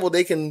to the next level,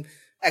 they can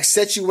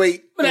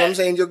accentuate, you know what I'm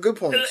saying, your good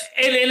points.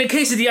 In the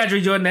case of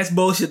DeAndre Jordan, that's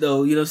bullshit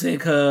though, you know what I'm saying?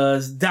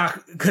 Cause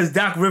Doc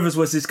Rivers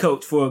was his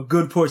coach for a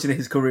good portion of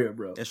his career,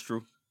 bro. That's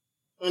true.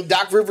 And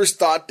Doc Rivers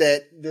thought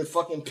that the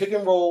fucking pick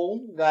and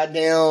roll,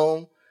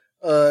 goddamn,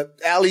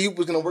 alley-oop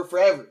was gonna work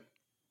forever.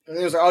 And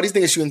it was like, oh, these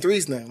niggas shooting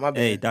threes now. My bad.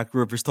 Hey, Doc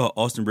Rivers thought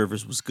Austin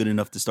Rivers was good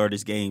enough to start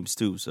his games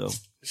too, so.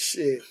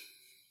 Shit.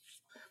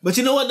 But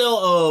you know what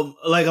though,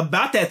 like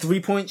about that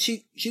 3-point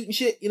shooting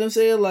shit, you know what I'm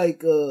saying?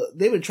 Like,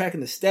 they've been tracking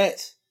the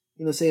stats,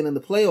 you know what I'm saying, in the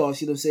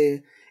playoffs, you know what I'm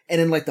saying?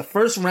 And in like the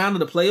first round of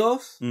the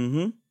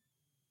playoffs,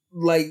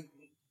 like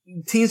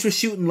teams were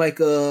shooting like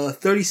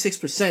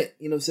 36%,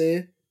 you know what I'm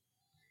saying?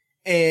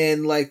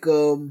 And like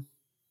the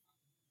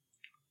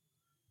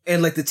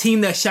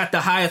team that shot the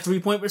higher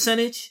 3-point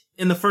percentage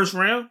in the first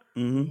round,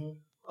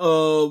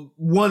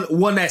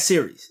 won that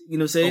series. You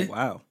know what I'm saying? Oh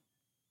wow!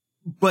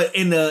 But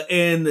in the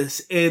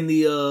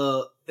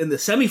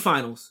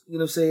semifinals, you know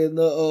what I'm saying?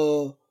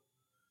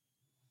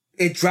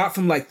 It dropped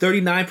from like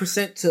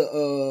 39%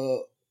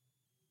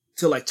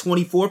 to like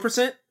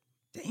 24%.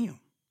 Damn.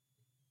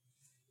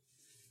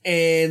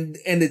 And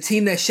the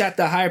team that shot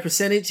the higher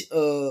percentage,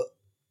 the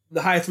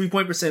higher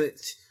 3-point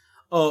percentage,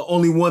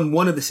 only won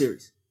one of the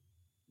series.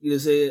 You know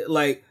what I'm saying?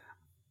 Like,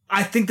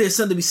 I think there's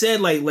something to be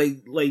said, like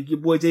your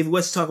boy David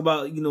West talk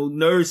about, you know,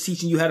 nerds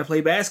teaching you how to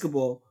play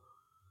basketball.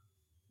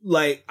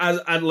 Like, I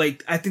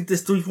think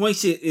this 3-point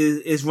shit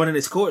is running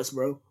its course,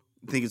 bro.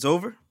 You think it's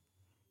over?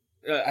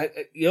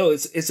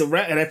 It's a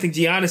wrap, and I think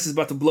Giannis is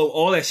about to blow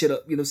all that shit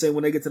up. You know what I'm saying?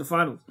 When they get to the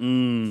finals.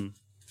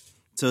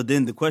 So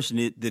then the question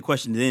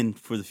then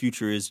for the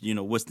future is,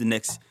 what's the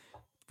next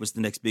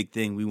big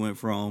thing? We went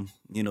from,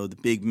 the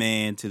big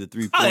man to the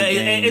 3-point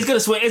game.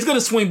 It's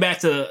gonna swing back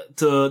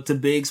to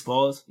Biggs,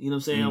 pause. You know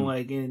what I'm saying?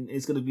 Like, and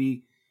it's gonna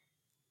be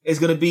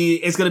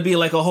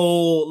like a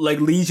whole like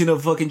legion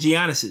of fucking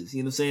Giannis's.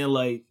 You know what I'm saying?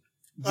 Like,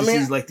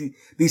 these like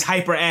these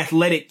hyper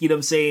athletic. You know what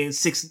I'm saying?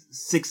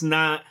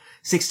 6'9",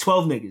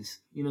 6'12" niggas.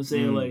 You know what I'm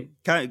saying? Like,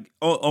 kind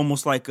of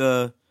almost like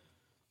there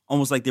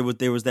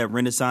was that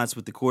renaissance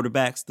with the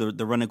quarterbacks,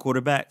 the running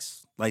quarterbacks.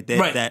 Like that,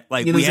 right. that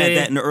like you know we had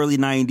that in the early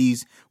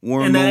 '90s.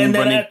 Warren Moon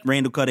running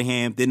Randall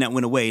Cunningham. Then that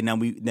went away.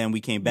 Then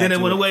we came back. Then it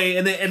went away,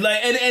 and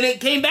it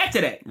came back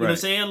to that. You know what I'm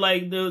saying?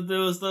 Like there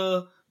was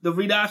the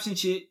read option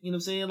shit. You know what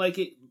I'm saying? Like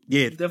it.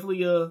 Yeah.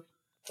 Definitely. I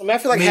mean, I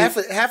feel like half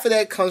of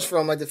that comes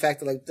from like the fact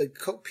that like the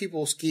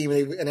people scheme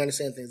and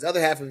understand things. The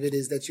other half of it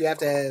is that you have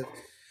to have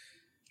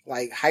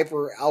like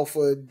hyper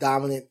alpha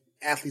dominant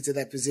athletes at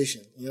that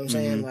position. You know what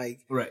I'm saying? Like,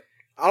 right.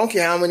 I don't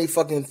care how many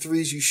fucking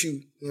threes you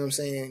shoot. You know what I'm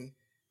saying?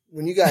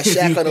 When you got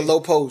Shaq on the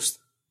low post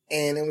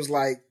and it was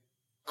like,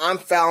 I'm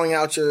fouling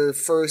out your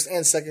first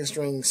and second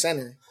string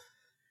center.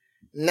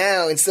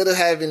 Now, instead of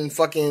having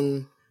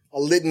fucking a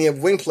litany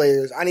of wing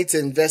players, I need to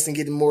invest in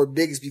getting more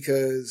bigs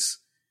because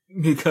I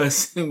need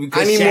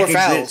Shaq more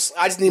fouls. Exists.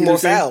 I just need more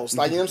fouls.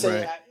 Like, you know what I'm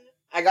saying? Right.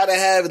 I gotta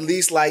have at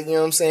least like, you know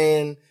what I'm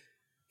saying?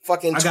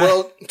 Fucking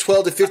 12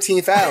 to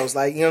 15 fouls.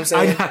 Like, you know what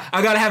I'm saying?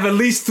 I gotta have at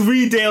least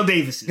 3 Dale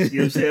Davises. You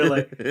know what I'm saying?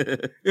 Like,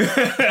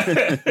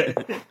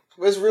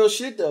 but it's real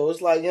shit though.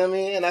 It's like, you know what I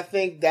mean? And I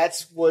think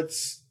that's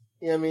what's,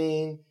 you know what I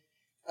mean,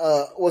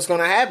 what's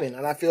gonna happen.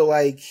 And I feel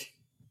like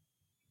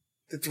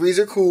the threes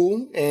are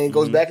cool and it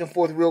goes back and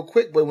forth real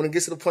quick, but when it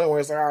gets to the point where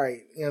it's like, all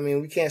right, you know what I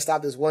mean, we can't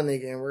stop this one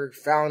nigga and we're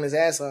fouling his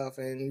ass off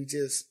and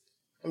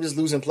I'm just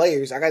losing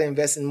players. I gotta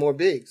invest in more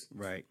bigs.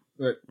 Right.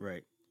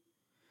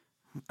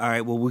 All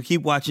right, well, we'll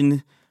keep watching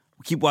the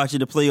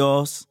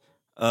playoffs.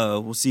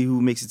 We'll see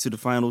who makes it to the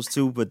finals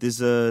too. But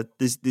this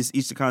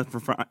Eastern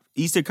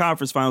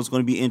Conference finals is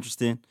going to be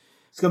interesting.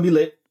 It's gonna be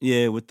lit.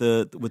 Yeah, with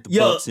the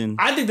Bucks and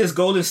I think this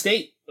Golden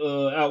State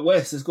out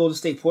west, this Golden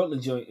State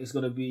Portland joint is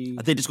gonna be.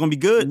 I think it's gonna be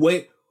good.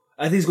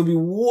 I think it's gonna be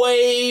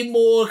way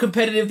more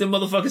competitive than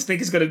motherfuckers think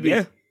it's gonna be.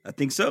 Yeah, I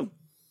think so.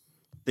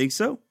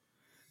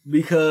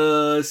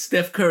 Because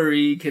Steph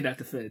Curry cannot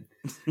defend.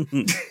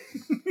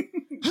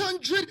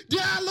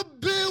 $100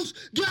 bills,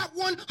 got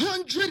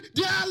 $100 bills,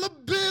 got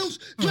 $100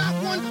 bills, got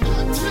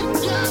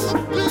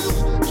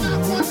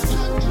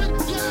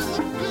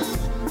 $100 bills.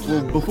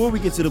 Well, before we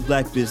get to the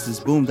black business,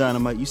 Boom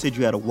Dynamite, you said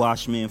you had a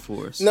Washman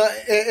for us. No,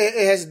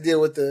 it has to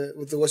deal with the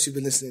what you've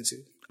been listening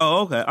to.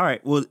 Oh, okay. All right.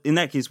 Well, in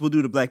that case, we'll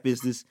do the black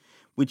business,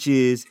 which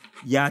is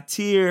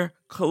Yatir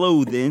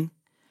Clothing.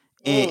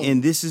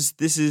 And this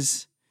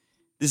is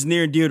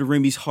near and dear to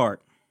Remy's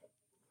heart.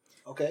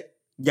 Okay.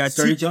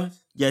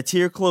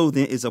 Yatir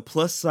Clothing is a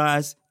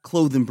plus-size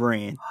clothing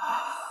brand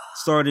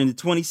started in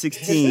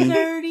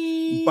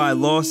 2016 by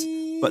Los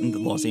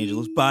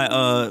Angeles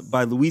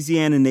by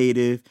Louisiana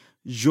native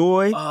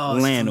Joy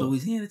Lano,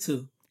 Louisiana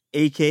too,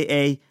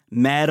 aka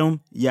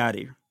Madam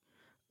Yatir.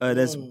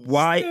 That's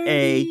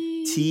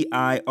YATIR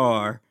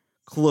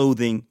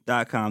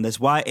clothing.com. That's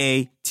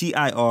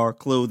YATIR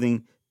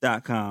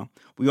clothing.com.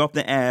 We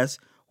often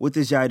ask, what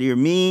does Yatir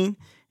mean?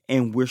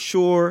 And we're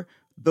sure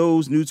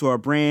those new to our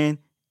brand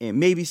and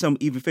maybe some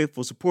even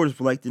faithful supporters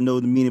would like to know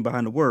the meaning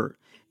behind the word.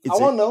 I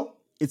want to know.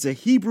 It's a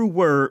Hebrew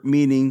word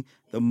meaning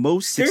the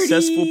most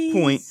successful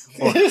point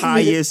or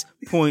highest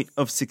point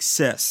of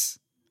success.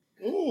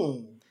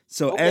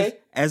 So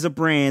as a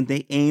brand,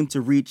 they aim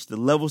to reach the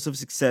levels of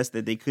success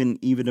that they couldn't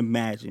even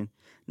imagine.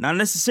 Not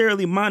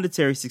necessarily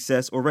monetary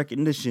success or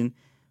recognition,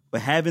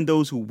 but having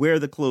those who wear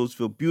the clothes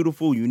feel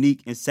beautiful,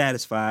 unique, and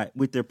satisfied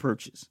with their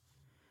purchase.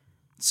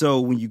 So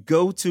when you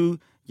go to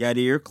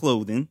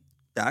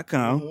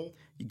yatirclothing.com,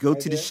 you go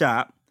to the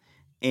shop,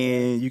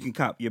 and you can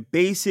cop your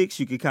basics.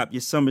 You can cop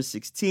your summer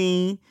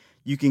 16.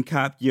 You can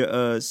cop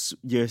your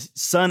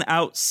sun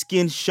out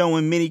skin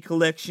showing mini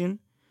collection.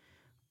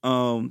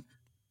 Don't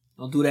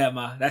do that,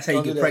 ma. That's how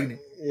you get pregnant.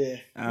 Yeah.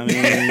 I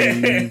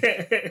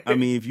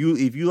mean, if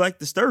you like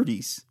the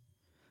sturdies,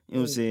 you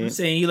know what I'm saying. I'm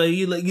saying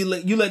you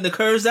letting the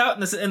curves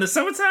out in the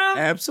summertime.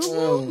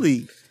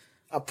 Absolutely.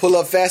 I pull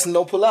up fast and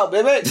don't pull out,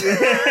 baby.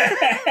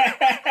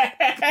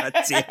 God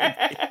damn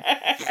it.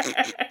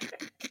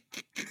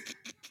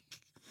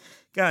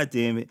 God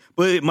damn it.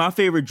 But my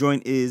favorite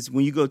joint is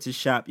when you go to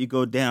shop, you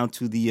go down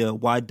to the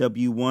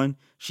YW1.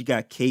 She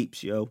got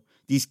capes, yo.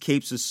 These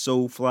capes are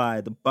so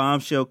fly. The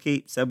bombshell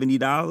cape,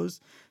 $70.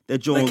 That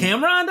joint, like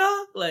Cameron,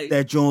 dog? Like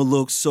that joint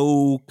looks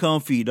so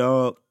comfy,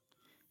 dog.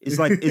 It's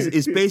like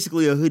it's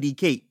basically a hoodie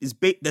cape.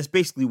 That's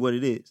basically what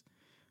it is.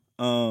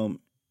 And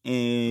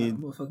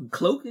motherfucking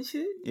cloak and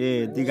shit.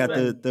 Yeah, they got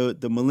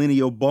the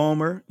Millennial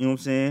Balmer, you know what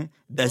I'm saying?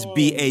 That's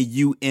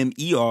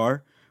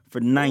BAUMER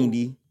for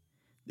 90.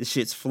 The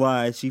shit's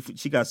fly. She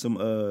got some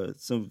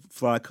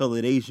fly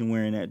colored Asian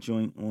wearing that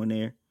joint on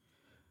there.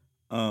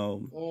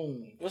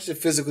 What's your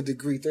physical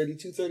degree?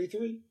 32,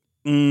 33?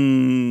 Let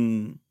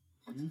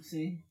me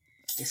see.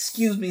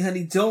 Excuse me,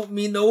 honey, don't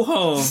mean no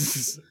harm.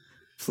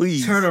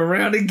 Please. Turn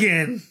around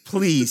again.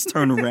 Please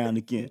turn around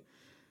again.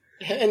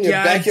 And your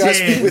backyard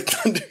speak with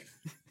thunder.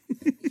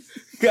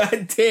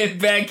 Goddamn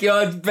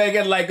backyard's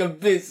begging like a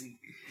busy.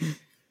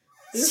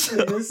 This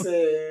nigga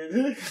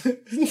said.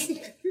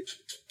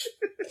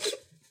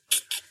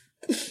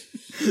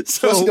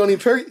 Plus, you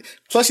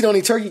don't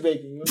need turkey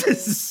bacon. You know?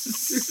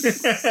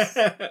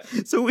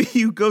 So when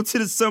you go to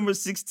the Summer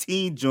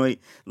 16 joint,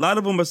 a lot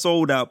of them are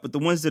sold out, but the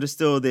ones that are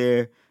still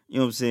there, you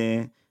know what I'm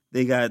saying?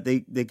 They got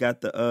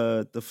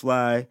the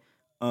fly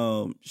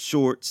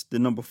shorts. The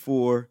number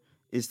 4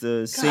 is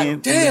the same.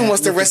 Damn,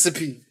 what's the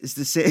recipe? It's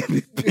the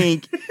same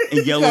pink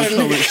and yellow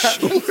colored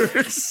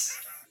shorts.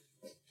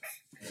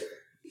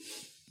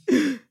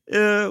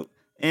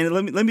 And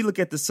let me look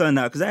at the Sun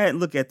Out, because I hadn't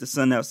looked at the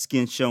Sun Out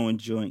skin showing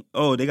joint.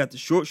 Oh, they got the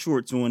short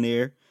shorts on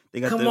there. They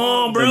got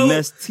the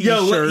mess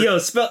t-shirt. Yo,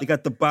 spell. They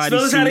got the body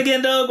spell this suit. out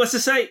again, dog. What's the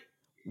site?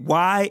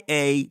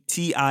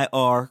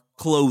 YATIR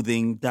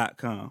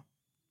clothing.com.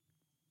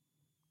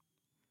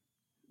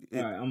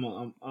 All right,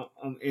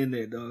 I'm in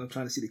there, dog. I'm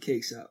trying to see the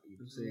cakes out. You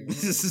know what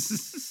I'm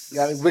saying? You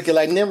gotta be wicked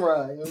like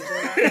Nimrod. You know what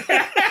I'm saying?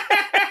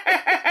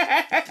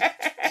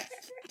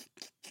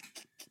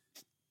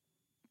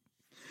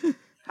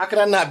 How could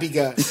I not be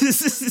God?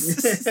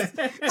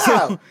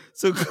 How?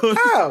 So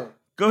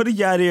go to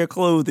Yadier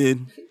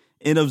Clothing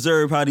and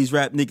observe how these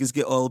rap niggas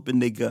get all up in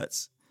their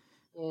guts.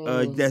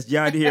 That's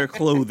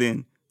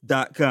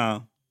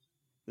YadierClothing.com.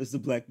 That's the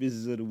Black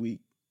Business of the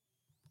Week.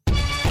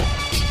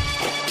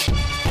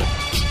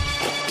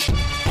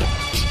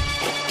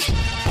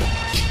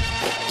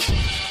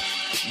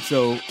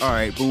 So, all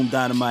right, Boom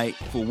Dynamite,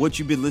 for what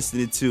you've been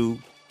listening to,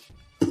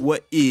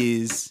 what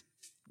is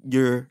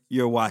your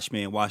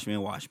Watchman?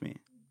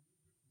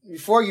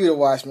 Before you the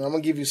Watchman, I'm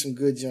gonna give you some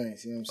good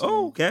joints. You know what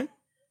I'm saying?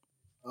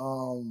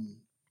 Oh, okay.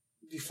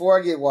 Before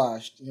I get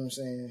washed, you know what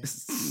I'm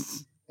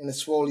saying? And the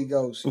Swoley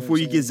Ghost. Before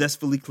you get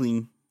zestfully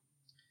clean.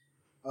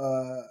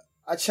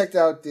 I checked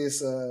out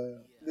this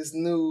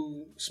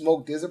new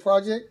Smoke DZA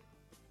project.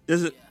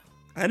 I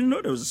didn't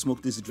know there was a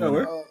Smoke DZA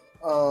drummer.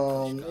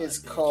 It's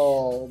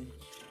called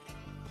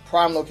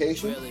Prime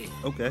Location.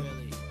 Okay.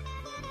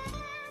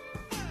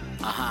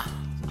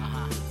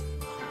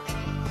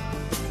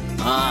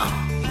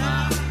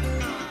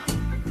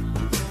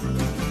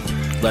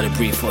 Let it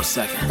breathe for a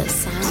second.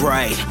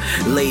 Right.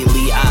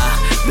 Lately,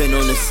 I've been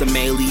on this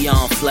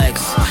chameleon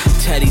flex.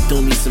 Teddy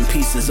threw me some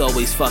pieces,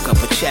 always fuck up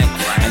a check.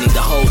 I need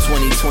the whole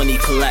 2020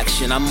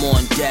 collection. I'm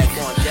on deck.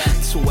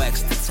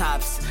 2X the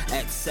tops,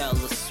 XL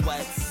the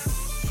sweats.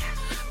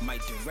 My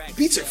direct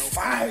Beats are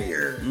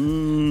fire.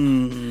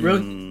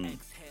 Really?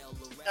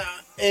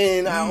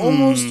 And I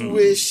almost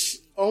wish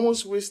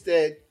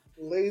that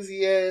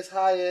lazy ass,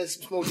 high ass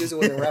Smoke DZA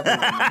wasn't rapping.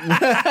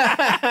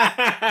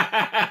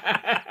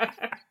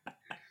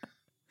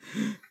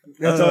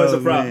 That's always a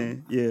problem.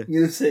 Man. Yeah. You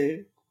know what I'm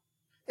saying?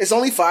 It's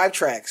only 5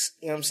 tracks.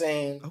 You know what I'm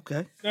saying?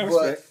 Okay.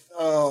 But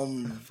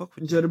Fuck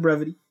with Enjoy the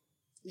brevity.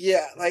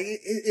 yeah, like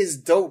it's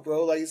dope,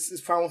 bro. Like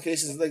it's Prime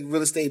Location is like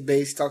real estate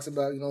based. He talks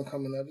about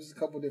coming up. There's a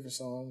couple different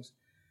songs.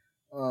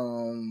 But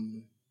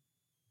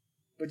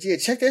yeah,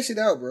 check that shit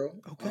out, bro.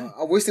 Okay.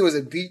 I wish there was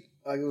a beat,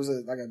 like it was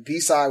a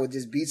B-side with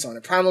just beats on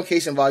it. Prime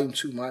Location Volume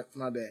 2. My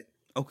bad.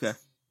 Okay.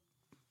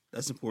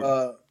 That's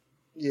important.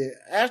 Yeah.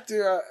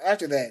 After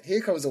that,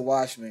 here comes the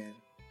Watchman.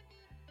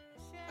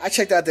 I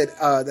checked out that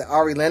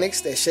Ari Lennox,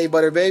 that Shea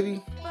Butter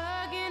Baby.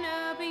 Bugging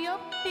up your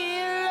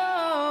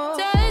pillow.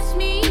 Touch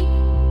me,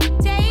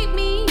 take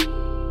me,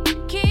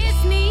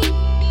 kiss me,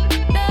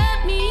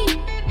 love me,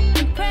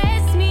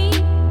 impress me,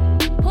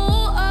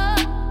 pull up,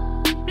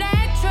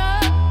 black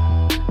truck,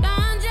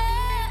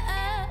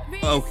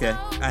 ganja. Okay.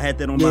 I had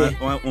that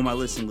on my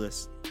listen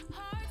list.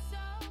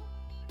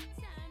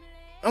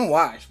 I'm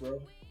washed, bro.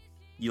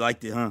 You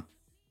liked it, huh?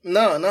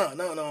 No,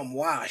 I'm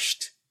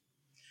washed.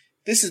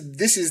 This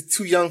is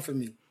too young for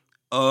me.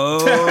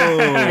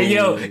 Oh.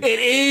 Yo, it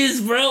is,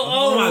 bro.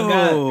 Oh my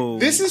god.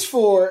 This is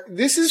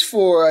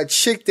for a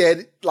chick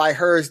that like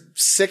her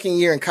second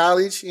year in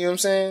college. You know what I'm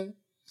saying?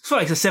 It's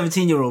like a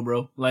 17-year-old,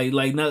 bro. Like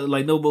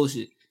no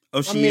bullshit.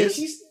 Oh, she is?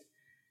 She's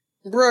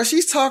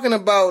talking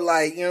about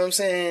like, you know what I'm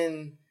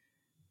saying,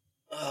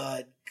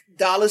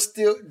 dollar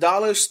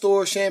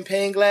store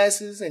champagne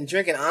glasses and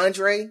drinking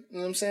Andre. You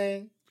know what I'm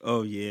saying?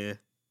 Oh, yeah.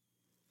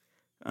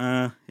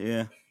 Yeah.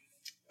 Yeah.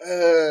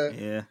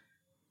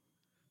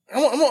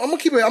 I'm gonna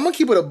keep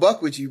it a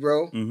buck with you,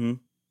 bro. Mm-hmm.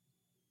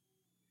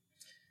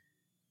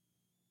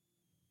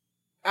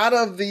 Out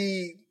of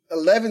the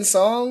 11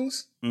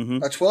 songs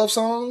or 12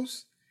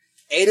 songs,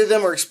 8 of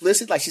them are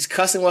explicit. Like she's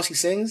cussing while she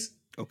sings.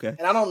 Okay.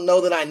 And I don't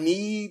know that I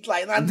need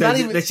like not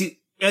even. You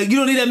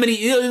don't need that many.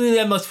 You don't need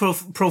that much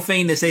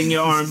profaneness in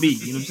your R&B.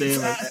 You know what I'm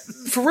saying? Like,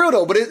 for real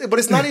though, but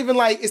it's not even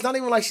like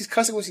she's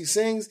cussing when she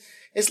sings.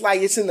 It's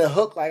like it's in the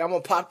hook. Like I'm gonna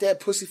pop that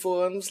pussy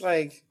for her. I'm just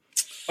like.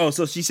 Oh,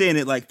 so she's saying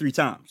it like 3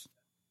 times.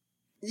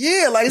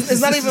 Yeah, like it's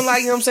not even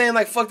like, you know what I'm saying,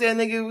 like fuck that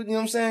nigga, you know what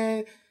I'm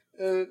saying?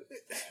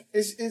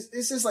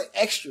 It's just like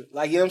extra.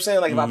 Like, you know what I'm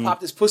saying? Like if I pop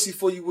this pussy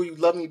for you, will you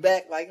love me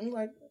back? Like I'm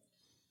like,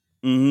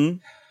 Mm-hmm.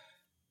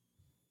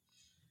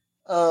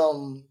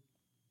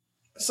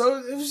 So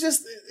it was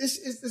just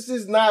it's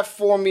just not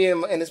for me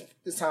in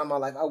this time of my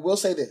life. I will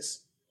say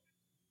this.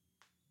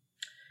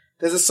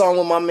 There's a song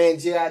with my man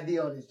J.I.D.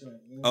 on this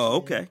joint. You know Oh,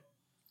 okay.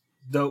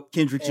 Dope.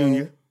 Kendrick Jr.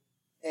 And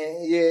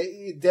yeah,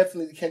 it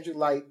definitely Kendrick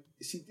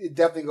it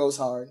definitely goes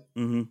hard.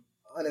 Mm-hmm.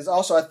 And it's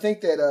also I think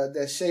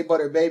that Shea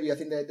Butter Baby, I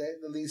think that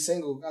the lead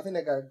single, I think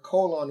that got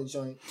Cole on the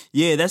joint.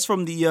 Yeah, that's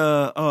from the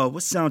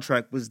what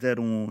soundtrack was that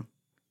on?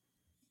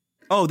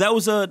 Oh, that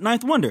was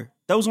Ninth Wonder.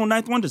 That was on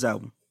Ninth Wonder's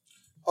album.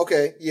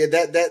 Okay, yeah,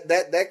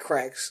 that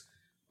cracks.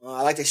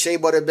 I like the Shea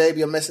Butter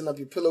Baby. I'm messing up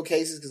your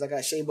pillowcases because I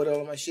got shea butter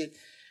on my shit.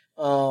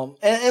 And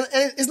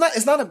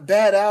it's not a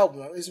bad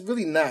album. It's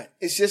really not.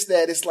 It's just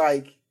that it's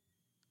like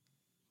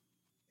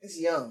it's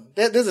young.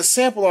 There's a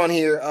sample on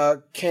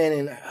here,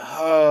 Cannon.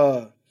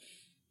 I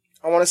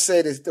want to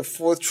say this the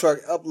fourth truck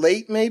Up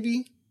Late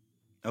maybe.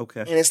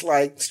 Okay. And it's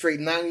like straight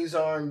 90s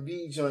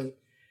R&B joint.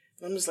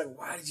 And I'm just like,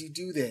 why did you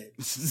do that?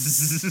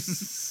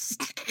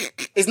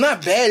 It's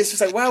not bad. It's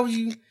just like, why would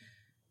you?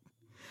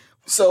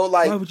 So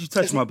like, why would you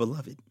touch my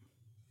beloved?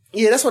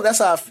 Yeah, that's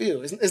how I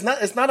feel.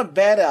 It's not a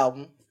bad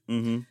album.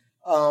 Mm-hmm.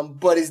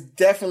 But it's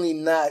definitely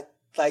not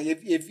like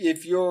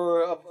if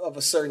you're of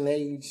a certain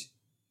age.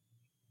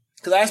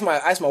 Because I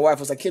asked my wife, I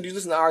was like, "Kid, do you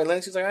listen to Ari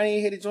Lennox?" She was like, "I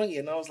ain't hear the joint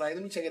yet," and I was like,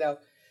 "Let me check it out,"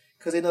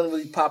 because it doesn't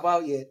really pop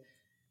out yet.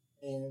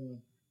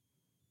 And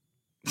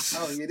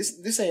oh yeah,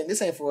 this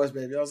ain't for us,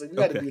 baby. I was like, we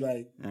got to be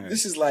like, right.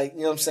 This is like, you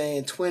know what I'm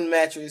saying, twin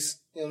mattress.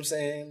 You know what I'm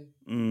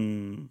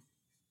saying?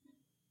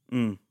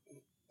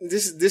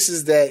 This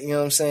is that, you know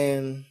what I'm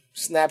saying,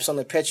 snaps on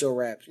the petro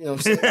rap. You know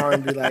what I'm saying?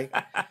 R&B like,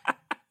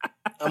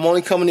 I'm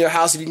only coming to your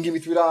house if you can give me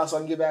 $3 so I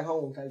can get back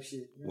home type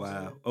shit. You know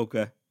wow.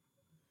 Okay.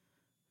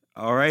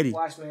 Alrighty.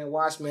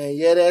 Watch man.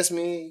 Yeah, that's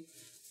me.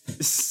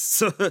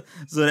 So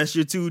that's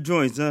your two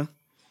joints, huh?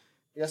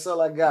 That's all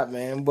I got,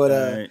 man. But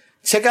right.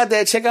 check out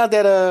that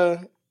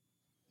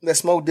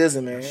Smoke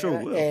Dizzin', man. I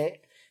sure will.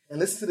 And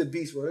listen to the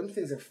beats, bro. Them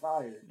things are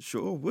fire.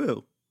 Sure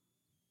will.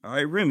 All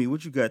right, Remy,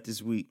 what you got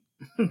this week?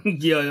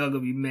 Yo, y'all gonna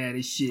be mad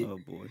as shit. Oh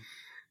boy.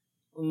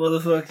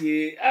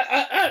 Motherfucker.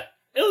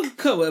 It was a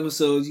couple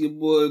episodes. Your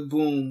boy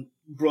Boom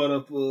brought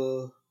up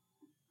your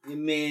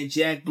man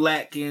Jack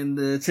Black and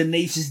the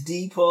Tenacious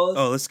D pause.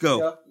 Oh, let's go.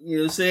 Yeah. You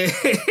know what I'm saying?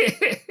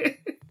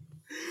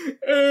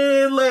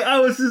 And like I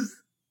was just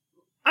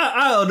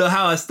I don't know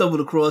how I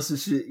stumbled across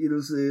this shit, you know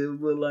what I'm saying?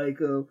 But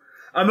like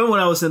I remember when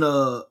I was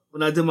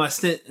when I did my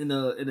stint in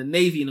the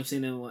Navy, you know what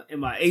I'm saying, in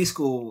my A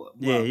school,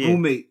 my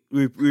roommate.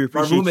 We appreciate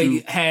my roommate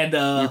you. Had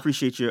we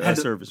appreciate your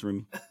service,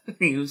 Remy.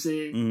 You know what I'm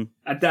saying? Mm-hmm.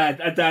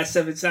 I died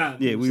 7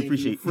 times. Yeah, we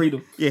appreciate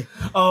freedom. Yeah.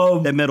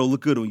 That medal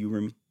look good on you,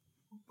 Remy.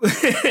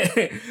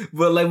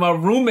 But like my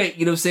roommate,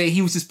 you know what I'm saying,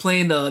 he was just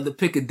playing the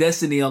Pick of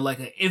Destiny on like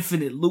an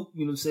infinite loop,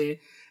 you know what I'm saying?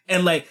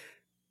 And like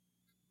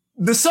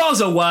the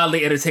songs are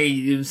wildly entertaining,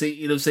 you know what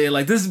I'm saying?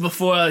 Like this is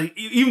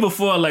even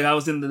before like I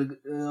was into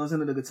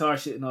the guitar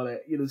shit and all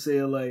that, you know what I'm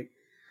saying? Like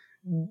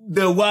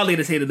they're wildly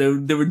entertaining,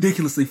 they're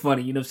ridiculously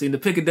funny, you know what I'm saying? The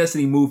Pick of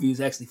Destiny movie is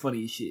actually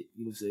funny as shit,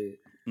 you know what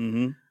I'm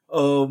saying?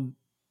 Mm-hmm.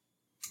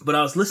 But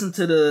I was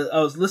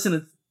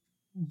listening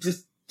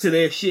just to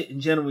their shit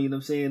in general, you know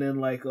what I'm saying? And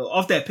like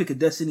off that Pick of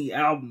Destiny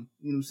album,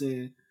 you know what I'm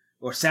saying?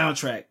 Or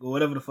soundtrack or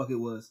whatever the fuck it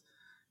was.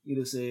 You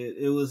know what I'm saying?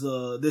 It was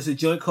there's a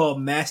joint called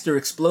Master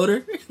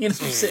Exploder, you know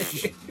what I'm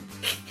saying?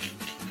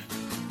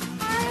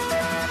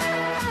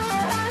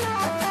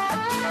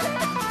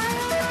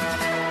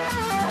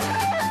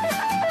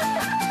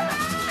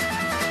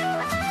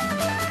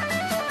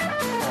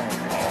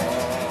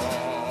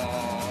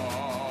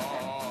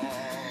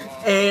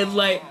 And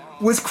like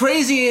what's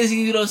crazy is,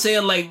 you know what I'm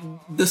saying, like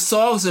the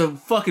songs are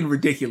fucking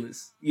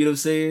ridiculous, you know what I'm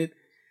saying?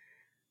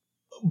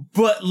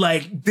 But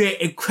like they're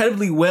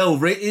incredibly well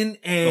written,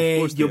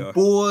 and your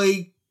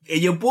boy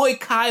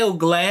Kyle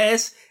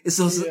Glass is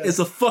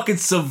a fucking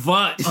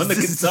savant on the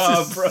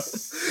guitar, bro.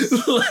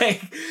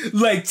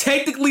 like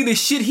technically the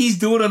shit he's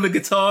doing on the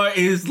guitar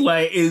is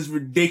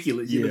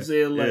ridiculous. You know what I'm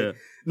saying? Like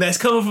that's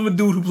coming from a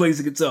dude who plays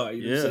the guitar.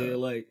 You know what I'm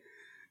saying?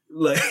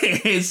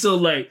 Like and so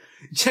like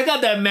check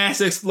out that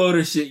Master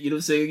Exploder shit. You know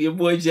what I'm saying? Your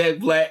boy Jack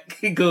Black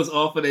goes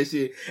off of that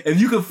shit.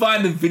 If you can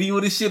find the video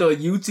of this shit on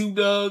YouTube,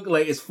 dog,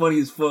 like it's funny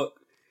as fuck.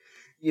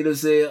 You know what I'm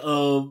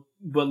saying?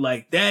 But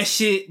like that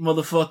shit,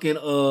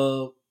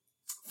 motherfucking,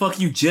 Fuck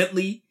You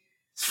Gently.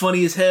 It's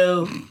funny as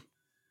hell.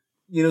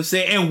 You know what I'm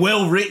saying? And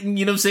well written,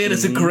 you know what I'm saying?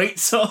 It's a great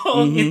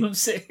song, you know what I'm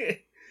saying?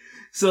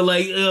 So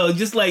like, I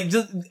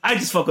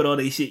just fuck with all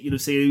that shit, you know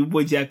what I'm saying? Your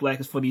boy Jack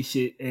Black is funny as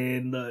shit.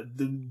 And,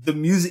 the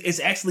music, it's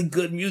actually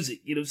good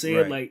music, you know what I'm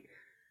saying? Right.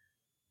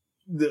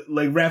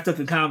 Like wrapped up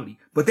in comedy.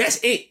 But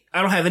that's it.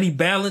 I don't have any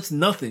balance,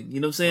 nothing.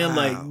 You know what I'm saying? Wow.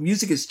 Like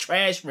music is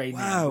trash right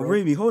now. Wow,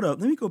 Remy, hold up.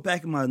 Let me go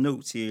back in my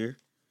notes here.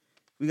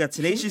 We got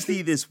Tenacious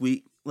D this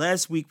week.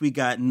 Last week we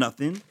got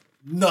Nothing.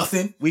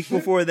 Week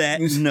before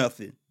that,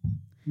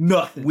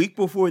 Nothing. Week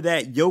before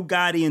that, Yo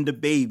Gotti and the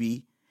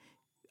Baby.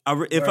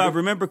 If I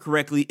remember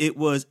correctly, it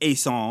was a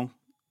song.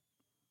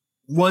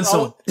 One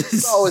song.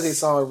 It's always a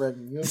song with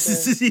Remy. You know what I'm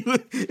saying?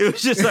 It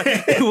was just like,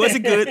 it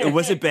wasn't good, it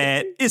wasn't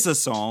bad. It's a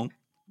song.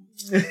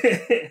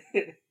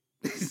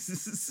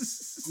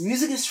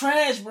 Music is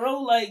trash,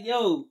 bro. Like,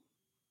 yo,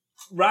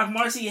 Rock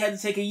Marcy had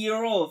to take a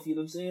year off. You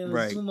know what I'm saying? It was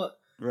Right. Too much.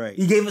 Right.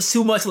 He gave us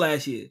too much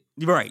last year.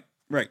 Right.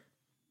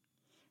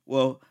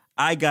 Well,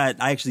 I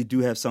actually do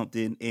have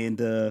something,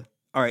 and all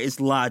right, it's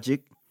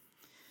Logic.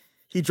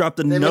 He dropped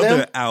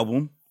another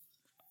album.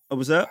 Oh,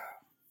 what's up?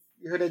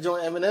 You heard that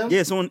joint Eminem?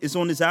 Yeah, it's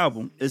on this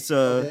album. It's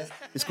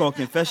called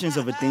Confessions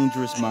of a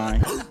Dangerous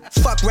Mind.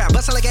 Fuck rap,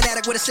 bustin' like an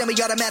addict with a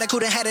semi-automatic.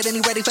 Who done had it and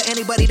he ready for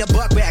anybody to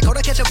buck back. Go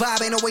to catch a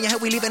vibe, ain't no way in hell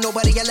we leaving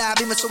nobody alive.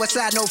 Even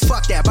suicide, no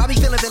fuck that. Bobby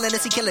feeling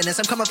villainous, he killing us.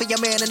 I'm coming for your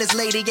man and his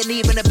lady, and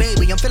even a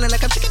baby. I'm feeling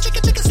like I'm chicken,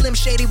 Slim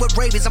Shady with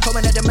rabies. I'm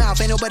coming at the mouth,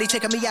 ain't nobody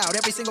taking me out.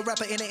 Every single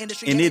rapper in the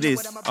industry. And it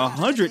is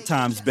 100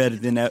 times better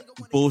than that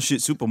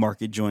bullshit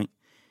supermarket joint.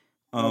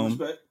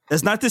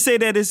 That's not to say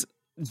that it's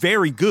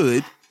very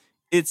good.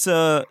 It's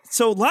so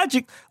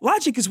Logic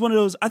is one of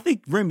those. I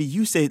think Remy,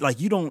 you said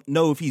like you don't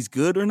know if he's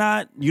good or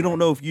not. You don't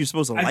know if you're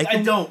supposed to like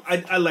him. I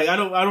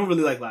don't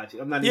really like Logic.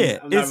 I'm not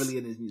really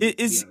in his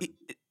music.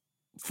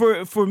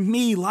 For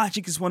me,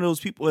 Logic is one of those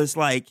people. It's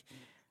like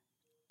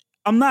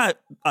I'm not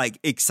like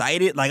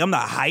excited, like I'm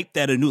not hyped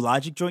that a new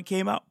Logic joint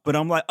came out, but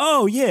I'm like,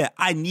 oh yeah,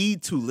 I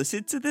need to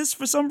listen to this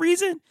for some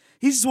reason.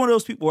 He's just one of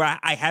those people where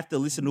I have to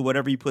listen to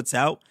whatever he puts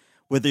out,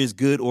 whether it's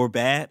good or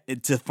bad,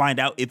 and to find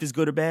out if it's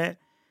good or bad.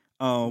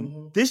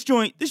 This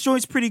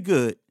joint's pretty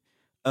good.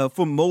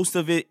 For most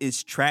of it,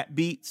 it's trap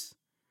beats.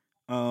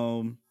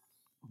 The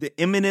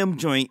Eminem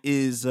joint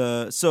is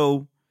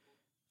so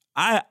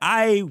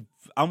I'm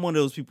one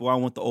of those people. I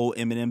want the old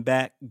Eminem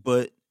back,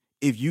 but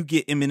if you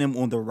get Eminem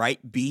on the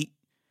right beat,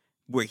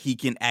 where he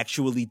can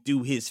actually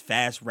do his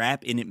fast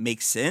rap and it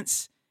makes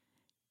sense,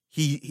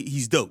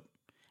 he's dope.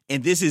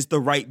 And this is the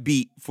right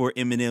beat for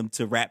Eminem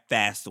to rap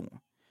fast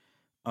on.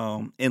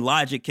 And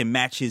Logic can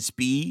match his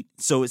speed,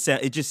 so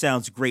it just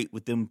sounds great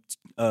with them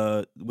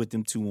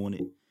two on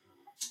it.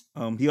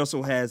 He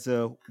also has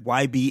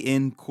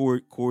YBN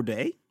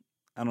Corday.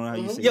 I don't know how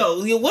you say.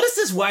 Yo, what is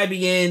this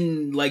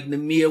YBN like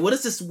Namir? What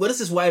is this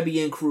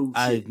YBN crew?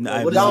 I Shit?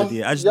 have no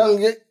idea. I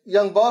just,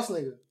 young boss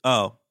nigga.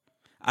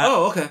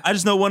 Okay. I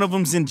just know one of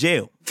them's in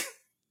jail.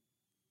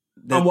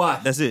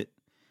 That's it.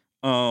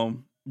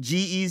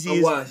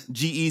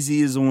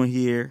 G-Eazy is on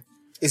here.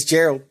 It's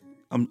Gerald.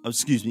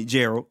 Excuse me,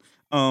 Gerald.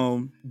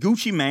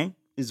 Gucci Mane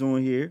is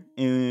on here,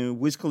 and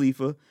Wiz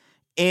Khalifa,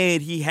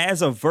 and he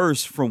has a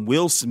verse from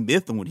Will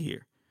Smith on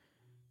here.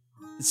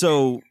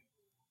 So,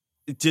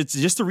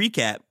 just to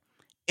recap,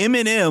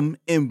 Eminem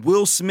and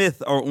Will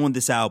Smith are on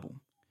this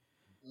album.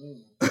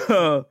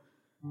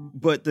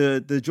 But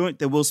the joint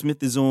that Will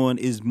Smith is on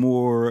is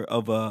more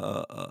of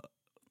a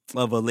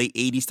late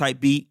 80s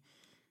type beat.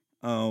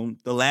 The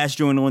last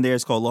joint on there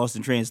is called Lost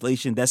in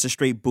Translation. That's a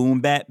straight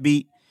boom bap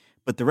beat.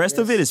 But the rest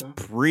of it is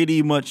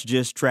pretty much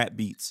just trap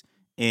beats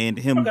and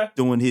him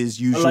doing his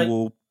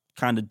usual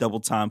kind of double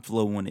time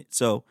flow on it.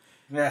 So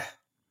yeah,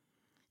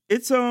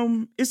 it's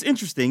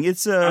interesting.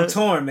 It's I'm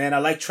torn, man. I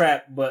like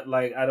trap, but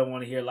like I don't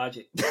want to hear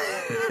Logic.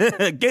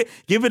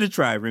 Give it a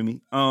try,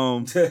 Remy.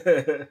 I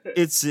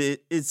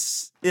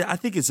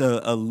think it's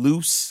a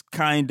loose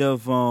kind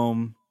of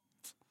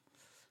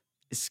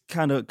it's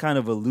kind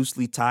of a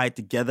loosely tied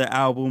together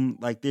album.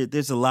 Like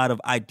there's a lot of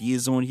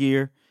ideas on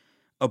here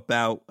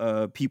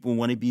about people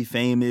want to be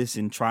famous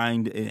and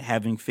trying to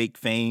having fake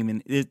fame,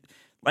 and it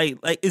like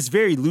it's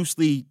very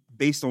loosely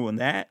based on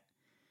that.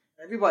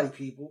 Everybody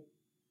people.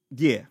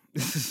 Yeah.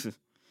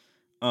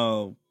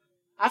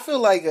 I feel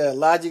like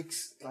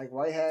Logic's like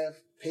White Half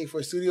pay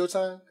for studio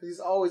time because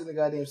he's always in the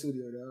goddamn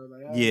studio, though.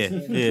 Like,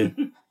 yeah.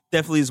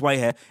 Definitely his White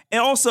Hat.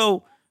 And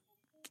also,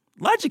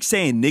 Logic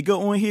saying nigga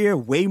on here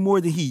way more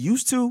than he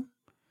used to.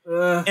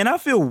 And I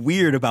feel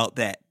weird about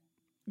that.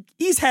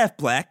 He's half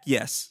black,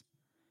 yes.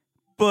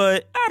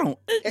 But I don't.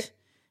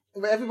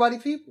 But everybody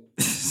people.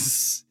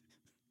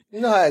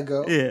 You know how it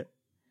go. Yeah.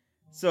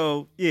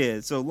 So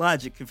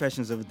Logic,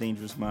 Confessions of a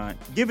Dangerous Mind.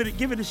 Give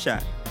it a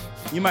shot.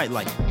 You might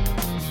like it.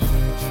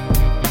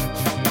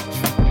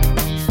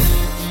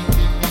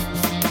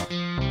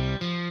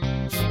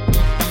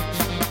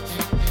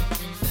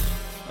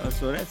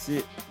 So that's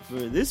it for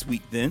this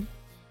week then.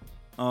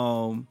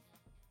 Your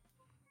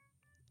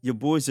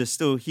boys are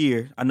still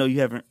here. I know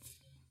you haven't.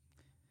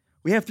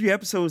 We have 3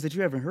 episodes that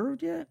you haven't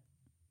heard yet.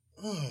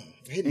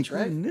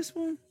 Including this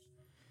one.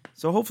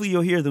 So hopefully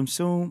you'll hear them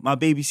soon. My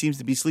baby seems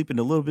to be sleeping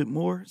a little bit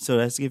more, so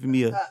that's giving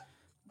me a.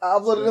 I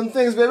uploaded them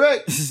things,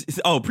 baby.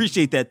 Oh,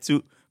 appreciate that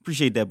too.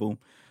 Appreciate that, Boom.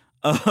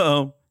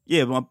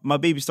 Yeah, my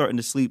baby's starting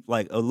to sleep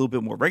like a little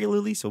bit more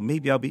regularly, so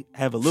maybe I'll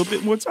have a little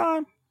bit more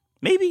time.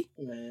 Maybe.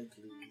 Man,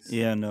 please.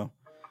 Yeah, I know.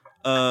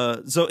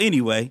 So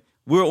anyway,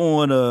 we're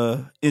on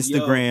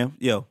Instagram.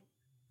 Yo.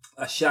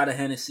 A shot of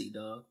Hennessy,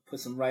 dog. Put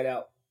some right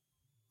out.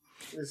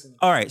 Listen.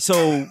 All right,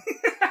 so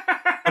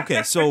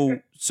okay,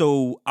 so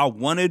I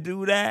want to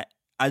do that.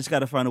 I just got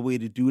to find a way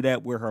to do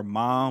that where her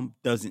mom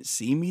doesn't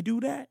see me do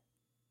that.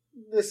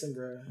 Listen,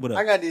 bro. What up?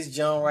 I got this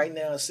John right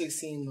now,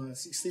 16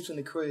 months. He sleeps in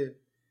the crib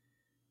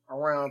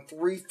around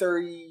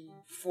 3:30,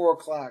 4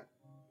 o'clock.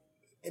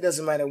 It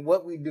doesn't matter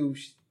what we do.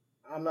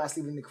 I'm not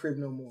sleeping in the crib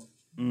no more.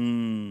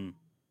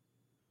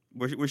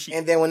 Where she?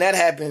 And then when that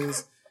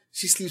happens,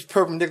 she sleeps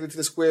perpendicular to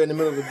the square in the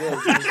middle of the bed. You know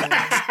what I'm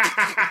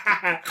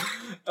saying?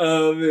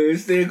 Oh man,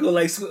 stay cool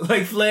like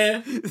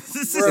Flair.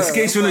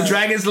 Escapes from the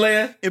Dragon's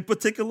Lair. In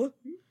particular?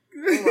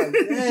 I'm like,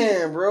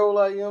 damn, bro.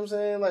 Like, you know what I'm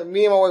saying? Like,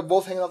 me and my wife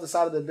both hanging off the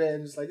side of the bed.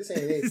 And just like, this ain't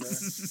it, bro.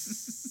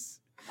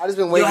 I just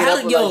been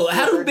waking up.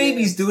 How do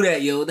babies do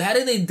that, yo? How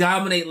do they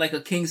dominate like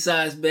a king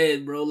size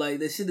bed, bro? Like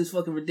that shit is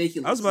fucking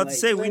ridiculous. I was about like, to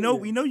say, we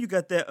know you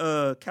got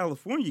that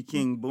California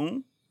king,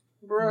 Boom.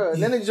 Bro,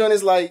 and then the joint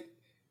is like,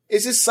 it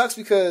just sucks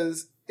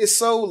because it's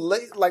so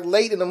late, like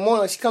late in the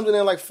morning. Like, she comes in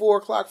there like 4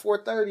 o'clock,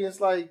 4:30. It's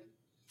like,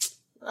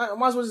 I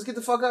might as well just get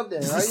the fuck up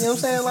then, right? You know what I'm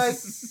saying? Like,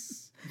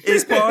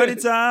 it's party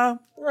time.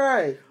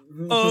 Right.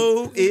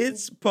 Oh,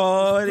 it's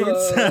party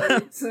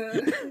time.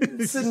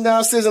 Sitting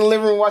downstairs in the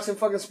living room watching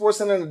fucking Sports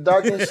Center in the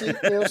dark and shit.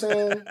 You know what I'm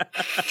saying?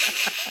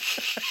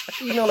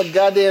 Eating all the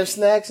goddamn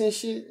snacks and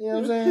shit. You know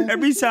what I'm saying?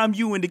 Every time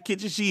you in the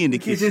kitchen, she in the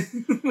kitchen.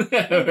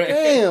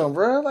 Damn,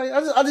 bro. Like,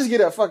 I just get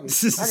up. Fuck it.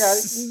 I got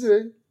it. You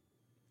good.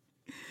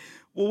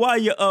 Well, while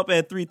you're up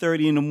at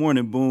 3:30 in the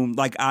morning, Boom,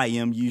 like I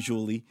am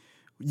usually,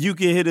 you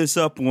can hit us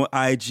up on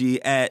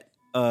IG at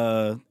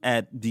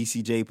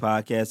DCJ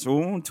Podcast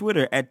or on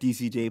Twitter at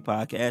DCJ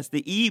Podcast.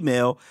 The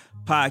email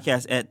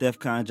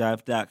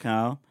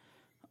podcast@defconjive.com.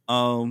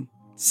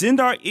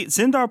 Send our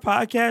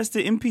podcast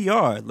to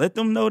NPR. Let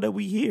them know that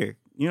we here.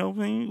 You know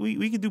what I mean?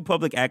 We can do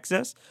public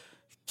access.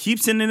 Keep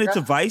sending it to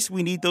Vice.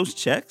 We need those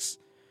checks.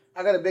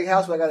 I got a big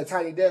house, but I got a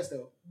tiny desk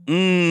though.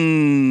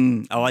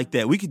 I like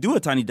that. We could do a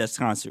Tiny Desk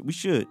concert. We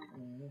should.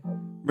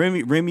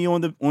 Remy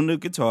on the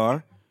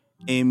guitar,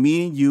 and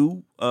me and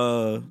you.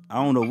 I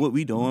don't know what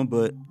we doing,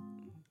 but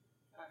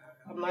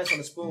I'm nice on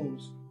the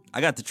spoons.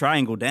 I got the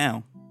triangle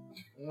down,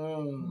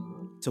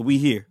 so we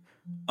here.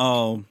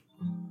 And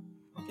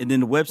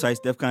then the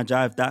website's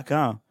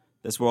defconjive.com.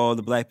 That's where all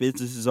the black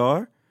businesses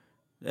are.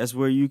 That's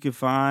where you can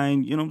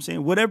find, you know what I'm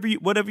saying, whatever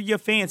you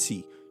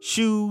fancy.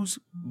 Shoes,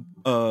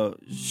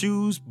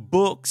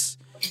 books,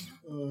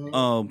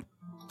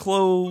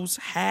 clothes,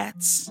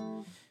 hats.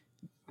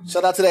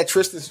 Shout out to that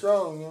Tristan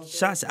Strong. You know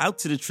Shouts out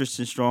to the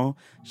Tristan Strong.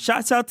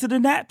 Shouts out to the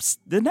Nap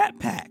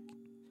Pack.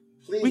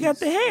 Please. We got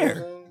the hair. You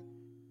know what I'm saying?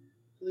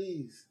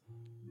 Please.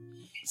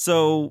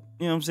 So,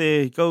 you know what I'm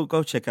saying?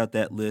 Go check out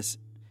that list.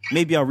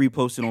 Maybe I'll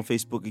repost it on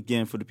Facebook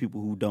again for the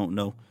people who don't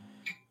know.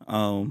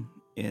 And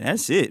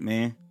that's it,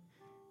 man.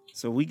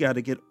 So we got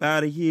to get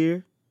out of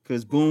here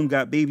because Boom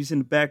got babies in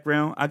the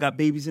background. I got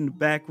babies in the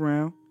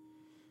background.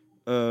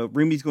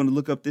 Remy's going to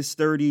look up this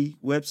sturdy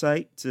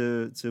website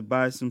to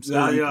buy some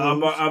sturdy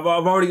clothes.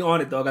 I'm already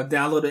on it, dog. I've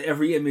downloaded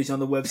every image on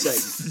the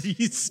website.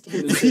 You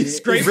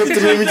scraped Rip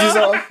the images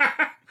off.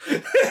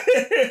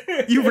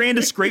 You ran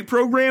the scrape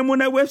program on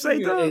that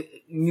website, though?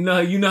 You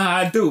know how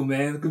I do,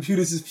 man. The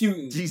computers is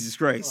putin'. Jesus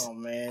Christ. Oh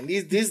man,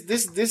 this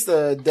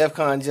DEF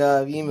CON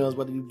job emails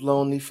about to be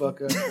blown the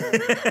fuck up.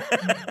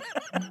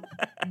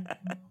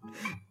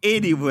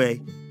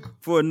 Anyway,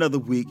 for another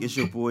week, it's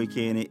your boy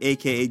Cannon,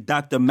 aka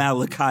Dr.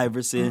 Malik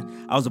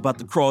Iverson. I was about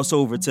to cross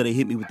over till they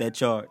hit me with that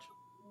charge.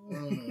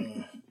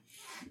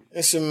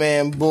 It's your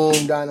man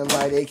Boom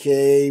Dynamite,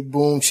 aka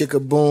Boom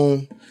Chicka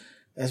Boom.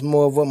 That's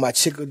more of what my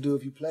chick will do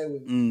if you play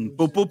with me.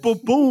 Boom, boom, boom,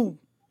 boom.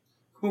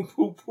 Boom,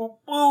 boom, boom,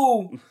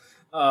 boom.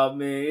 Oh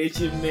man, it's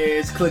your man,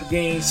 it's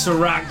Clegane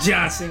Ciroc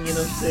Johnson, you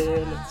know what I'm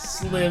saying?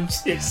 Slim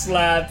chick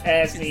slide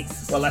past me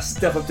while I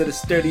step up to the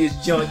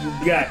sturdiest joint you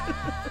got.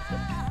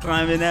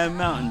 Climbing that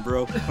mountain,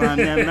 bro. Climb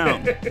that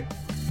mountain.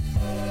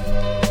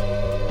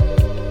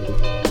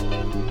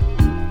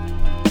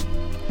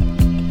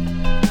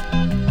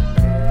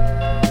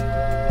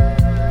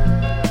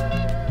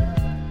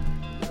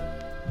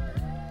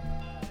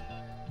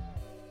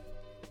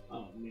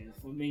 Oh man,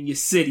 I'm in your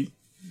city. You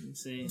know what I'm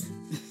saying?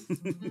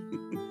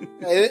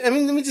 Hey, I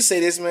mean, let me just say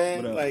this,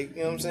 man. What up? Like,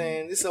 you know what I'm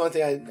saying? This is the one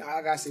thing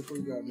I gotta say before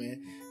we go,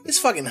 man. It's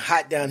fucking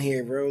hot down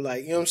here, bro.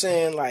 Like, you know what I'm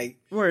saying? Like,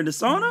 We're in the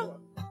sauna?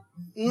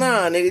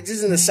 nah, nigga,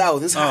 just in the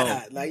south. It's hot, Oh.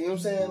 hot. Like, you know what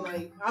I'm saying?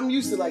 Like, I'm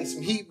used to like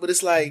some heat, but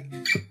it's like,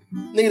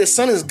 nigga, the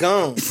sun is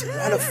gone.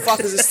 Why the fuck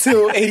is it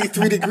still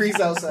 83 degrees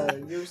outside? You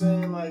know what I'm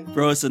saying? Like,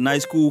 Bro, it's a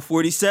nice cool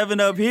 47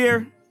 up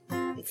here.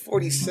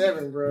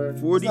 47, bro.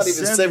 47, it's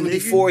not even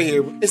 74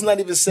 here. It's not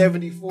even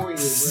 74 here,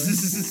 bro.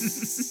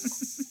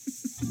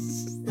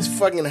 It's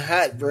fucking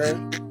hot, bro.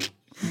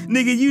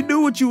 Nigga, you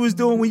knew what you was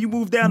doing when you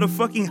moved down to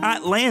fucking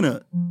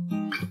Hotlanta.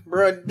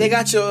 Bro, they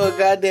got your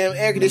goddamn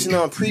air conditioner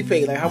on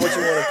prepaid. Like, how much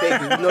you want to pay?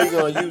 Because you know you're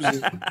going to use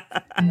it.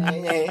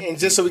 And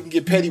just so we can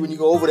get petty when you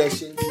go over that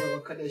shit, you know,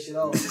 cut that shit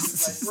off. Like,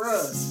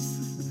 bro,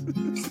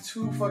 it's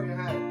too fucking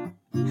hot.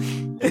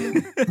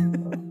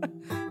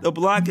 The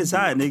block is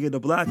hot, nigga. The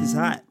block is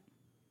hot.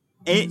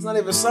 It's not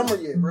even summer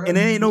yet, bro. And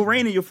there ain't no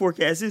rain in your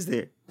forecast, is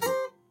there?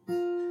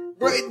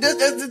 Bro,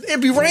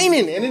 it'd be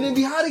raining, and then it'd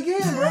be hot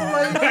again, bro.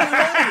 Like, it'd be raining.